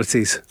of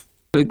priorities?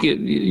 Look,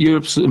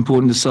 Europe's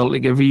important to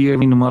Celtic every year. I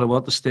mean, no matter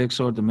what the stakes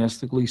are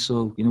domestically.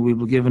 So, we've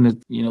been given it.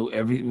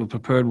 We're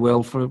prepared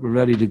well for it. We're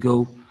ready to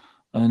go,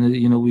 and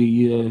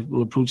we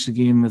will approach the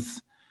game with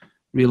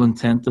real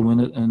intent to win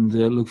it, and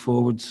look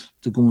forward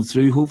to going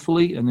through,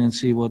 hopefully, and then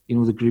see what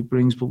the group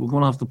brings. But we're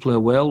going to have to play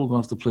well. We're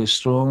going to have to play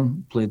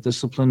strong, play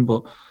disciplined.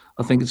 But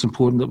I think it's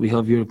important that we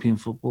have European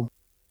football.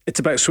 It's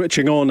about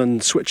switching on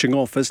and switching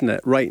off, isn't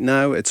it? Right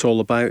now, it's all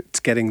about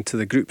getting to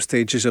the group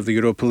stages of the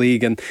Europa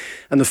League and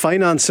the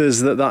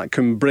finances that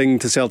can bring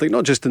to Celtic,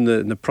 not just in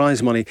the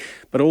prize money,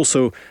 but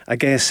also, I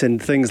guess, in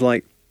things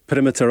like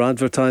perimeter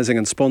advertising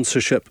and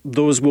sponsorship.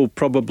 Those will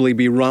probably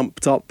be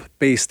ramped up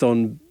based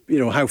on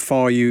how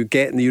far you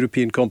get in the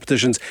European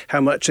competitions, how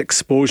much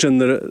exposure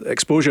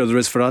there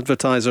is for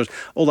advertisers,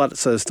 all that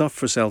sort of stuff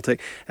for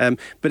Celtic.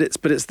 But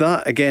it's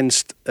that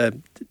against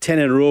 10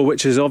 in a row,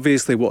 which is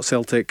obviously what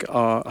Celtic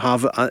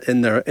have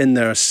in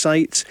their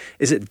sights.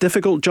 Is it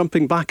difficult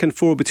jumping back and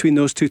forth between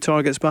those two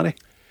targets, Barry?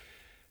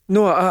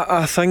 No,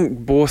 I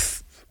think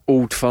both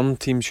Old Firm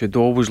teams should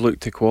always look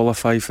to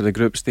qualify for the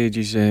group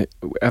stages.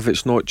 If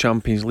it's not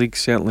Champions League,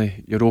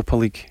 certainly Europa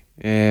League.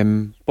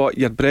 But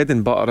your bread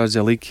and butter is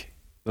the league.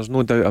 There's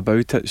no doubt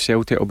about it.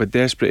 Celtic will be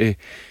desperate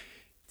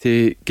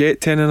to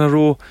get 10 in a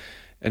row,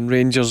 and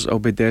Rangers will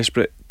be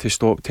desperate to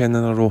stop 10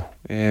 in a row.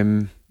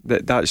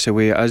 That's the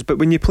way it is. But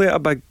when you play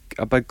at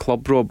a big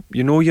club, Rob,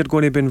 you're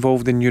going to be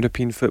involved in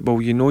European football.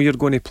 You're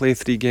going to play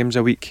 3 games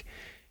a week.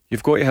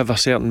 You've got to have a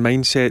certain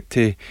mindset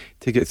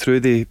to get through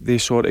the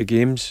sort of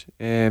games.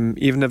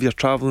 Even if you're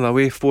travelling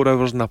away 4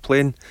 hours in a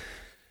plane,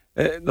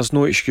 there's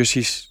no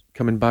excuses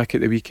coming back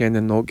at the weekend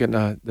and not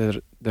getting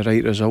the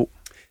right result.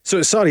 So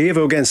it's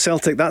Sarajevo against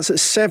Celtic. That's at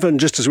 7,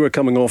 just as we're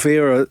coming off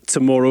air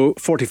tomorrow.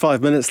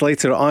 45 minutes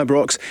later at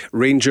Ibrox,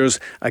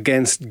 Rangers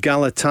against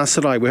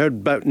Galatasaray. We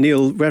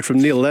heard from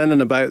Neil Lennon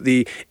about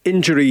the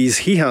injuries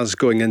he has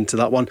going into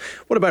that one.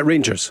 What about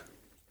Rangers?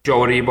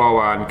 Joe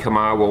Aribo and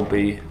Kamar won't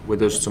be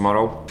with us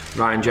tomorrow.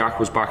 Ryan Jack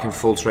was back in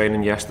full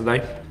training yesterday.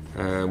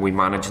 We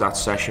managed that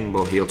session,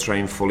 but he'll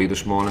train fully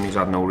this morning. He's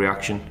had no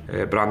reaction.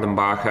 Brandon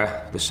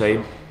Barker, the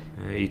same.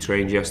 He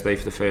trained yesterday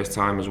for the first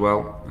time as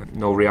well.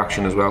 No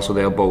reaction as well, so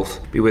they'll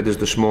both be with us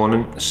this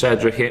morning.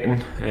 Cedric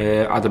Hitton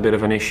had a bit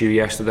of an issue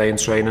yesterday in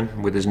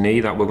training with his knee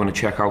that we're going to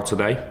check out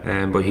today,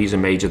 but he's a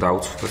major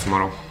doubt for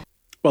tomorrow.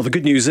 Well, the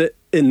good news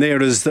in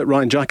there is that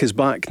Ryan Jack is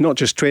back, not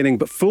just training,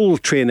 but full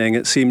training,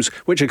 it seems,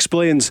 which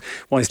explains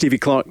why Stevie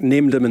Clarke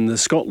named him in the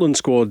Scotland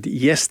squad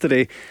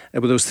yesterday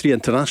with those 3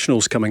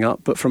 internationals coming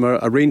up. But from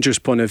a Rangers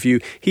point of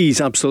view,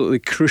 he's absolutely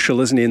crucial,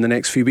 isn't he, in the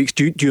next few weeks?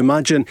 Do you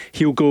imagine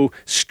he'll go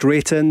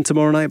straight in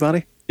tomorrow night,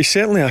 Barry? He's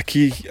certainly a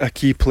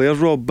key player,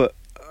 Rob, but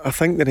I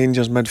think the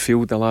Rangers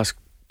midfield the last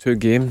 2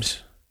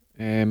 games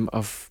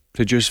have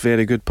produced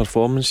very good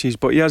performances,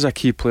 but he is a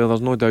key player, there's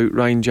no doubt.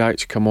 Ryan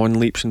Jack's come on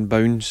leaps and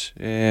bounds.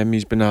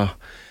 He's been a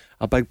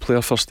big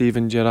player for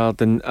Steven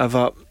Gerrard, and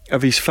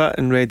if he's fit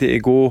and ready to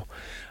go,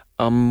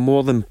 I'm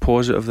more than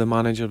positive the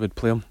manager would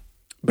play him.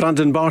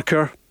 Brandon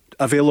Barker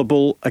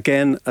available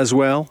again as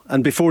well,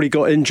 and before he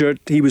got injured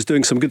he was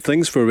doing some good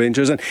things for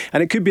Rangers, and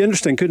it could be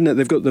interesting, couldn't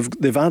it?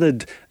 They've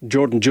added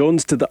Jordan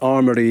Jones to the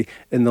armoury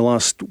in the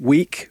last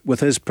week with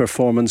his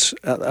performance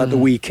at the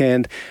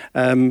weekend.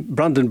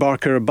 Brandon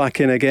Barker back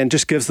in again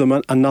just gives them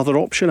another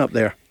option up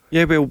there.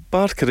 Yeah, well,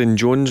 Barker and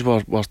Jones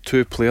were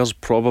 2 players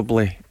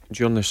probably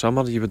during the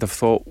summer you would have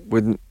thought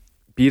wouldn't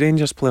be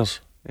Rangers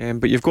players,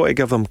 but you've got to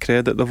give them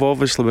credit. They've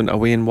obviously went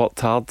away and worked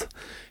hard,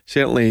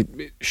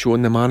 certainly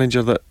showing the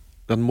manager that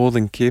they're more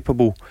than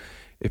capable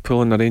of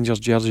pulling the Rangers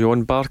jersey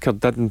on. Barker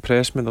did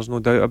impress me, there's no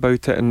doubt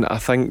about it, and I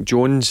think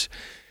Jones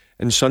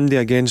on Sunday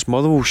against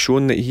Motherwell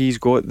shown that he's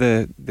got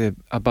the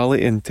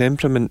ability and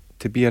temperament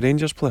to be a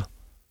Rangers player.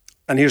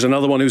 And here's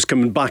another one who's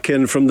coming back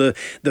in from the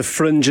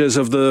fringes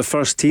of the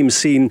first team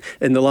scene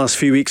in the last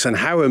few weeks, and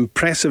how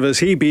impressive has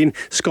he been?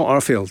 Scott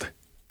Arfield.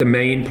 The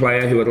main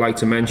player who I'd like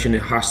to mention,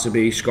 it has to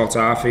be Scott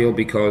Arfield,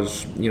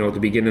 because at the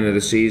beginning of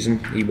the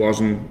season he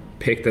wasn't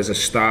picked as a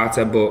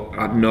starter, but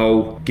at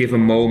no given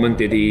moment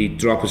did he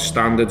drop his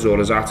standards or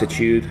his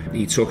attitude.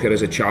 He took it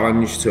as a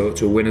challenge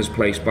to win his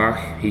place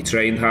back. He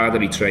trained harder,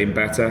 he trained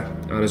better,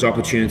 and his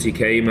opportunity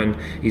came, and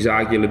he's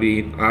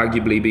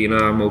arguably been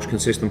our most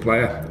consistent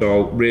player.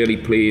 So really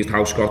pleased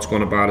how Scott's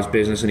gone about his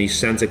business, and he's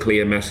sent a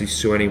clear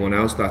message to anyone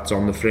else that's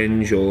on the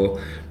fringe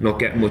or not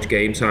getting much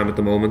game time at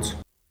the moment.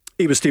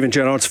 He was Steven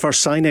Gerrard's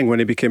first signing when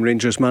he became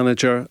Rangers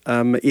manager.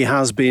 He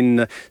has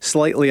been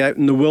slightly out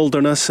in the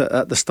wilderness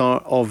at the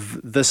start of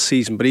this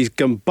season, but he's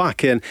come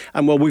back in,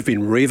 and well, we've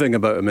been raving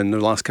about him in the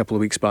last couple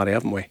of weeks, Barry,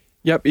 haven't we?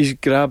 Yep, he's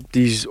grabbed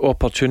his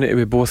opportunity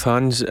with both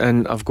hands,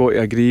 and I've got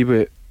to agree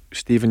with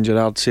Steven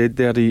Gerrard said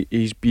there.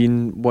 He's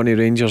been one of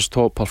Rangers'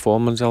 top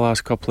performers the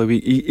last couple of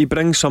weeks. He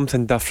brings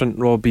something different,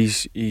 Rob.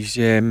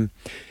 He'll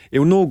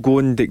not go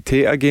and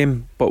dictate a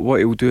game, but what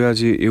he'll do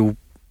is he'll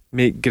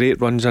make great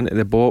runs into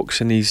the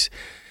box, and he's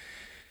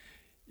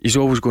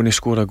always going to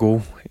score a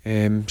goal,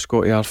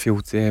 Scotty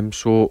Arfield.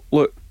 So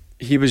look,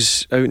 he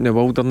was out in the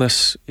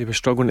wilderness. He was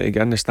struggling to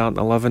get in the starting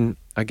 11.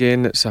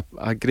 Again, it's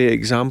a great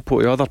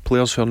example to other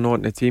players who are not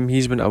in the team.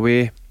 He's went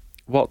away,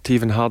 worked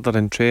even harder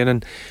in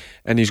training,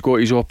 and he's got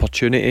his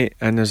opportunity.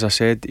 And as I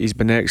said, he's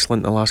been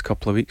excellent the last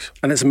couple of weeks.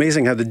 And it's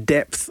amazing how the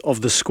depth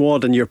of the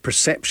squad and your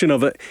perception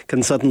of it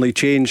can suddenly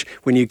change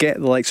when you get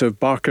the likes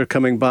of Barker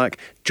coming back,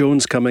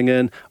 Jones coming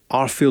in,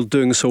 Arfield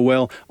doing so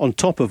well, on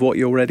top of what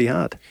you already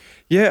had.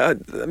 Yeah,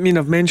 I mean,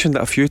 I've mentioned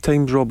it a few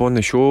times, Rob, on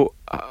the show.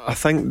 I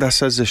think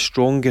this is the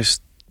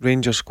strongest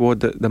Rangers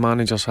squad that the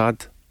manager's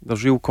had.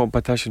 There's real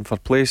competition for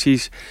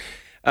places.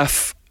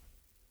 If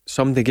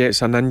somebody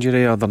gets an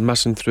injury or they're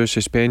missing through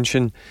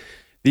suspension,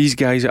 these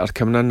guys that are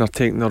coming in are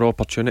taking their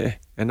opportunity,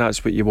 and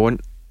that's what you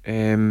want.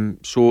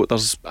 So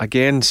there's,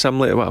 again,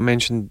 similar to what I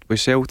mentioned with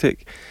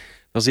Celtic,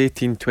 there's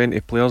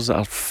 18-20 players that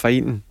are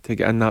fighting to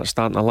get in that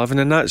starting 11,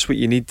 and that's what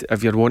you need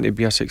if you want to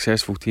be a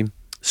successful team.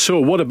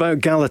 So what about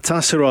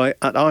Galatasaray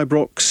at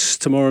Ibrox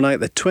tomorrow night,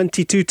 the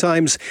 22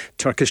 times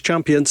Turkish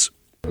champions?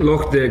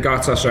 Look, the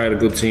Galatasaray are a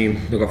good team.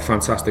 They've got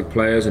fantastic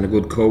players and a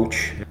good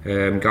coach.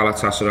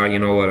 Galatasaray,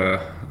 are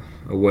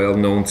a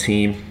well-known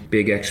team,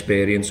 big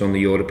experience on the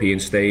European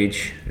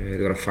stage.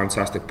 They've got a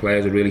fantastic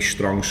players, a really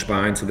strong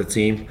spine to the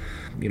team.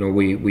 We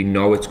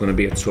know it's going to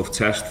be a tough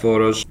test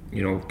for us.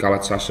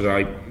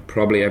 Galatasaray,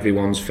 probably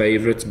everyone's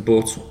favourite,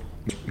 but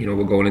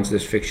we're going into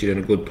this fixture in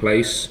a good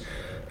place.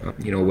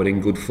 We're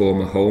in good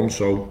form at home,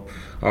 so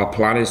our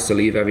plan is to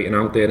leave everything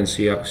out there and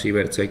see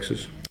where it takes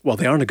us. Well,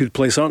 they are in a good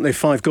place, aren't they?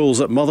 5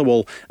 goals at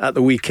Motherwell at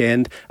the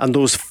weekend, and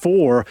those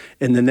 4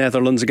 in the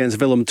Netherlands against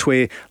Willem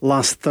II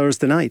last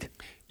Thursday night.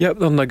 Yep,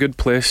 they're in a good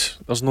place.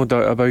 There's no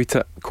doubt about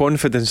it.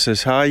 Confidence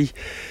is high.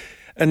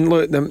 And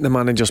look, the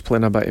manager's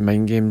playing a bit of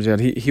mind games there.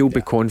 He'll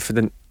be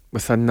confident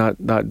within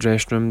that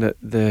dressing room that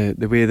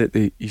the way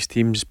that his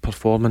team's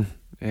performing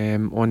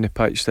on the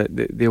pitch, that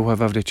they'll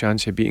have every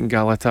chance of beating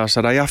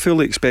Galatasaray. I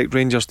fully expect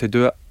Rangers to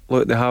do it.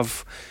 Look, they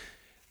have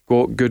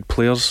got good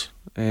players.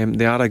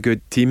 They are a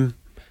good team.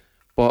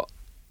 But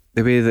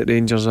the way that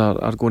Rangers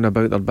are going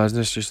about their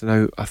business just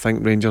now, I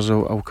think Rangers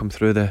will come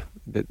through the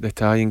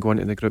tie and go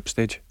into the group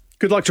stage.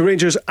 Good luck to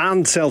Rangers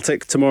and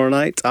Celtic tomorrow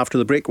night. After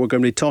the break, we're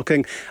going to be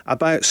talking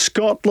about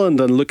Scotland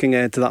and looking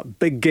ahead to that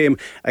big game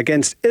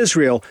against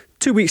Israel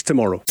 2 weeks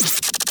tomorrow.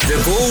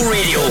 The Go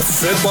Radio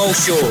Football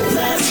Show.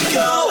 Let's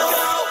go!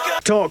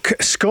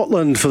 Talk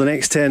Scotland for the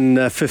next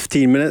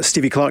 10-15 minutes.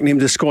 Stevie Clarke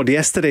named his squad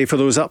yesterday for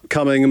those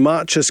upcoming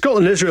matches.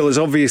 Scotland-Israel is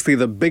obviously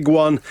the big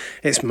one.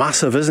 It's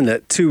massive, isn't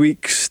it? 2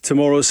 weeks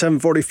tomorrow,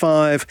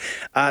 7:45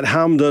 at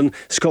Hampden.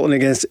 Scotland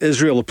against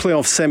Israel, a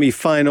playoff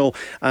semi-final.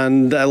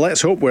 And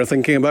let's hope we're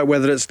thinking about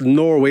whether it's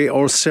Norway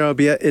or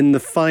Serbia in the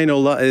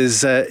final. That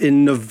is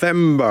in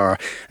November.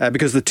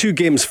 Because the 2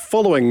 games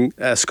following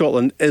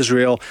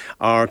Scotland-Israel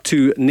are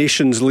 2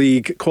 Nations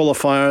League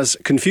qualifiers.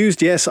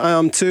 Confused? Yes, I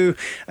am too.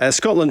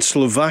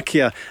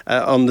 Scotland-Slovakia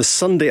on the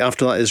Sunday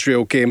after that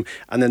Israel game,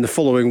 and then the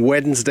following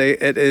Wednesday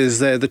it is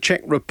the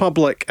Czech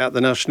Republic at the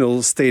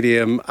National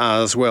Stadium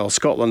as well.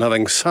 Scotland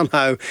having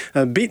somehow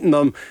beaten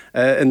them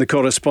in the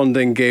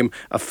corresponding game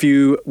a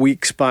few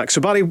weeks back. So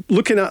Barry,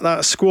 looking at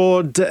that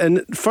squad,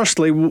 and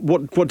firstly,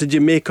 what did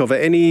you make of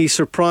it? Any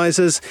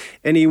surprises?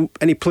 Any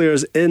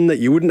players in that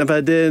you wouldn't have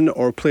had in,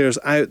 or players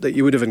out that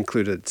you would have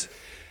included?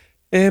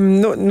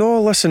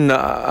 No. Listen.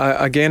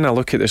 Again, I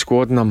look at the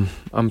squad and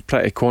I'm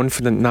pretty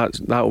confident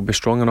that will be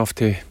strong enough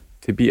to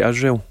beat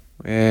Israel.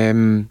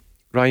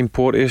 Ryan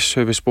Porteous,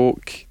 who we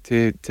spoke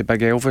to Big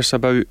Elvis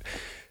about,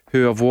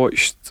 who I've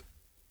watched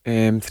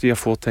 3 or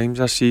 4 times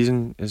this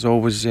season, has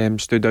always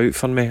stood out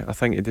for me. I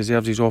think he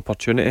deserves his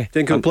opportunity.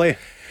 Think he'll play?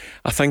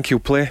 I think he'll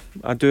play.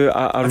 I do.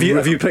 Have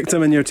you picked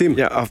him in your team?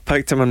 Yeah, I've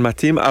picked him in my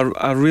team.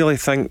 I really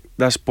think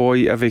this boy,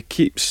 if he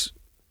keeps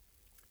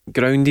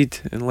grounded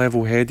and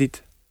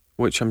level-headed,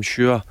 which I'm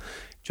sure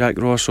Jack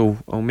Ross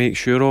will make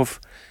sure of,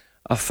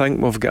 I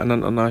think we've got an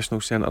international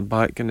centre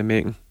back in the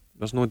making.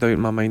 There's no doubt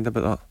in my mind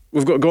about that.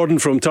 We've got Gordon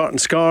from Tartan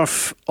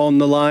Scarf on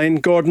the line.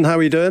 Gordon, how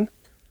are you doing?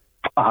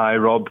 Hi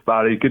Rob,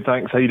 Barry, good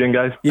thanks. How you doing,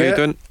 guys? Yeah, how you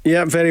doing?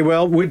 Yeah, very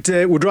well. Would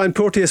Ryan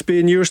Porteous be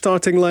in your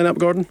starting lineup,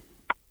 Gordon?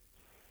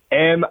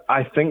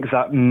 I think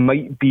that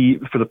might be,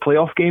 for the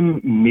playoff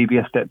game, maybe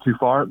a step too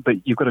far, but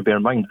you've got to bear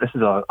in mind this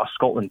is a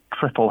Scotland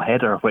triple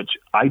header, which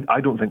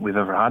I don't think we've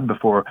ever had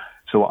before,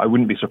 so I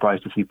wouldn't be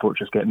surprised to see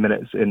Porteous get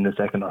minutes in the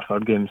second or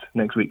third games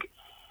next week.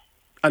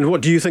 And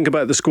what do you think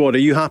about the squad? Are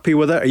you happy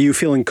with it? Are you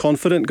feeling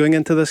confident going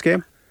into this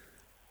game?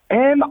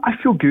 I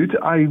feel good.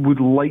 I would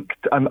like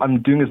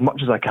I'm doing as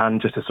much as I can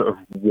just to sort of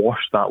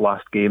wash that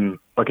last game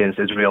against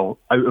Israel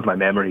out of my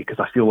memory, because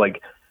I feel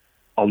like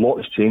a lot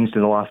has changed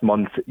in the last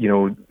month.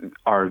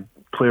 Our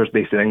players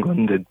based in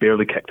England had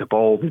barely kicked a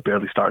ball. They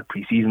barely started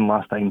pre-season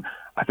last time.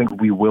 I think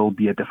we will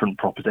be a different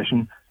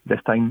proposition this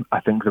time.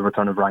 I think the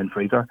return of Ryan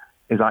Fraser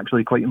is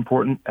actually quite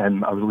important. I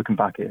was looking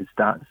back at his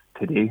stats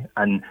today,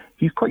 and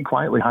he's quite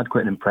quietly had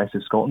quite an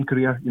impressive Scotland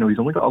career. He's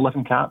only got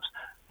 11 caps,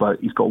 but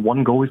he's got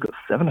 1 goal, he's got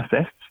 7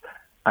 assists.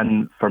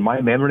 And from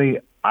my memory,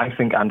 I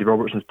think Andy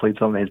Robertson's played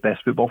some of his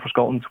best football for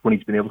Scotland when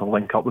he's been able to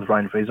link up with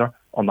Ryan Fraser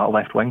on that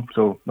left wing.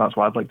 So that's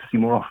what I'd like to see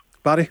more of.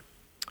 Barry?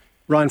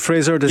 Ryan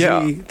Fraser,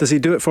 does he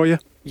do it for you?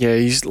 Yeah,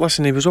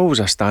 he was always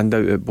a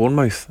standout at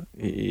Bournemouth.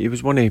 He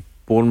was one of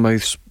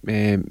Bournemouth's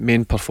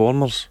main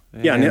performers.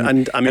 Yeah,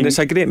 and I mean, and it's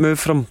a great move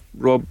from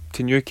Rob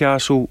to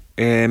Newcastle.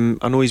 I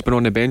know he's been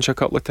on the bench a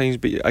couple of times,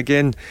 but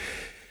again,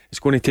 it's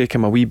going to take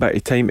him a wee bit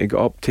of time to get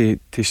up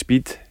to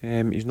speed.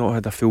 He's not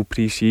had a full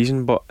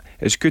pre-season, but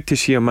it's good to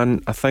see him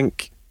in. I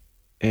think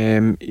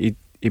he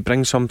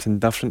brings something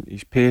different.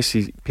 He's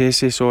pacey.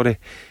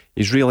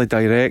 He's really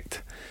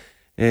direct.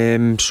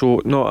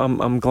 So no,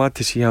 I'm glad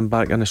to see him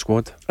back in the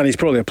squad. And he's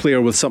probably a player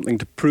with something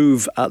to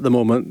prove at the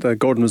moment.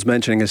 Gordon was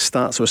mentioning his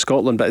stats with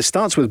Scotland, but his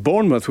stats with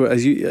Bournemouth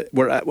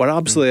were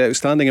absolutely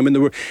outstanding. I mean,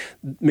 there were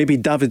maybe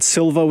David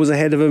Silva was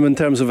ahead of him in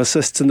terms of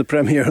assists in the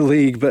Premier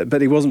League,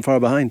 but he wasn't far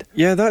behind.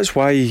 Yeah, that's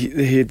why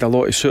he had a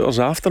lot of suitors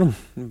after him.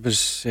 It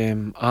was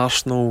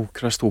Arsenal,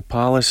 Crystal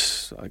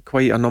Palace,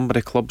 quite a number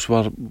of clubs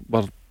were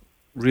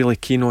really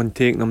keen on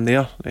taking him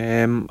there.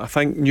 I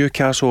think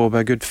Newcastle will be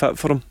a good fit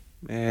for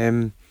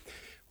him.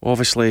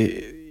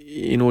 Obviously,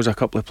 he knows a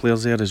couple of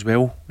players there as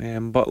well.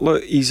 But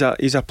look, he's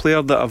a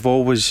player that I've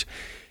always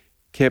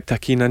kept a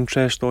keen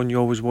interest on. You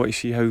always want to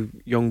see how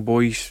young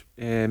boys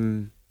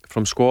from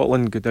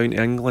Scotland go down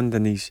to England,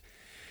 and he's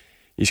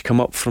come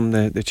up from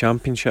the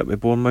Championship with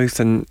Bournemouth,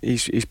 and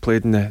he's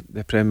played in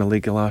the Premier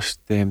League the last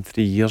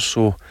 3 years.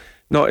 So,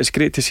 no, it's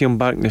great to see him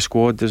back in the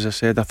squad. As I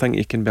said, I think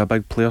he can be a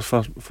big player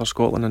for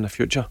Scotland in the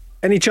future.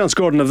 Any chance,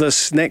 Gordon, of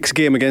this next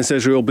game against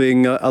Israel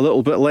being a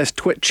little bit less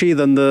twitchy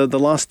than the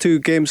last 2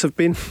 games have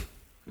been?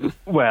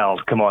 Well,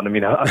 come on. I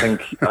mean, I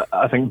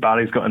think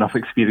Barry's got enough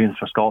experience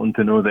for Scotland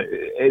to know that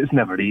it's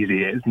never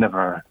easy. It's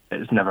never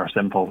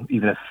simple.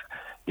 Even if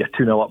you're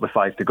 2-0 up with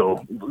 5 to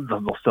go,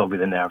 there'll still be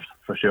the nerves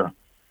for sure.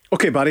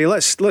 Okay, Barry,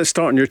 let's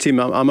start on your team.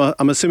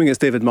 I'm assuming it's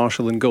David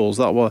Marshall in goals.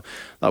 That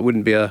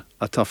wouldn't be a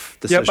tough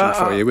decision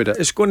for you, would it?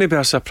 It's going to be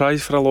a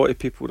surprise for a lot of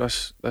people,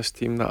 this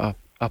team that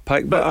I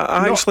picked. But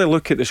I actually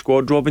look at the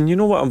squad, Robin. You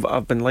know what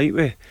I've been like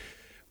with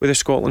the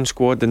Scotland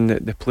squad and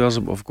the players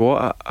that we've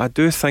got. I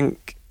do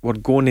think we're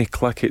going to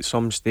click at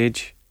some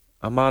stage.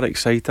 I'm more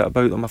excited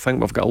about them. I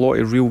think we've got a lot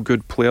of real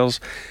good players.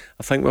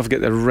 I think we've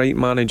got the right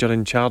manager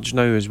in charge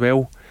now as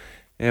well.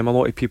 A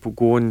lot of people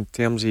go in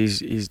terms of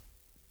he's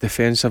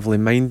defensively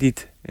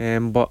minded,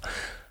 but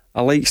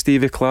I like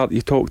Stevie Clarke.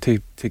 You talk to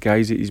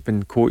guys that he's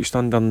been coached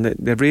under, and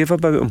they rave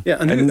about him. Yeah,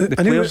 and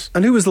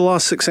who was the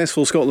last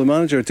successful Scotland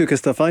manager who took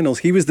us to finals?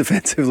 He was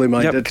defensively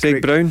minded. Yep,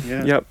 Craig Brown.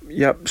 Yeah.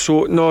 Yep.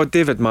 So no,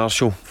 David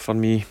Marshall for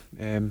me.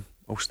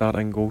 I'll start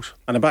in goals.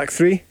 And a back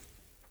 3.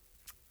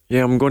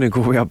 Yeah, I'm going to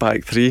go with a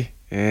back 3.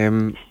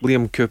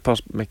 Liam Cooper,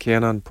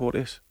 McKenna, and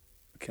Porteous.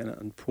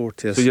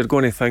 So you're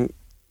going to think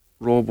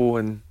Robbo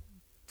and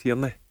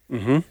Tierney.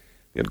 Mm-hmm.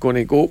 You're going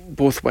to go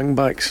both wing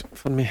backs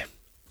for me.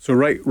 So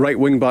right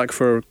wing back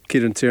for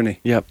Kieran Tierney.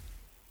 Yep.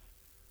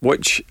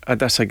 Which I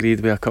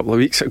disagreed with a couple of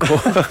weeks ago.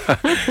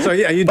 So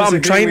yeah, but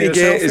I'm trying to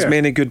get as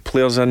many good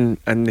players in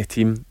the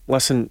team.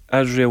 Listen,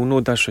 Israel,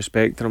 no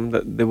disrespect to them,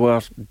 that they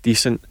were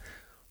decent,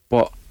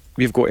 but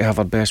we've got to have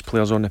our best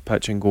players on the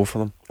pitch and go for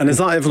them. And is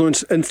that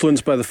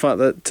influenced by the fact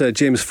that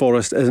James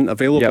Forrest isn't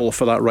available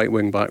for that right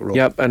wing back role?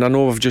 Yep. And I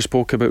know I've just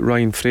spoke about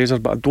Ryan Fraser,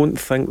 but I don't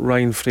think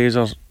Ryan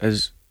Fraser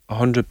is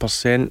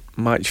 100%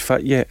 match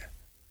fit yet.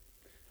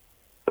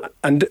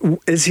 And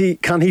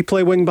can he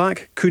play wing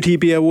back? Could he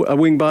be a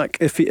wing back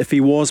if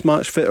he was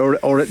match fit,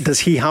 or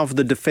does he have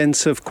the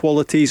defensive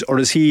qualities, or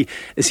is he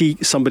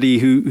somebody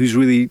who's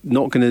really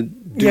not going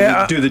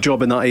to do the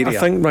job in that area? I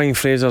think Ryan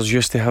Fraser's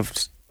used to have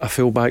a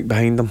full back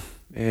behind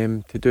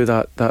him to do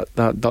that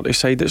dirty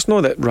side. It's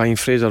not that Ryan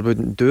Fraser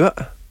wouldn't do it.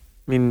 I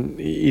mean,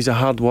 he's a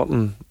hard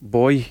working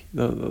boy,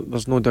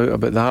 there's no doubt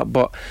about that,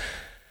 but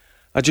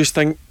I just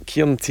think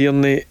Kieran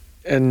Tierney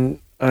and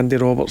Andy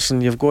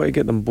Robertson, you've got to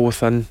get them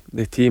both in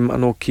the team. I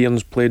know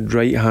Kieran's played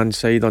right hand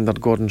side under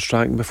Gordon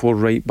Strachan before,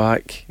 right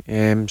back,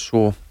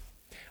 so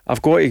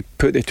I've got to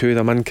put the 2 of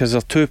them in because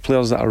they're 2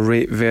 players that I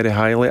rate very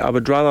highly. I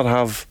would rather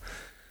have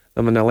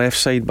them on the left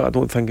side, but I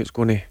don't think it's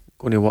going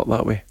to work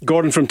that way.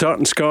 Gordon from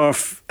Tartan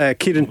Scarf,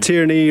 Kieran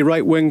Tierney,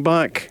 right wing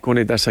back. Going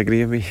to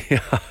disagree with me.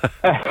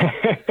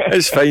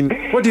 It's fine.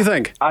 What do you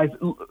think?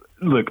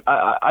 Look,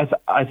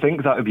 I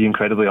think that would be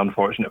incredibly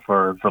unfortunate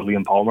for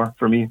Liam Palmer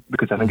for me,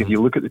 because I think if you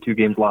look at the 2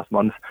 games last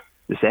month,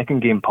 the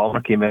second game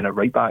Palmer came in at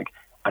right back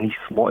and he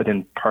slotted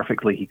in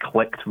perfectly. He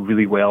clicked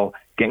really well.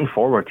 Getting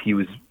forward, he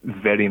was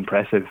very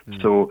impressive.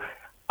 So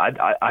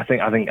I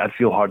think I'd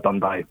feel hard done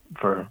by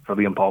for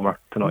Liam Palmer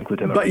to not include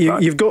him. But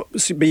you've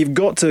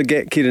got to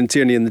get Kieran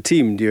Tierney in the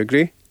team. Do you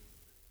agree?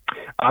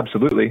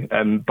 Absolutely.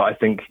 But I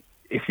think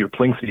if you're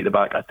playing 3 at the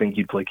back, I think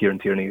you'd play Kieran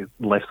Tierney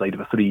left side of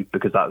a 3,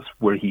 because that's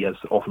where he has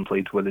often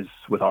played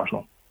with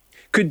Arsenal.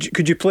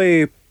 Could you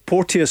play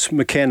Porteous,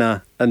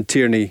 McKenna and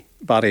Tierney,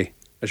 Barry,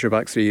 as your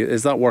back 3?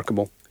 Is that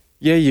workable?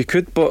 Yeah, you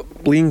could, but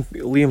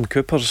Liam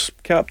Cooper's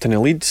captain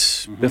of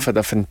Leeds. They've had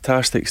a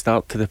fantastic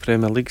start to the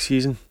Premier League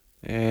season.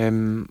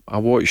 I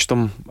watched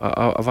them.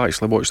 I've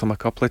actually watched them a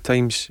couple of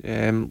times.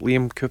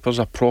 Liam Cooper's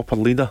a proper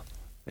leader.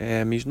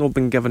 He's not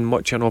been given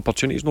much an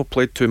opportunity. He's not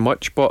played too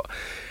much, but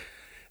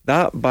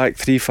that back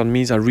three for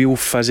me is a real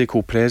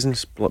physical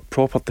presence, like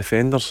proper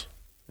defenders,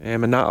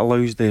 and that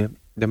allows the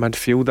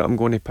midfield that I'm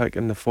going to pick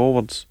and the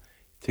forwards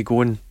to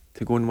go and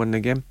win the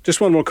game. Just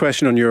one more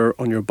question on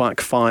your back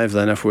five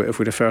then, if we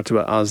refer to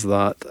it as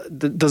that.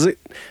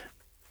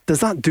 Does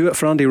that do it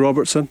for Andy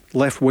Robertson,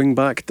 left wing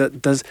back?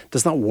 Does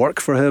that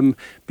work for him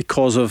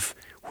because of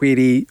where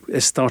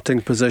his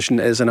starting position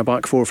is in a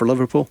back four for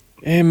Liverpool?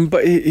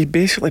 But he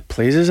basically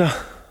plays as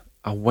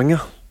a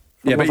winger.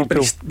 Yeah,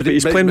 but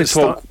he's playing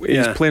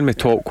with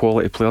top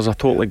quality players. I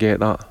totally get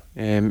that.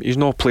 He's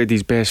not played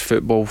his best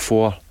football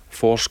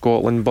for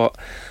Scotland, but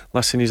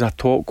listen, he's a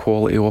top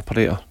quality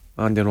operator,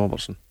 Andy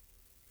Robertson.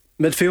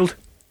 Midfield?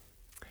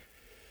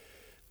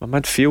 My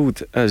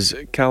midfield is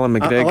Callum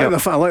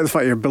McGregor. I like the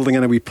fact you're building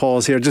in a wee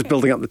pause here, just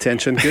building up the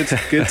tension.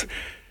 Good.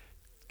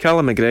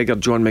 Callum McGregor,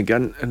 John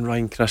McGinn and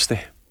Ryan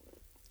Christie.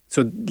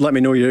 So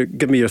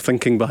give me your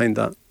thinking behind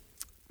that.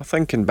 My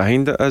thinking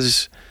behind it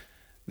is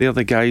they're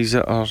the guys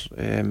that are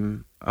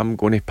I'm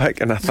going to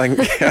pick, and I think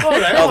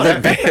are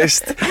the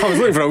best. I was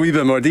looking for a wee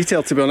bit more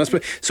detail, to be honest.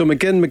 But so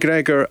McGinn,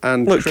 McGregor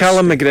and look,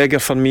 Callum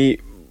McGregor for me,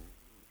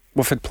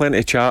 we've had plenty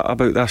of chat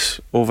about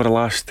this over the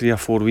last 3 or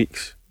 4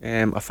 weeks.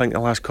 I think the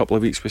last couple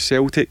of weeks with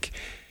Celtic,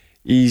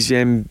 he's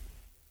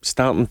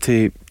starting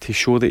to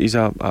show that he's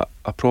a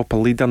proper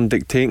leader and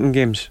dictating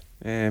games.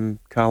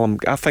 Callum,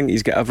 I think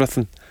he's got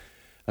everything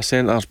a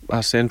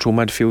central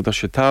midfielder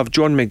should have.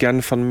 John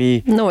McGinn for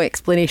me, no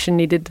explanation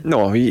needed.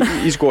 No,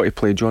 he's got to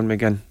play. John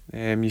McGinn,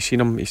 you've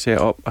seen him, he set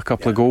up a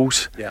couple of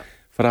goals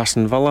for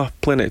Aston Villa,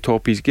 playing at the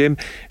top of his game.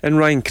 And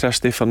Ryan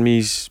Christie for me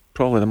is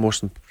probably the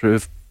most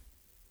improved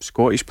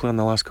Scottish player in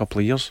the last couple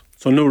of years.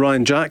 So no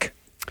Ryan Jack?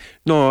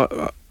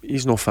 No,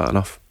 he's not fit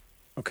enough.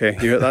 Okay,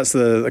 that's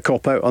the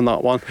cop out on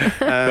that one.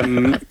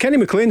 Kenny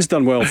McLean's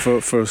done well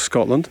for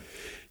Scotland.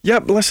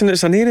 Yep, listen,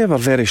 it's an area we're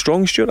very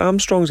strong. Stuart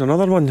Armstrong's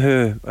another one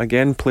who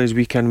again plays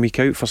week in, week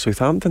out for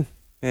Southampton.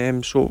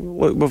 So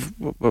look,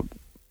 we've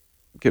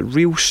got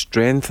real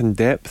strength and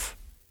depth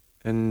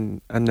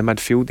in the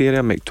midfield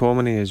area.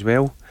 McTominay as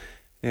well.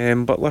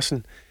 But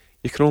listen,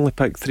 you can only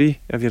pick three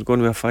if you're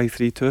going with a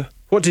 5-3-2.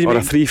 What do you mean? Or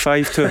a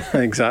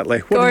 3-5-2. Exactly.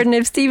 Gordon,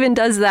 if Stephen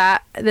does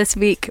that this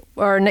week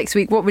or next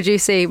week, what would you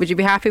say? Would you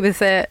be happy with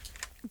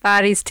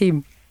Barry's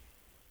team?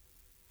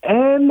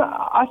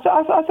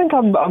 I think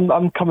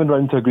I'm coming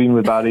round to agreeing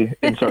with Barry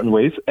in certain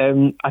ways.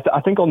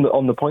 I think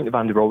on the point of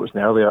Andy Robertson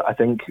earlier, I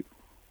think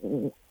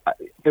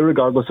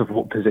irregardless of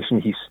what position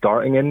he's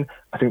starting in,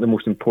 I think the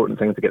most important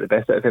thing to get the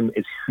best out of him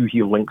is who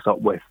he links up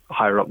with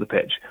higher up the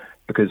pitch,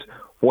 because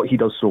what he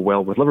does so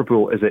well with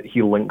Liverpool is that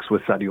he links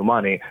with Sadio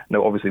Mane.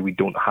 Now obviously we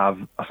don't have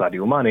a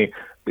Sadio Mane,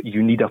 but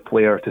you need a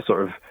player to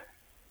sort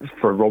of,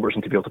 for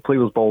Robertson to be able to play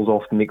those balls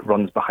off, to make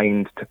runs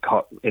behind, to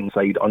cut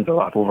inside,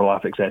 underlap,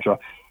 overlap, etc.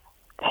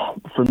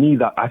 For me,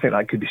 I think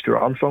that could be Stuart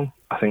Armstrong.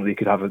 I think they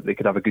could have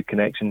a good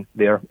connection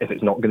there if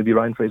it's not going to be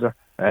Ryan Fraser.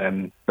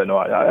 But no,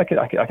 I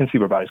can see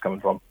where Barry's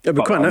coming from. It'd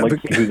be quite nice. I'd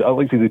like to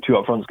see who the two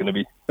up front is going to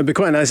be. It'd be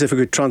quite nice if we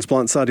could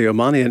transplant Sadio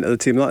Mane into the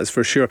team. That is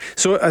for sure.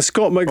 So has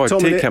Scott McTominay?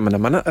 Take him in a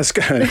minute.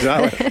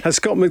 Exactly. Has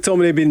Scott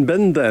McTominay been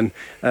binned then?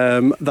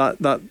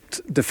 That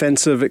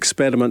defensive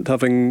experiment,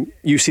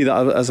 you see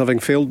that as having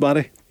failed,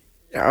 Barry?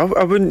 Yeah,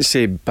 I wouldn't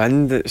say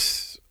binned.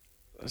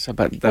 It's a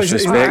bit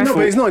disrespectful.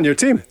 But he's not on your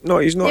team. No,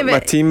 he's not on my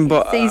team,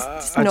 but he's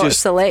not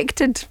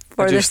selected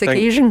for this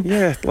occasion.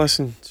 Yeah,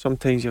 listen,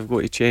 sometimes you've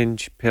got to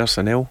change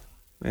personnel,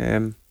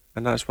 and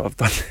that's what I've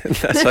done on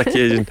this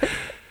occasion.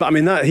 But I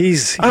mean,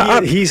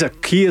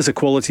 he is a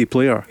quality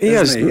player. He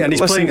is, and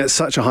he's playing at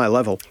such a high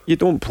level. You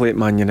don't play at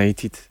Man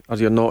United, or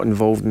you're not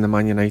involved in the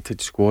Man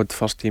United squad,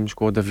 first team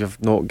squad, if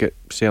you've not got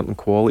certain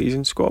qualities.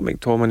 And Scott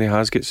McTominay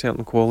has got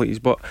certain qualities,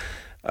 but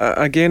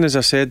again, as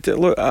I said,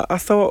 look, I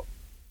thought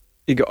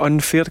he got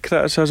unfair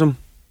criticism.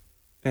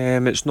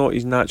 It's not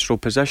his natural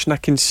position. I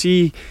can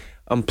see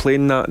I'm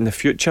playing that in the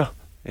future.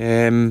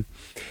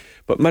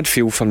 But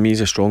midfield for me is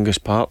the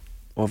strongest part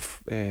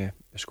of the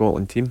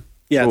Scotland team.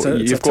 Yeah, so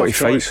you've got to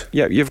fight. Choice.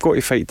 Yeah, you've got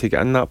to fight to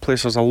get in that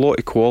place. There's a lot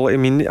of quality. I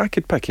mean, I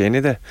could pick any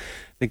of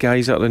the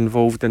guys that are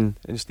involved in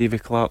Stevie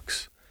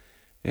Clarke's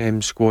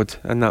squad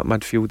in that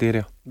midfield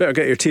area. Better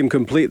get your team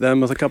complete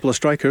then with a couple of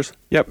strikers.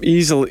 Yep,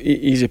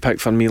 easy pick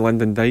for me,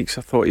 Lyndon Dykes.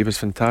 I thought he was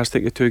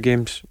fantastic the 2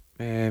 games.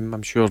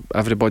 I'm sure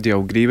everybody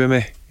will agree with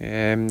me.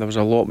 There was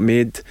a lot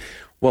made.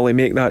 Will he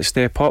make that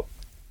step up?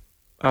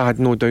 I had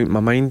no doubt in my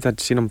mind.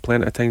 I'd seen him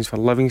plenty of times for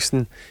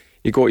Livingston.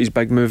 He got his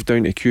big move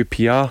down to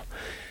QPR,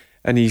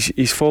 and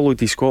he's followed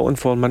his Scotland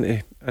form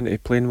into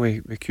playing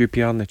with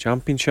QPR in the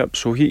Championship.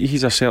 So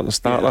he's a certain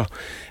starter,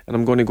 and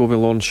I'm going to go with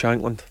Lawrence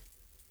Shankland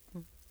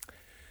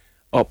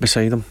up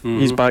beside him.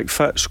 He's back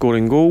fit,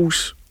 scoring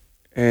goals.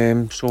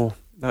 So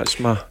that's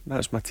my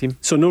team.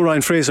 So no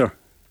Ryan Fraser?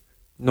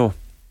 No.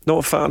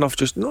 Not fit enough.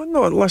 Just no.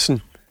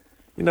 Listen,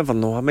 you never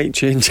know. I might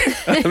change.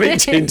 I might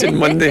change on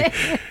Monday.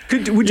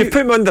 Would you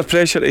put me under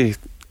pressure to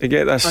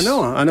get this? I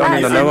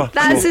know.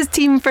 That's his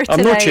team for tonight.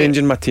 I'm not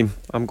changing my team.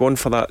 I'm going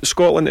for that.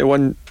 Scotland to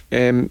win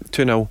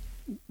 2-0.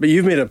 But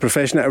you've made a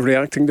profession out of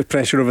reacting to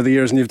pressure over the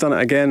years, and you've done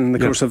it again in the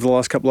course of the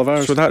last couple of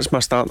hours. So that's my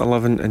starting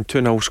 11 and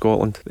 2-0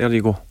 Scotland. There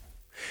you go.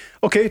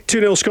 OK,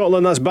 2-0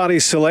 Scotland, that's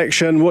Barry's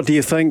selection. What do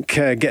you think?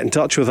 Get in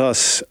touch with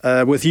us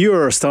with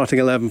your starting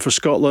 11 for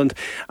Scotland.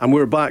 And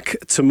we're back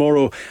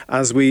tomorrow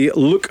as we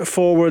look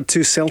forward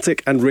to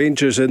Celtic and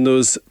Rangers in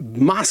those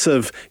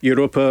massive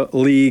Europa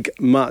League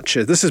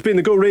matches. This has been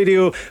the Go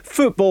Radio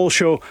Football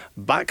Show.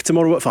 Back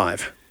tomorrow at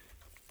 5.